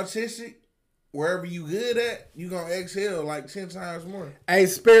at autistic, wherever you good at, you gonna exhale like 10 times more. Hey,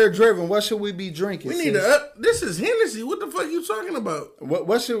 Spirit Driven, what should we be drinking? We need to up. This is Hennessy. What the fuck you talking about?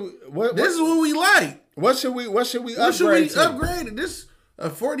 What should what? This is what we like. What should we upgrade? What should we to? upgrade it? This a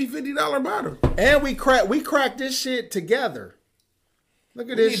 $40-$50 bottle. And we cracked this shit together.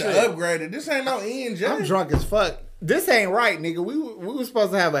 Look at this We shit. need to upgrade it. This ain't no E&J. I'm drunk as fuck. This ain't right, nigga. We were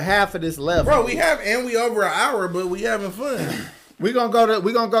supposed to have a half of this left. Bro, we over an hour, but we having fun. We gonna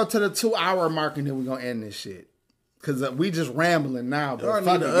go to the 2 hour mark and then we gonna end this shit. Cause we just rambling now. But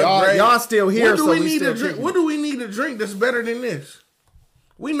y'all still here, so we still drink. What do we need to drink that's better than this?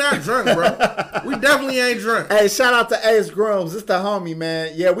 We not drunk, bro. We definitely ain't drunk. Hey, shout out to Ace Grooms. It's the homie,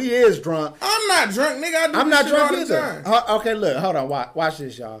 man. Yeah, we is drunk. I'm not drunk, nigga. I'm not drunk all the either. time. Okay, look, hold on. Watch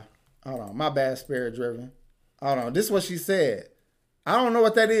this, y'all. Hold on. My bad, Spirit Driven. Hold on. This is what she said. I don't know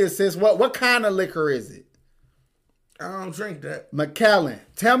what that is, sis. What kind of liquor is it? I don't drink that. McKellen,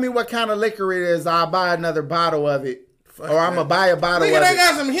 tell me what kind of liquor it is. I'll buy another bottle of it. Fuck or I'm going to buy a bottle nigga, of they it.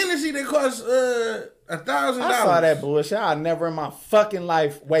 got some Hennessy that costs $1,000. I saw that bullshit. I'll never in my fucking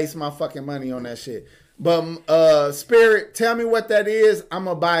life waste my fucking money on that shit. But Spirit, tell me what that is. I'm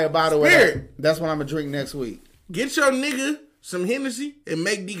going to buy a bottle of that. That's what I'm going to drink next week. Get your nigga some Hennessy and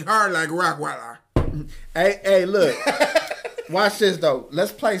make the hard like Rockwaller. Hey, look. Watch this, though.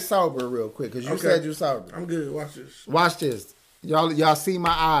 Let's play sober real quick, because you said you sober. I'm good. Watch this. Watch this. Y'all see my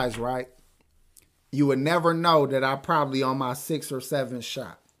eyes, right? You would never know that I probably on my 6th or 7th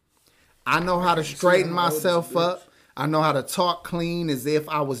shot. I know how to straighten myself up. I know how to talk clean as if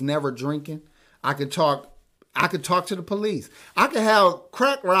I was never drinking. I could talk to the police. I could have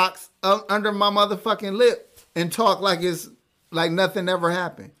crack rocks under my motherfucking lip and talk like it's like nothing ever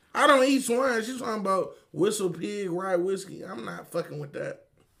happened. I don't eat swine. She's talking about Whistle Pig, rye whiskey. I'm not fucking with that.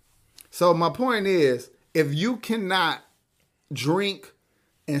 So my point is, if you cannot drink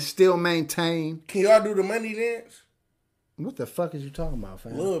and still maintain... Can y'all do the money dance? What the fuck is you talking about,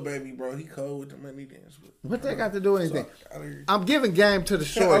 fam? Lil Baby, bro. He cold with the money dance. What they got to do with anything? I'm giving game to the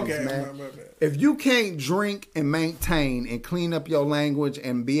shorties, okay, man. my bad. If you can't drink and maintain and clean up your language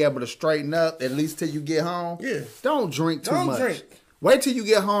and be able to straighten up at least till you get home, don't drink too much. Drink. Wait till you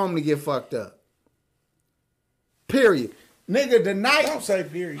get home to get fucked up. Period. Nigga, the night... Don't say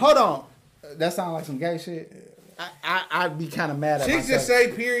period. Hold on. That sound like some gay shit? Yeah. I'd be kind of mad at myself. She just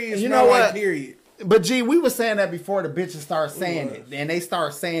say period. You know what? Like period. But G, we were saying that before the bitches start saying it. And they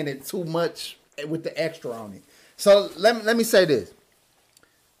start saying it too much with the extra on it. So let me say this.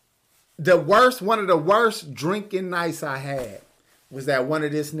 One of the worst drinking nights I had was at one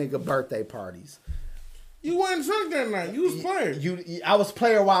of this nigga birthday parties. You wasn't drunk that night. You was player. I was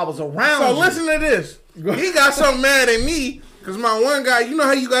player while I was around. So listen to this. He got so mad at me because my one guy, you know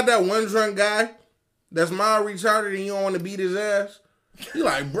how you got that one drunk guy that's mild retarded and you don't want to beat his ass? He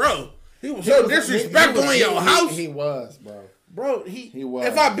like, bro, he was so disrespectful in your house. He was, bro. Bro, he was.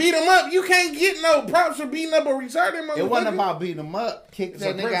 If I beat him up, you can't get no props for beating up a retarded motherfucker. It wasn't about beating him up. Kick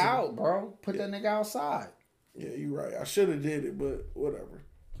that nigga out, bro. Put that nigga outside. Yeah, you right. I should have did it, but whatever.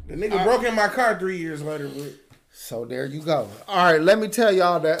 The nigga broke in my car 3 years later. But... So there you go. All right, let me tell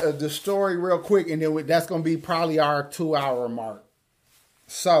y'all the story real quick, and then that's going to be probably our 2 hour mark.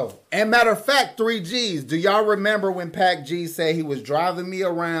 So, and matter of fact, 3Gs. Do y'all remember when Pac G said he was driving me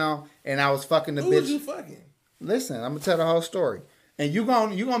around and I was fucking the bitch? Who was you fucking? Listen, I'm going to tell the whole story. And you're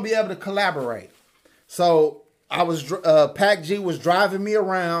gonna be able to collaborate. So, Pac G was driving me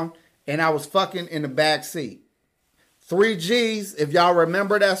around and I was fucking in the back seat. 3Gs, if y'all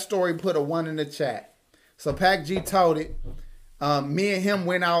remember that story, put a 1 in the chat. So Pac G told it. Me and him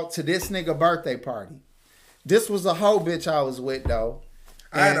went out to this nigga birthday party. This was a hoe bitch I was with, though.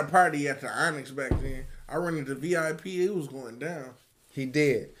 I had a party at the Onyx back then. I rented the VIP. It was going down. He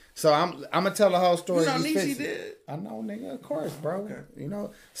did. So I'm gonna tell the whole story. You know, Niecy did. I know, nigga. Of course, bro. Okay. You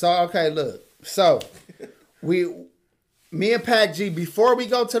know. So okay, look. So me and Pac G, before we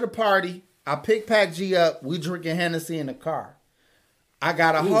go to the party, I pick Pac G up. We drinking Hennessy in the car. I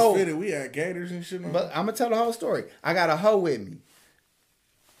got a hoe. We had gators and shit on. But I'm gonna tell the whole story. I got a hoe with me.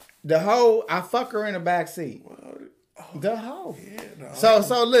 The hoe, I fuck her in the back seat. The hoe. Yeah, the hoe.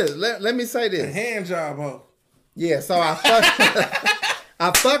 So listen, let me say this. The hand job hoe. Yeah, so I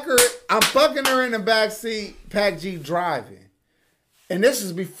fuck her. I'm fucking her in the back seat. Pac G driving, and this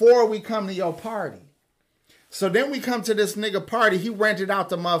is before we come to your party. So then we come to this nigga party. He rented out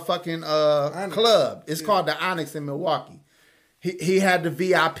the motherfucking club. It's called the Onyx in Milwaukee. He had the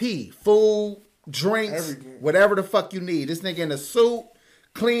VIP, food, drinks, everything. Whatever the fuck you need. This nigga in a suit,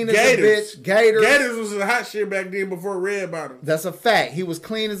 clean as a bitch. Gators was the hot shit back then before Red Bottom. That's a fact. He was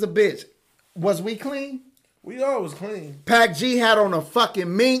clean as a bitch. Was we clean? We always clean. Pac G had on a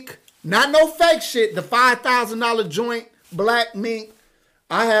fucking mink. Not no fake shit. The $5,000 joint, black mink.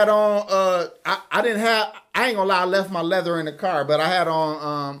 I had on, I ain't gonna lie, I left my leather in the car, but I had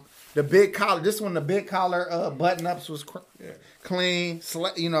on the big collar. This one, the big collar button ups was clean.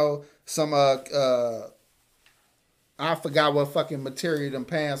 You know, some, I forgot what fucking material them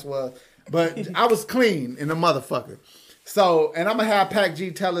pants was, but I was clean in the motherfucker. So, and I'm gonna have Pac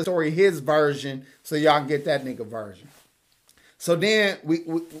G tell the story, his version, so y'all can get that nigga version. So then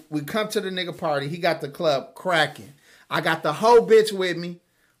we come to the nigga party. He got the club cracking. I got the whole bitch with me.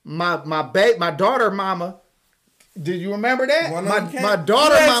 My daughter mama. Did you remember that? My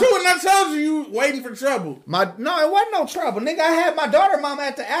daughter mama. Too, and I told you waiting for trouble. No, it wasn't no trouble, nigga. I had my daughter mama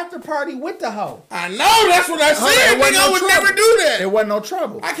at the after party with the hoe. I know, that's what I said. Nigga, I would never do that. It wasn't no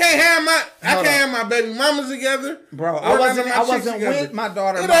trouble. I can't have my baby mamas together, bro. I wasn't with my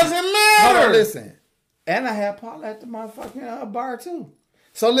daughter. It doesn't matter. Hold on, listen. And I had Paul at the motherfucking bar too.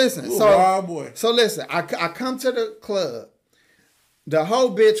 So listen, boy. So listen, I come to the club. The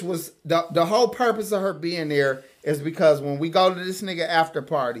whole bitch was the whole purpose of her being there is because when we go to this nigga after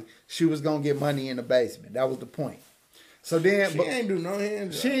party, she was gonna get money in the basement. That was the point. So then she ain't do no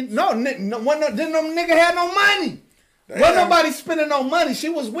hands. She didn't no nigga had no money. Wasn't nobody spending no money. She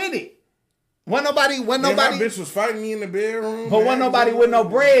was with it. Wasn't nobody. My bitch was fighting me in the bedroom. But wasn't nobody with no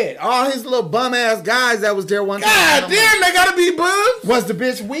bread. All his little bum ass guys that was there one time. God damn, they gotta be bums. Was the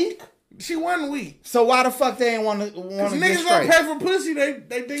bitch weak? She wasn't weak. So why the fuck they ain't want to get straight? Niggas don't pay for pussy.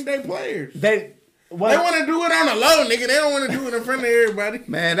 They think they players. They want to do it on the low, nigga. They don't want to do it in front of everybody.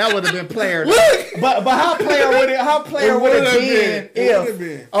 Man, that would have been player. but how player would it? How player would have been?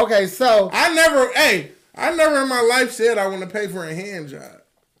 If okay, so I never in my life said I want to pay for a hand job.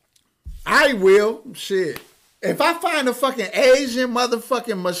 I will. Shit. If I find a fucking Asian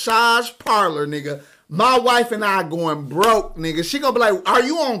motherfucking massage parlor, nigga, my wife and I going broke, nigga. She gonna be like, are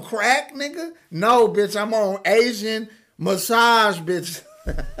you on crack, nigga? No, bitch, I'm on Asian massage, bitch.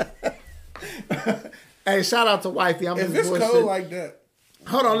 Hey, shout out to wifey. If it's cold like that.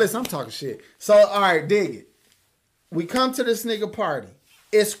 Hold on, listen, I'm talking shit. So, all right, dig it. We come to this nigga party.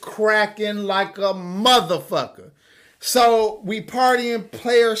 It's cracking like a motherfucker. So we partying,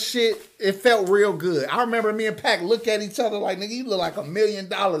 player shit. It felt real good. I remember me and Pac look at each other like, nigga, you look like $1 million.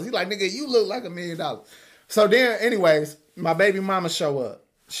 He like, nigga, you look like $1 million. So then, anyways, my baby mama show up.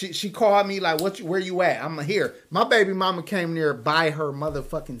 She called me like, where you at? I'm here. My baby mama came there by her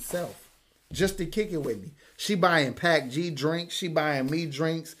motherfucking self just to kick it with me. She buying Pac G drinks. She buying me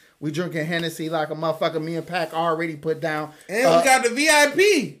drinks. We drinking Hennessy like a motherfucker. Me and Pac already put down. And we got the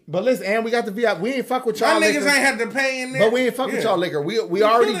VIP. But listen, and we got the VIP. We ain't fuck with y'all. My niggas ain't had to pay in there. But we ain't fuck with y'all liquor. We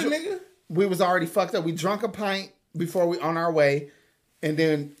already we was already fucked up. We drunk a pint before we on our way, and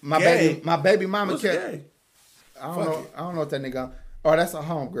then my baby mama kept. I don't know what that nigga. Oh, that's a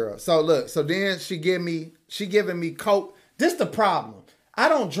homegirl. So look, so then she giving me Coke. This the problem. I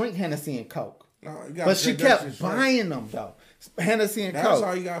don't drink Hennessy and Coke. No, but she kept buying them though. Hennessy and Coke. That's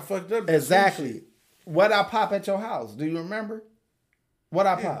how you got fucked up. Exactly. What I pop at your house? Do you remember? What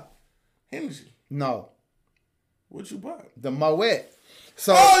I pop? Hennessy. No. What you bought? The Moet.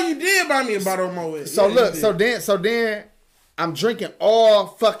 So you did buy me a bottle of Moet. So look, so then I'm drinking all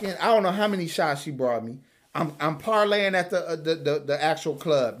fucking. I don't know how many shots she brought me. I'm parlaying at the actual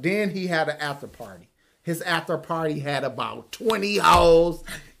club. Then he had an after party. His after party had about 20 hoes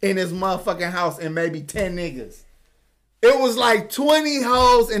in his motherfucking house and maybe 10 niggas. It was like 20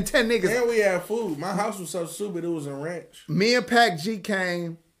 hoes and 10 niggas. And we had food. My house was so stupid, it was a ranch. Me and Pac G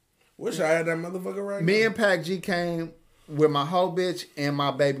came. Wish I had that motherfucker right now. Me and Pac G came with my whole bitch and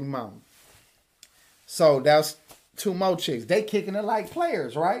my baby mama. So that's 2 more chicks. They kicking it like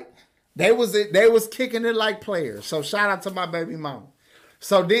players, right? They was kicking it like players. So shout out to my baby mama.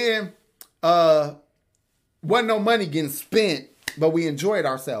 So then, wasn't no money getting spent, but we enjoyed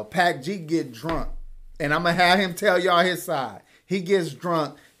ourselves. Pac G get drunk. And I'm going to have him tell y'all his side. He gets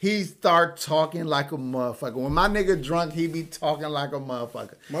drunk. He start talking like a motherfucker. When my nigga drunk, he be talking like a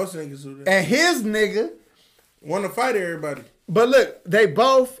motherfucker. Most niggas do that. And his nigga want to fight everybody. But look, they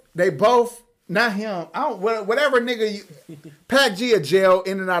both, not him. Whatever nigga, Pac G a jail,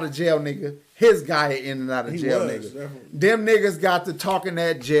 in and out of jail nigga. His guy in and out of jail nigga. Definitely. Them niggas got to talking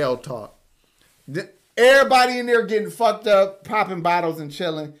that jail talk. Everybody in there getting fucked up, popping bottles and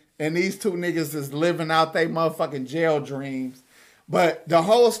chilling. and these two niggas is living out their motherfucking jail dreams. But the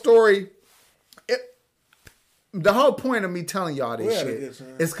whole story, the whole point of me telling y'all this shit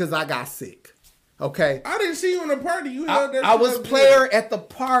is because I got sick. Okay? I didn't see you in the party. You held that I shit was up player good. at the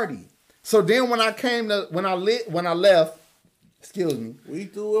party. So then when I left, excuse me. We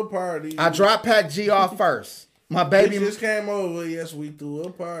threw a party. I dropped Pac G off first. My baby just came over. Yes, we threw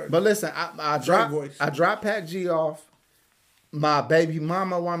a party. But listen, I dropped Pac G off. My baby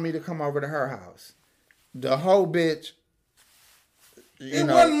mama wanted me to come over to her house. The whole bitch. It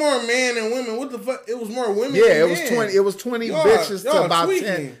wasn't more men and women. What the fuck? It was more women. Yeah, than it was men. 20. It was 20 bitches to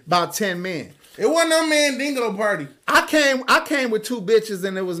tweaking. about 10 men. It wasn't no man dingo party. I came with 2 bitches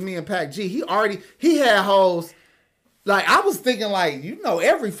and it was me and Pac G. He had hoes. Like, I was thinking, like, you know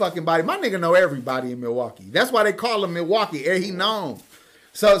every fucking body. My nigga know everybody in Milwaukee. That's why they call him Milwaukee. He known.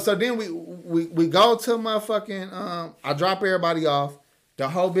 So then we go to motherfucking, I drop everybody off. The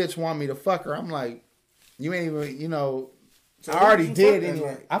whole bitch want me to fuck her. I'm like, you ain't even, you know, so I already did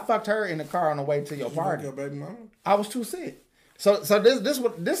anyway. I fucked her in the car on the way to your party. Your baby mama? I was too sick. So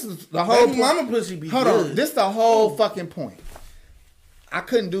this is the whole baby mama pussy be Hold good. on. This the whole fucking point. I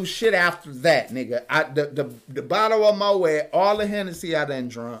couldn't do shit after that, nigga. The bottle of Moet, all the Hennessy I done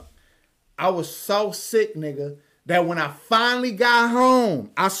drunk. I was so sick, nigga, that when I finally got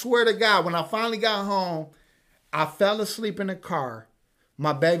home, I swear to God, when I finally got home, I fell asleep in the car.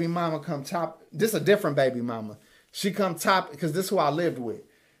 My baby mama come top. This is a different baby mama. She come top, because this is who I lived with.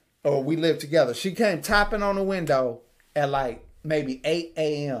 Or we lived together. She came tapping on the window at like maybe 8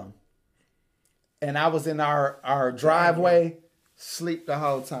 a.m. And I was in our driveway, sleep the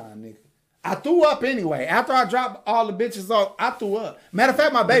whole time, nigga. I threw up anyway. After I dropped all the bitches off, I threw up. Matter of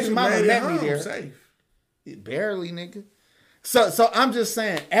fact, my baby mama met me there. Safe. Barely, nigga. So I'm just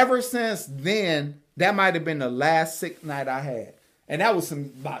saying, ever since then, that might have been the last sick night I had. And that was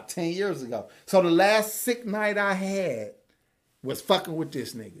about 10 years ago. So the last sick night I had was fucking with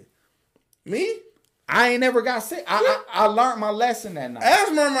this nigga. Me? I ain't never got sick. I learned my lesson that night.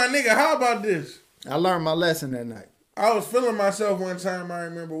 Asthma, my nigga, how about this? I learned my lesson that night. I was feeling myself one time, I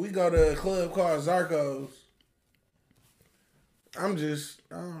remember. We go to a club called Zarco's. I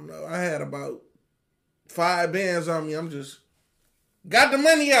don't know. I had about 5 bands on me. Got the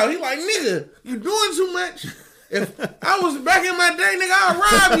money out. He like, nigga, you doing too much. If I was back in my day, nigga,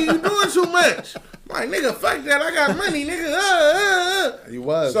 I'd rob you. You doing too much. I'm like, nigga, fuck that. I got money, nigga. He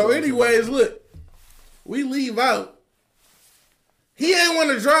was. So anyways, look, we leave out. He ain't want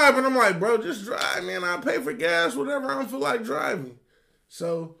to drive, but I'm like, bro, just drive, man. I'll pay for gas, whatever. I don't feel like driving.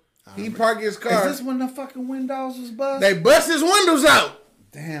 So he parked his car. Is this when the fucking windows was busted? They bust his windows out.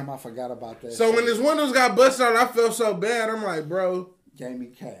 Damn, I forgot about that. So when his windows got busted out, I felt so bad. I'm like, bro. Gave me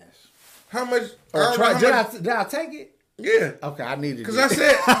cash. How much? Did I take it? Yeah. Okay, I needed it. Because I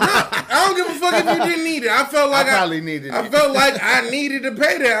said, no, I don't give a fuck if you didn't need it. I felt like I probably needed it. I felt like I needed to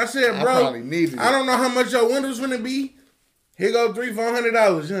pay that. I said, bro, I probably needed it. I don't know how much your windows gonna be. Here go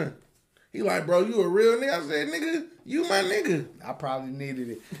 $300-$400, huh? He like, bro, you a real nigga? I said, nigga, you my nigga. I probably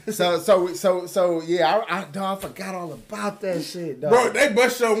needed it. So yeah, I forgot all about that shit, dog. Bro, they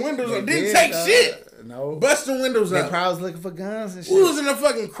bust your windows out. Didn't take shit. No. Bust the windows out. They probably was looking for guns and shit. We was in a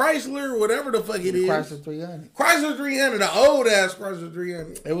fucking Chrysler or whatever the fuck it is. Chrysler 300. Chrysler 300, the old ass Chrysler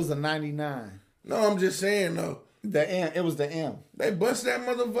 300. It was a 99. No, I'm just saying though. The M. It was the M. They bust that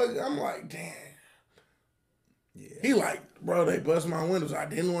motherfucker. I'm like, damn. Yeah. He like, bro, they bust my windows. I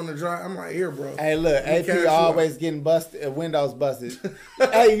didn't want to drive. I'm like, here, bro. Hey, look, AP always getting busted, windows busted.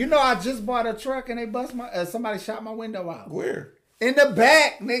 Hey, you know, I just bought a truck and they bust somebody shot my window out. Where? In the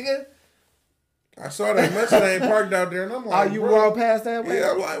back, nigga. I saw that Mustang parked out there and I'm like, oh, you rolled past that way?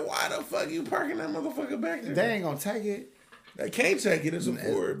 Yeah, I'm like, why the fuck you parking that motherfucker back there? They ain't gonna take it. They can't take it. It's a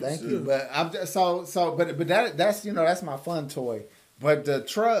Ford. Thank you. But I'm just, but that's, you know, that's my fun toy. But the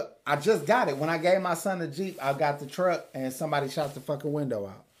truck, I just got it. When I gave my son the Jeep, I got the truck and somebody shot the fucking window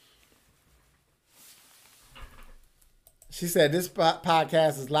out. She said this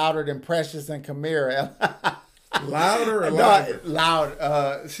podcast is louder than Precious and Kamira. Louder or louder?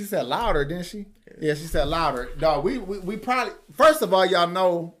 Loud. She said louder, didn't she? Yeah, she said louder. Dog, we probably, first of all, y'all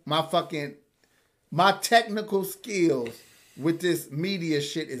know my technical skills with this media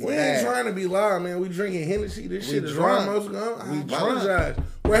shit is we bad. ain't trying to be loud, man. We drinking Hennessy. This shit is drunk. Ramos. I apologize.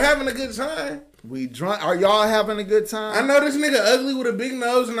 We're having a good time. We drunk. Are y'all having a good time? I know this nigga ugly with a big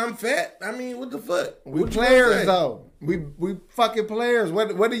nose and I'm fat. I mean, what the fuck? We players though. We fucking players.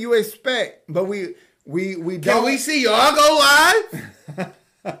 What do you expect? But we don't. Can we see y'all go live?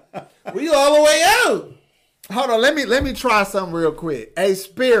 We all the way out. Hold on. Let me try something real quick. Hey,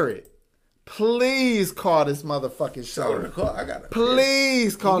 Spirit, Please call this motherfucking Tell her show. to call. I got it.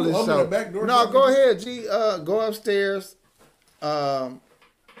 Please call Can you this open show. the back door No, for go me? ahead, G. Go upstairs. How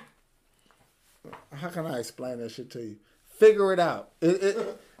can I explain that shit to you? Figure it out.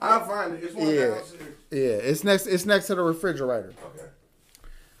 I'll find it. It's one Yeah. downstairs. Yeah, it's next to the refrigerator.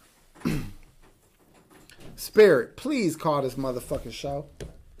 Okay. Spirit, please call this motherfucking show.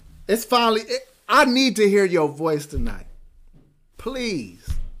 It's finally. I need to hear your voice tonight. Please.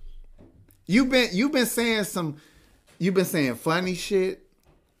 You've been saying funny shit.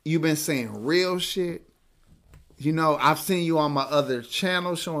 You've been saying real shit. You know, I've seen you on my other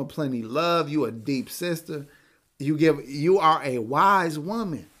channel showing plenty love. You a deep sister. You are a wise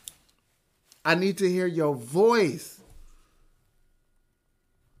woman. I need to hear your voice.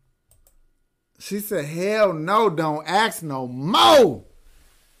 She said, hell no, don't ask no more.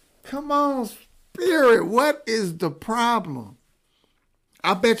 Come on, Spirit, what is the problem?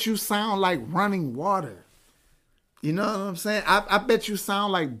 I bet you sound like running water. You know what I'm saying? I bet you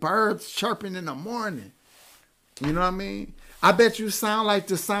sound like birds chirping in the morning. You know what I mean? I bet you sound like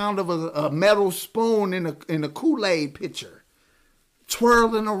the sound of a metal spoon in a Kool-Aid pitcher,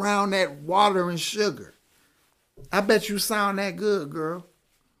 twirling around that water and sugar. I bet you sound that good, girl.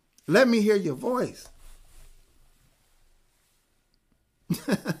 Let me hear your voice.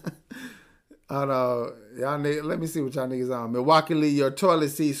 Y'all let me see what y'all niggas on. Milwaukee Lee, your toilet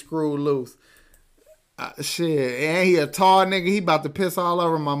seat screwed loose. Shit, and he a tall nigga. He about to piss all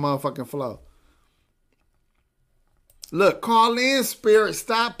over my motherfucking floor. Look, call in, Spirit.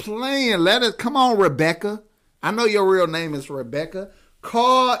 Stop playing. Let us come on, Rebecca. I know your real name is Rebecca.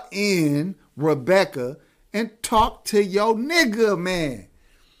 Call in, Rebecca, and talk to your nigga, man.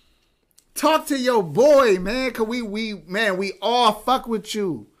 Talk to your boy, man. Cause we all fuck with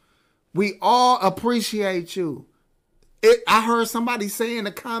you. We all appreciate you. I heard somebody say in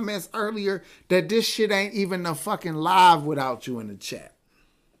the comments earlier that this shit ain't even a fucking live without you in the chat.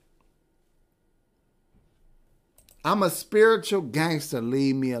 I'm a spiritual gangster.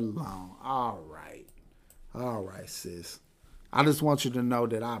 Leave me alone. All right. All right, sis. I just want you to know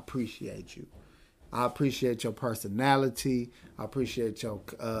that I appreciate you. I appreciate your personality. I appreciate your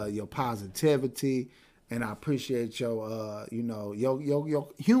positivity. And I appreciate your your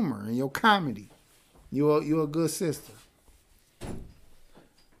humor and your comedy. You're a good sister.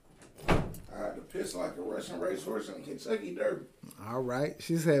 I had to piss like a Russian racehorse in Kentucky Derby. All right.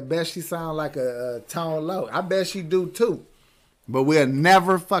 She said, bet she sound like a tone low. I bet she do too. But we'll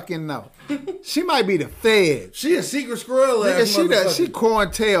never fucking know. She might be the Fed. She a secret squirrel ass motherfucker. She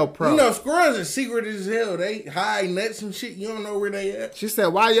COINTELPRO. You know, squirrels are secret as hell. They hide nuts and shit. You don't know where they at. She said,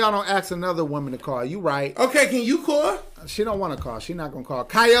 why y'all don't ask another woman to call? You right. Okay, can you call? She don't want to call. She not going to call.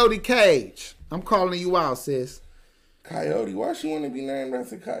 Coyote Cage. I'm calling you out, sis. Coyote? Why she want to be named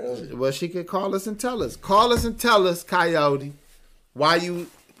after Coyote? Well, she could call us and tell us. Call us and tell us, Coyote, why you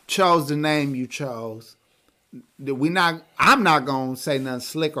chose the name you chose. I'm not going to say nothing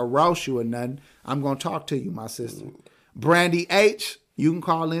slick or roast you or nothing. I'm going to talk to you, my sister. Brandy H, you can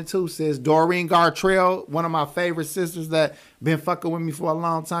call in too, sis. Doreen Gartrell, one of my favorite sisters that been fucking with me for a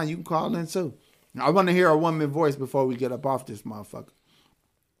long time. You can call in too. I want to hear a woman voice before we get up off this motherfucker.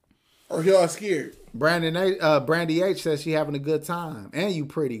 Or y'all scared? Brandy H says she having a good time. And you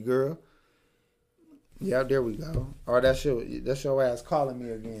pretty, girl. Yeah, there we go. Or that's your ass calling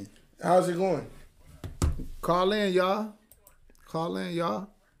me again. How's it going? Call in, y'all. Call in, y'all.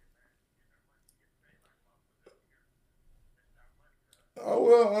 Oh,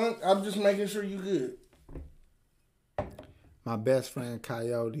 well, I'm just making sure you good. My best friend,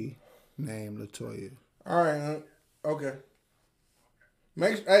 Coyote, named Latoya. All right, okay.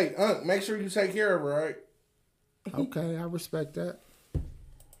 Make sure you take care of her, all right? Okay, I respect that.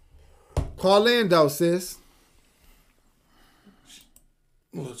 Call in, though, sis.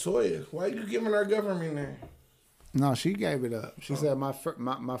 Latoya, why you giving her government name? No, she gave it up. She said, my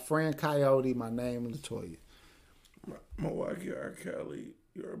friend Coyote, my name Latoya. Milwaukee R. Kelly,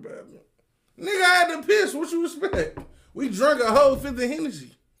 you're a bad man. Nigga, I had to piss. What you expect? We drunk a whole fifth of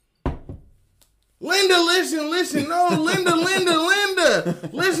Hennessy. Linda, listen. No, Linda.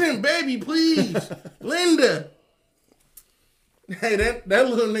 Listen, baby, please. Linda. Hey, that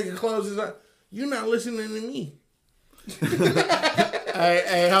little nigga closes up. You not listening to me.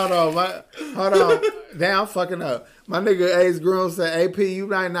 Hey, hold on. Damn, I'm fucking up. My nigga Ace Groom said, AP, you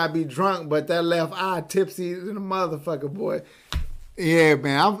might not be drunk, but that left eye tipsy in the motherfucker, boy. Yeah,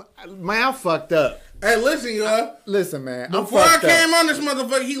 man, I'm fucked up. Hey, listen, y'all. Listen, man. Before I came on this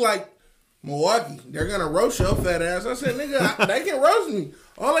motherfucker, he like, Milwaukee, they're gonna roast your fat ass. I said, nigga, they can roast me.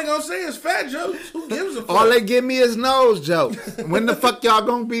 All they gonna say is fat jokes. Who gives a fuck? All they give me is nose jokes. When the fuck y'all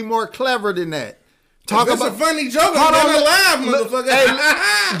gonna be more clever than that? Talk about a funny joke. I'm gonna laugh, motherfucker.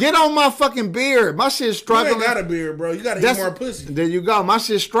 Hey, get on my fucking beard. My shit's struggling. You ain't got a beard, bro. You gotta eat more pussy. There you go. My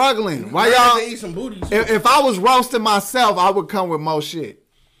shit's struggling. Why y'all? Have to eat some booty. If I was roasting myself, I would come with more shit.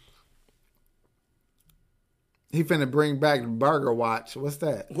 He finna bring back Burger Watch. What's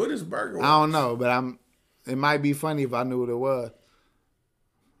that? What is Burger Watch? I don't know, but it might be funny if I knew what it was.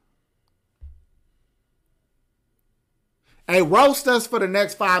 Hey, roast us for the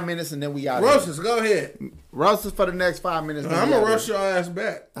next 5 minutes and then we out. Roast us, go ahead. Roast us for the next 5 minutes. I'm gonna roast your ass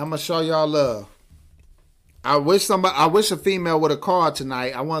back. I'm gonna show y'all love. I wish a female would have called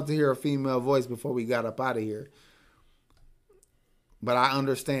tonight. I wanted to hear a female voice before we got up out of here. But I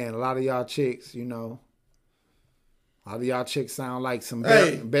understand a lot of y'all chicks, you know. A lot of y'all chicks sound like some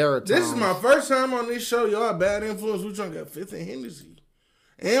baritones. This is my first time on this show. Y'all Bad Influence. We trying to get Fifth and Hennessy.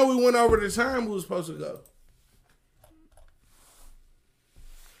 And we went over the time we was supposed to go.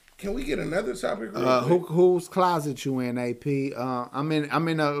 Can we get another topic? Whose closet you in, AP? I'm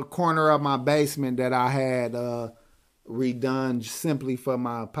in a corner of my basement that I had redone simply for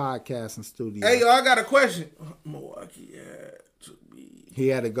my podcasting studio. Hey, y'all, I got a question. Milwaukee He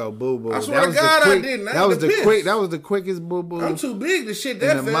had to go boo boo. I swear to God, I didn't. That was the quickest boo boo. I'm too big to shit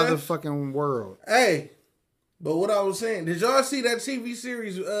that in the fast. motherfucking world. Hey, but what I was saying, did y'all see that TV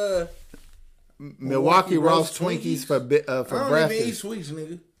series? Milwaukee roast Twinkies for breakfast. I don't even eat sweets,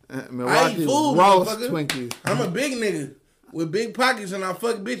 nigga. Milwaukee I eat food, roast Twinkies. I'm a big nigga with big pockets and I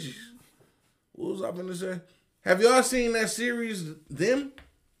fuck bitches. What was I finna say? Have y'all seen that series, Them?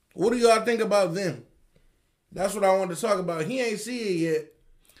 What do y'all think about Them? That's what I wanted to talk about. He ain't see it yet.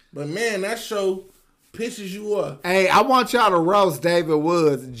 But man, that show pisses you off. Hey, I want y'all to roast David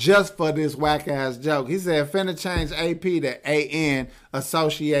Woods just for this whack ass joke. He said, finna change AP to AN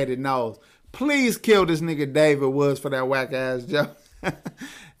associated nose. Please kill this nigga David Woods for that whack ass joke.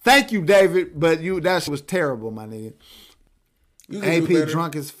 Thank you, David, but that was terrible, my nigga. AP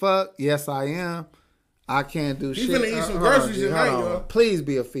drunk as fuck. Yes, I am. I can't do shit. He's finna eat some groceries tonight, y'all. Please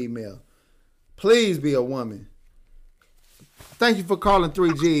be a female. Please be a woman. Thank you for calling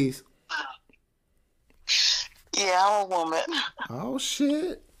 3Gs. Yeah, I'm a woman. Oh,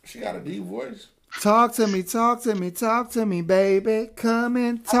 shit. She got a deep voice. Talk to me, baby. Come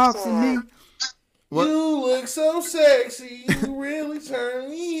and talk to me. What? You look so sexy. You really turn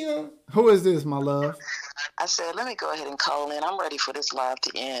me on. Who is this, my love? I said, let me go ahead and call in. I'm ready for this live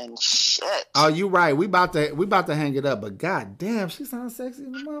to end. Shit. Oh, you right. We about to hang it up, but god damn, she sounds sexy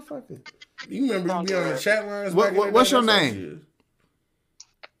in the motherfucker. You remember you be on the chat lines? What's your name?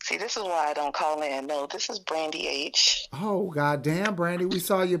 See, this is why I don't call in. No, this is Brandy H. Oh, goddamn, Brandy. We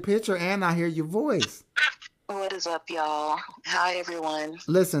saw your picture and I hear your voice. What is up, y'all? Hi, everyone.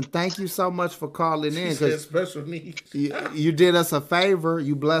 Listen, thank you so much for calling in. She said special needs. You did us a favor.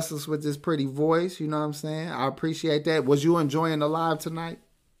 You blessed us with this pretty voice. You know what I'm saying? I appreciate that. Was you enjoying the live tonight?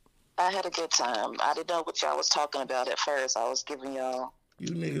 I had a good time. I didn't know what y'all was talking about at first. I was giving y'all...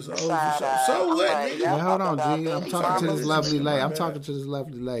 You niggas are old. So what, nigga? Yeah, hold on, G. I'm talking to this lovely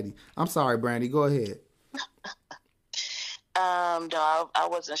lady. I'm sorry, Brandy. Go ahead. No, I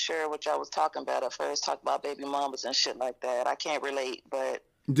wasn't sure what y'all was talking about at first. Talk about baby mamas and shit like that. I can't relate, but...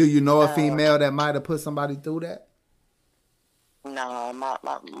 Do you know a female that might have put somebody through that? No, my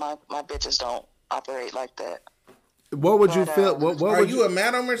bitches don't operate like that. What would you feel? What are you a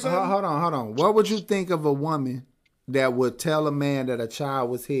madam or something? Hold on. What would you think of a woman that would tell a man that a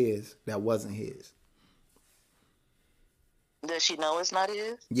child was his that wasn't his? Does she know it's not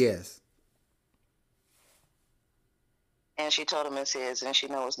his? Yes. And she told him it's his, and she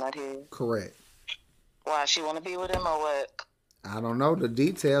knows it's not his. Correct. Why, she want to be with him or what? I don't know the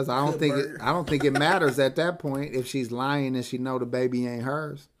details. I don't think it matters at that point if she's lying and she know the baby ain't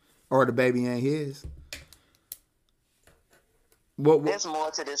hers or the baby ain't his. There's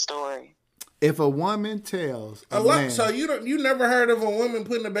more to this story. If a woman tells a lot, man, so you never heard of a woman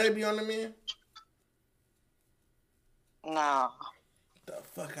putting a baby on the man? No. The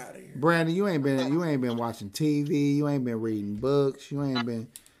fuck out of here, Brandon. You ain't been watching TV. You ain't been reading books. You ain't been.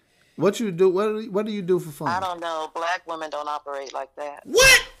 What you do? What do you do for fun? I don't know. Black women don't operate like that.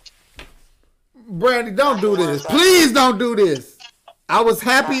 What? Brandy, don't do this. Please don't do this. I was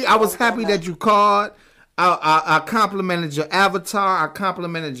happy that you called. I complimented your avatar. I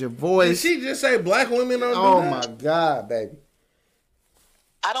complimented your voice. Did she just say black women don't do that? Oh my God, baby.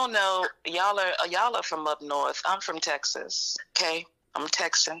 I don't know. Y'all are from up north. I'm from Texas. Okay. I'm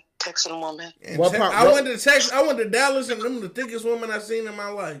texting woman. And What part- I went to Texas. I went to Dallas, and them the thickest women I've seen in my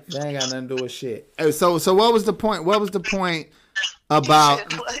life. They ain't got nothing to do with shit. Hey, so what was the point? What was the point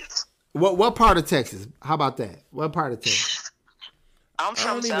about what part of Texas? How about that? What part of Texas? I'm I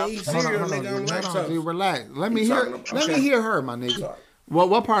from don't even South. eat cereal, nigga. I'm lactose. Relax. Let me You hear. talking about- Let me okay. hear her, my nigga. Sorry.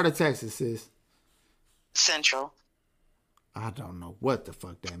 What part of Texas is? Central. I don't know what the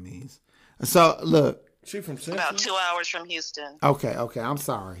fuck that means. So look. She from Central? About 2 hours from Houston. Okay. I'm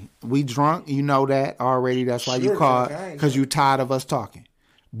sorry. We drunk. You know that already. That's why you You're called, drunk. I ain't because you tired of us talking.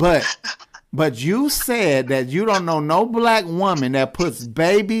 But you said that you don't know no black woman that puts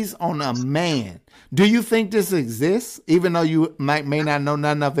babies on a man. Do you think this exists, even though you may not know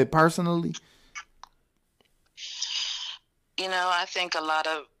nothing of it personally? You know, I think a lot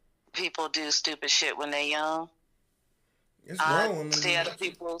of people do stupid shit when they're young. It's I grown women. stay out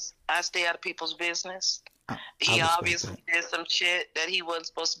of people's business. I He respect obviously did some shit that he wasn't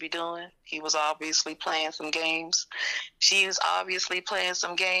supposed to be doing. He was obviously playing some games. She's obviously playing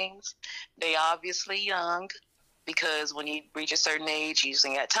some games. They obviously young, because when you reach a certain age, you just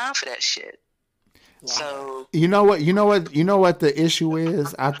ain't got time for that shit. So You know what the issue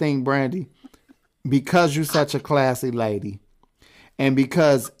is? I think, Brandy, because you're such a classy lady, and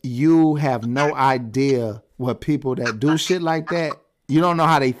because you have no idea what people that do shit like that, you don't know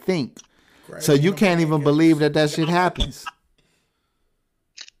how they think. So you can't even believe that shit happens.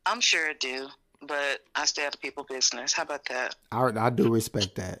 I'm sure it do, but I stay out of people's business. How about that? I do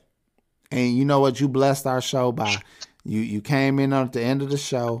respect that. And you know what? You blessed our show by you came in at the end of the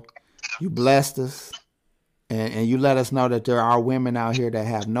show. You blessed us. And you let us know that there are women out here that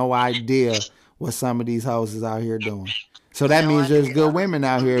have no idea what some of these hoes is out here doing. So that means there's good women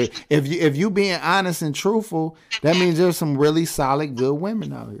out here. If you being honest and truthful, that means there's some really solid good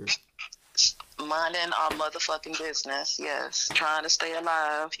women out here. Minding our motherfucking business, yes. Trying to stay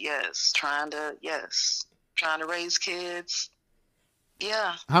alive, yes. Trying to raise kids,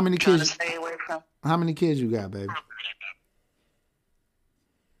 yeah. How many Trying to kids? stay away from. How many kids you got, baby?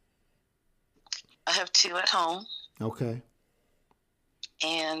 I have 2 at home, Okay.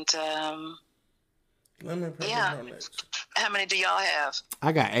 and Lemon pepper Yeah. donuts. how many do y'all have?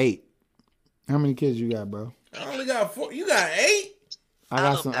 I got 8. How many kids you got, bro? I only got 4. You got 8? I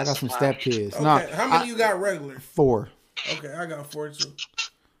got some that's step fine. kids. Okay. No, How many you got regular? 4. Okay, I got 4 too.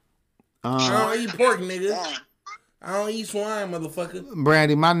 I don't eat pork, nigga. Dang. I don't eat swine, motherfucker.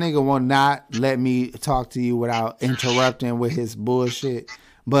 Brandy, my nigga will not let me talk to you without interrupting with his bullshit.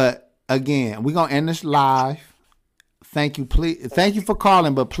 But again, we're gonna end this live. Thank you, please. Thank you for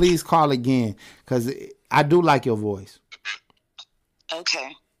calling, but please call again, because I do like your voice.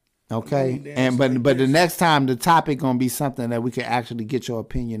 Okay. Okay, and but the next time the topic gonna be something that we can actually get your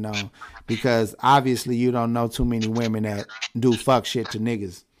opinion on, because obviously you don't know too many women that do fuck shit to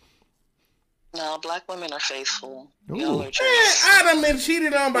niggas. No, black women are faithful. Ooh. Y'all are Man, just, I done been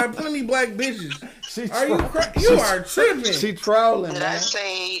cheated on by plenty black bitches. Are you you are tripping. She trolling, did I man.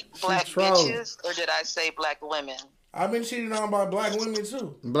 say black trolling. bitches or did I say black women? I've been cheated on by black women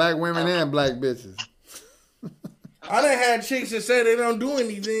too. Black women and black bitches. I done had chicks that say they don't do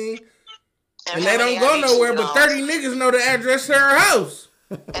anything and how they many don't go have you nowhere, cheated but on? 30 niggas know the address to her house.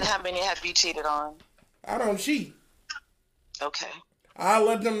 And how many have you cheated on? I don't cheat. Okay. I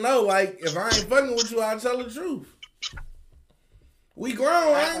let them know, like, if I ain't fucking with you, I'll tell the truth. We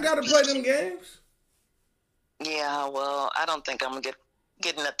grown. I ain't got to play them games. Yeah, well, I don't think I'm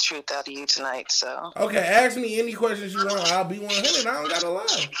getting the truth out of you tonight, so. Okay, ask me any questions you want. I'll be 100. I don't got to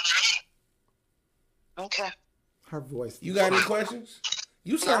lie. Okay. Her voice. You got any questions?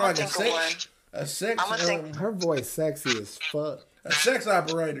 You sound I'ma like think of a sex I'ma think- Her voice sexy as fuck. a sex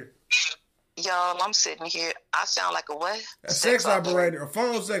operator. Y'all, I'm sitting here. I sound like a what? A sex operator. A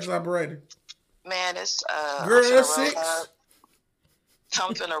phone sex operator. Man, it's Girl, I'm finna that's roll six. up.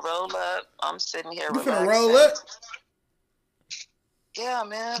 I'm finna roll up. I'm sitting here. You finna relaxing. roll up? Yeah,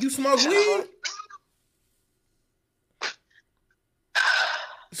 man. You smoke weed?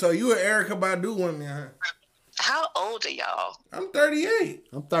 So you an Erykah Badu woman, huh? How old are y'all? I'm 38.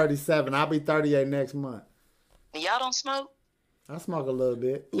 I'm 37. I'll be 38 next month. Y'all don't smoke? I smoke a little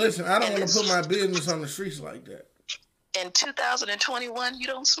bit. Listen, I don't want to put my business on the streets like that. In 2021, you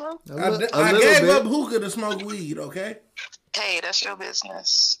don't smoke? A I little gave bit. up hookah to smoke weed, okay? Hey, that's your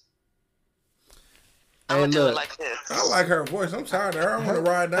business. Hey, I'm gonna do look. it like this. I like her voice. I'm tired of her. I want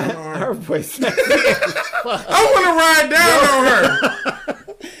to ride down on Her her. voice sexy as fuck. I want to ride down on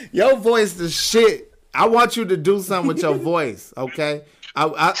her. Your voice the shit. I want you to do something with your voice, okay?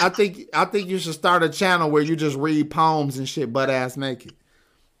 I think you should start a channel where you just read poems and shit butt ass naked.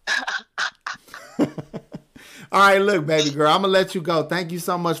 All right, look, baby girl, I'm gonna let you go. Thank you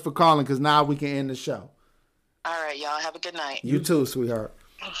so much for calling, because now we can end the show. All right, y'all. Have a good night. You too, sweetheart.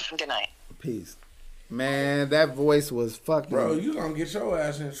 Good night. Peace. Man, that voice was fucking. Bro, you gonna get your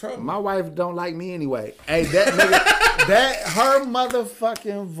ass in trouble. My wife don't like me anyway. Hey, that nigga, her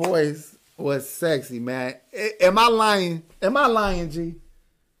motherfucking voice was sexy, man. Am I lying? Am I lying, G?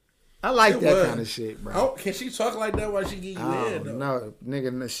 I like that kind of shit, bro. Oh, can she talk like that while she get you head, though? No,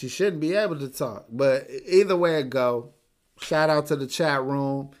 nigga, she shouldn't be able to talk. But either way it go, shout out to the chat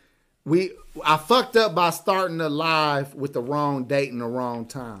room. I fucked up by starting the live with the wrong date and the wrong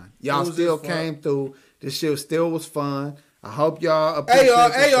time. Y'all still came through. This shit still was fun. I hope y'all appreciate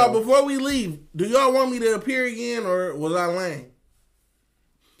it. Hey y'all, before we leave, do y'all want me to appear again, or was I lame?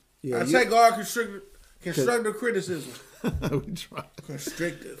 Yeah, I take all constructive criticism. We try.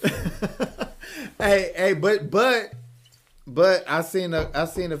 Constrictive. hey, but I seen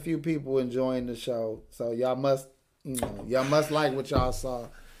a few people enjoying the show, so y'all must like what y'all saw.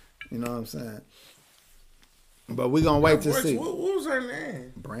 You know what I'm saying? But we gonna wait to see. What was her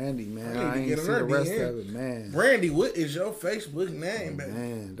name? Brandy, man. I ain't see the rest of it, man. Brandy, what is your Facebook name, baby?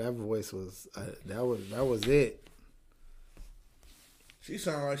 Man, that voice was that was it. She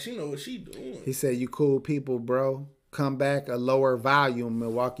sound like she know what she doing. He said, "You cool people, bro. Come back a lower volume,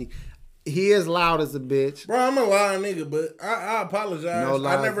 Milwaukee." He is loud as a bitch. Bro, I'm a lying nigga, but I apologize. No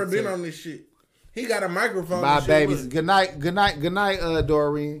I never been on this shit. He got a microphone. Bye, babies. Good night,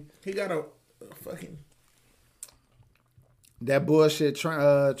 Doreen. He got a fucking... That bullshit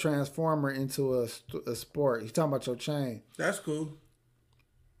transformer into a sport. You talking about your chain. That's cool.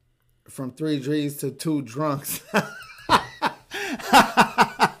 From 3 G's to 2 drunks.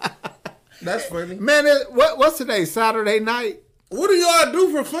 That's funny. Man, what's today? Saturday night? What do y'all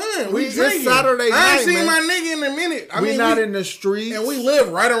do for fun? We drinking. Saturday night, I ain't seen man. my nigga in a minute. We not in the streets. And we live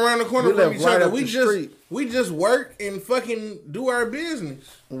right around the corner from each other. We just work and fucking do our business.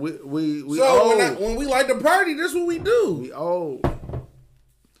 We so old. when we like to party, this is what we do. We old.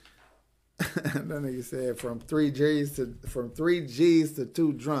 That nigga said from 3 G's to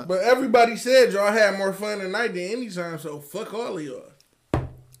 2 drunks. But everybody said y'all had more fun tonight than any time, so fuck all of y'all.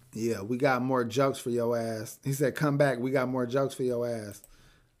 Yeah, we got more jokes for your ass. He said, come back. We got more jokes for your ass.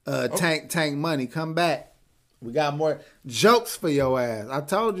 Tank money, come back. We got more jokes for your ass. I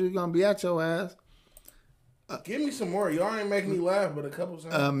told you you're going to be at your ass. Give me some more. Y'all ain't making me laugh, but a couple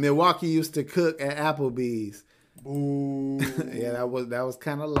times. Milwaukee used to cook at Applebee's. Boo. Yeah, that was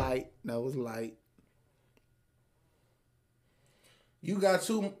kind of light. That was light. You got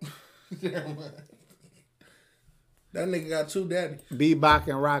 2... That nigga got 2 daddies. Bebop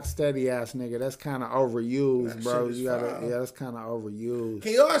and rock steady ass nigga. That's kind of overused, that bro. You gotta, that's kind of overused.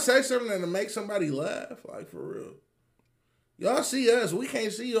 Can y'all say something to make somebody laugh? Like, for real. Y'all see us. We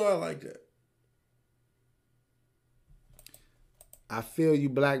can't see y'all like that. I feel you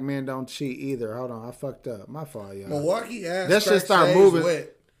black men don't cheat either. Hold on. I fucked up. My fault, y'all. Milwaukee ass. That shit start moving.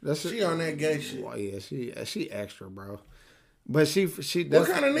 Wet. She on that gay shit. Oh, yeah, she extra, bro. But she. What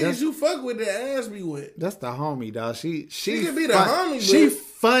kind of niggas you fuck with that ass be with? That's the homie, dog. She could be the homie. She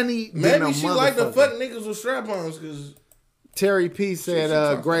funny. Maybe she like to fuck niggas with strap-ons because. Terry P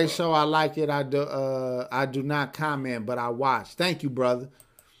said, "Great show. I like it. I do not comment, but I watch. Thank you, brother.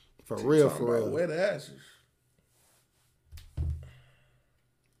 For real. Wet asses.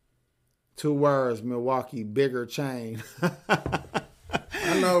 2 words, Milwaukee, bigger chain.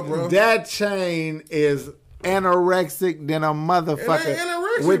 I know, bro. That chain is anorexic than a motherfucker.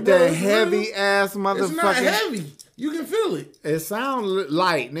 Anorexic, with bro. that heavy ass motherfucker. It's not heavy. You can feel it. It sounds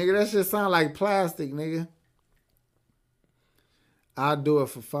light, nigga. That shit sound like plastic, nigga. I'll do it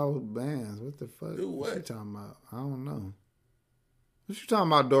for 4 bands. What the fuck? Do what? You talking about? I don't know. What you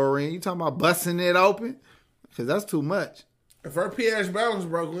talking about, Doreen? You talking about busting it open? Because that's too much. If her pH balance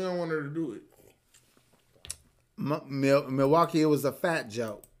broke, we don't want her to do it. Milwaukee, it was a fat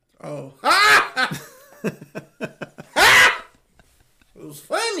joke. Oh. It was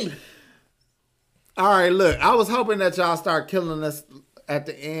funny. All right, look. I was hoping that y'all start killing us at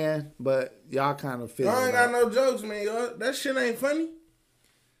the end, but y'all kind of feel Y'all ain't got no jokes, man. Y'all, that shit ain't funny.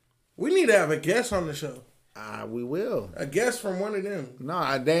 We need to have a guest on the show. We will. A guest from one of them.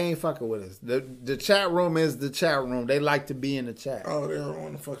 No, they ain't fucking with us. The chat room is the chat room. They like to be in the chat. Oh, they don't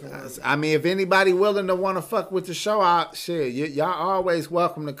want to fucking I mean, if anybody willing to want to fuck with the show, shit, y'all always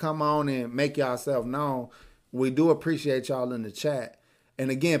welcome to come on and make yourself known. We do appreciate y'all in the chat.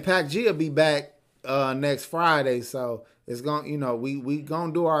 And again, Pac G will be back next Friday, so it's gonna, we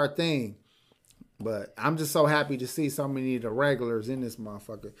gonna do our thing. But I'm just so happy to see so many of the regulars in this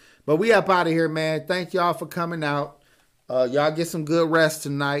motherfucker. But we up out of here, man. Thank y'all for coming out. Y'all get some good rest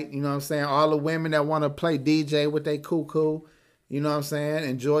tonight. You know what I'm saying? All the women that want to play DJ with they cuckoo, you know what I'm saying?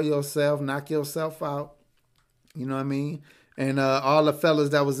 Enjoy yourself. Knock yourself out. You know what I mean? And all the fellas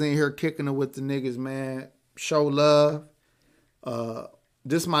that was in here kicking it with the niggas, man, show love.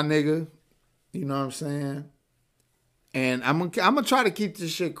 This my nigga. You know what I'm saying? And I'm gonna try to keep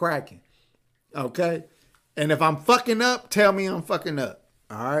this shit cracking. Okay? And if I'm fucking up, tell me I'm fucking up.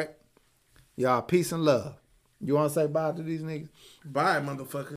 All right? Y'all, peace and love. You want to say bye to these niggas? Bye, motherfucker.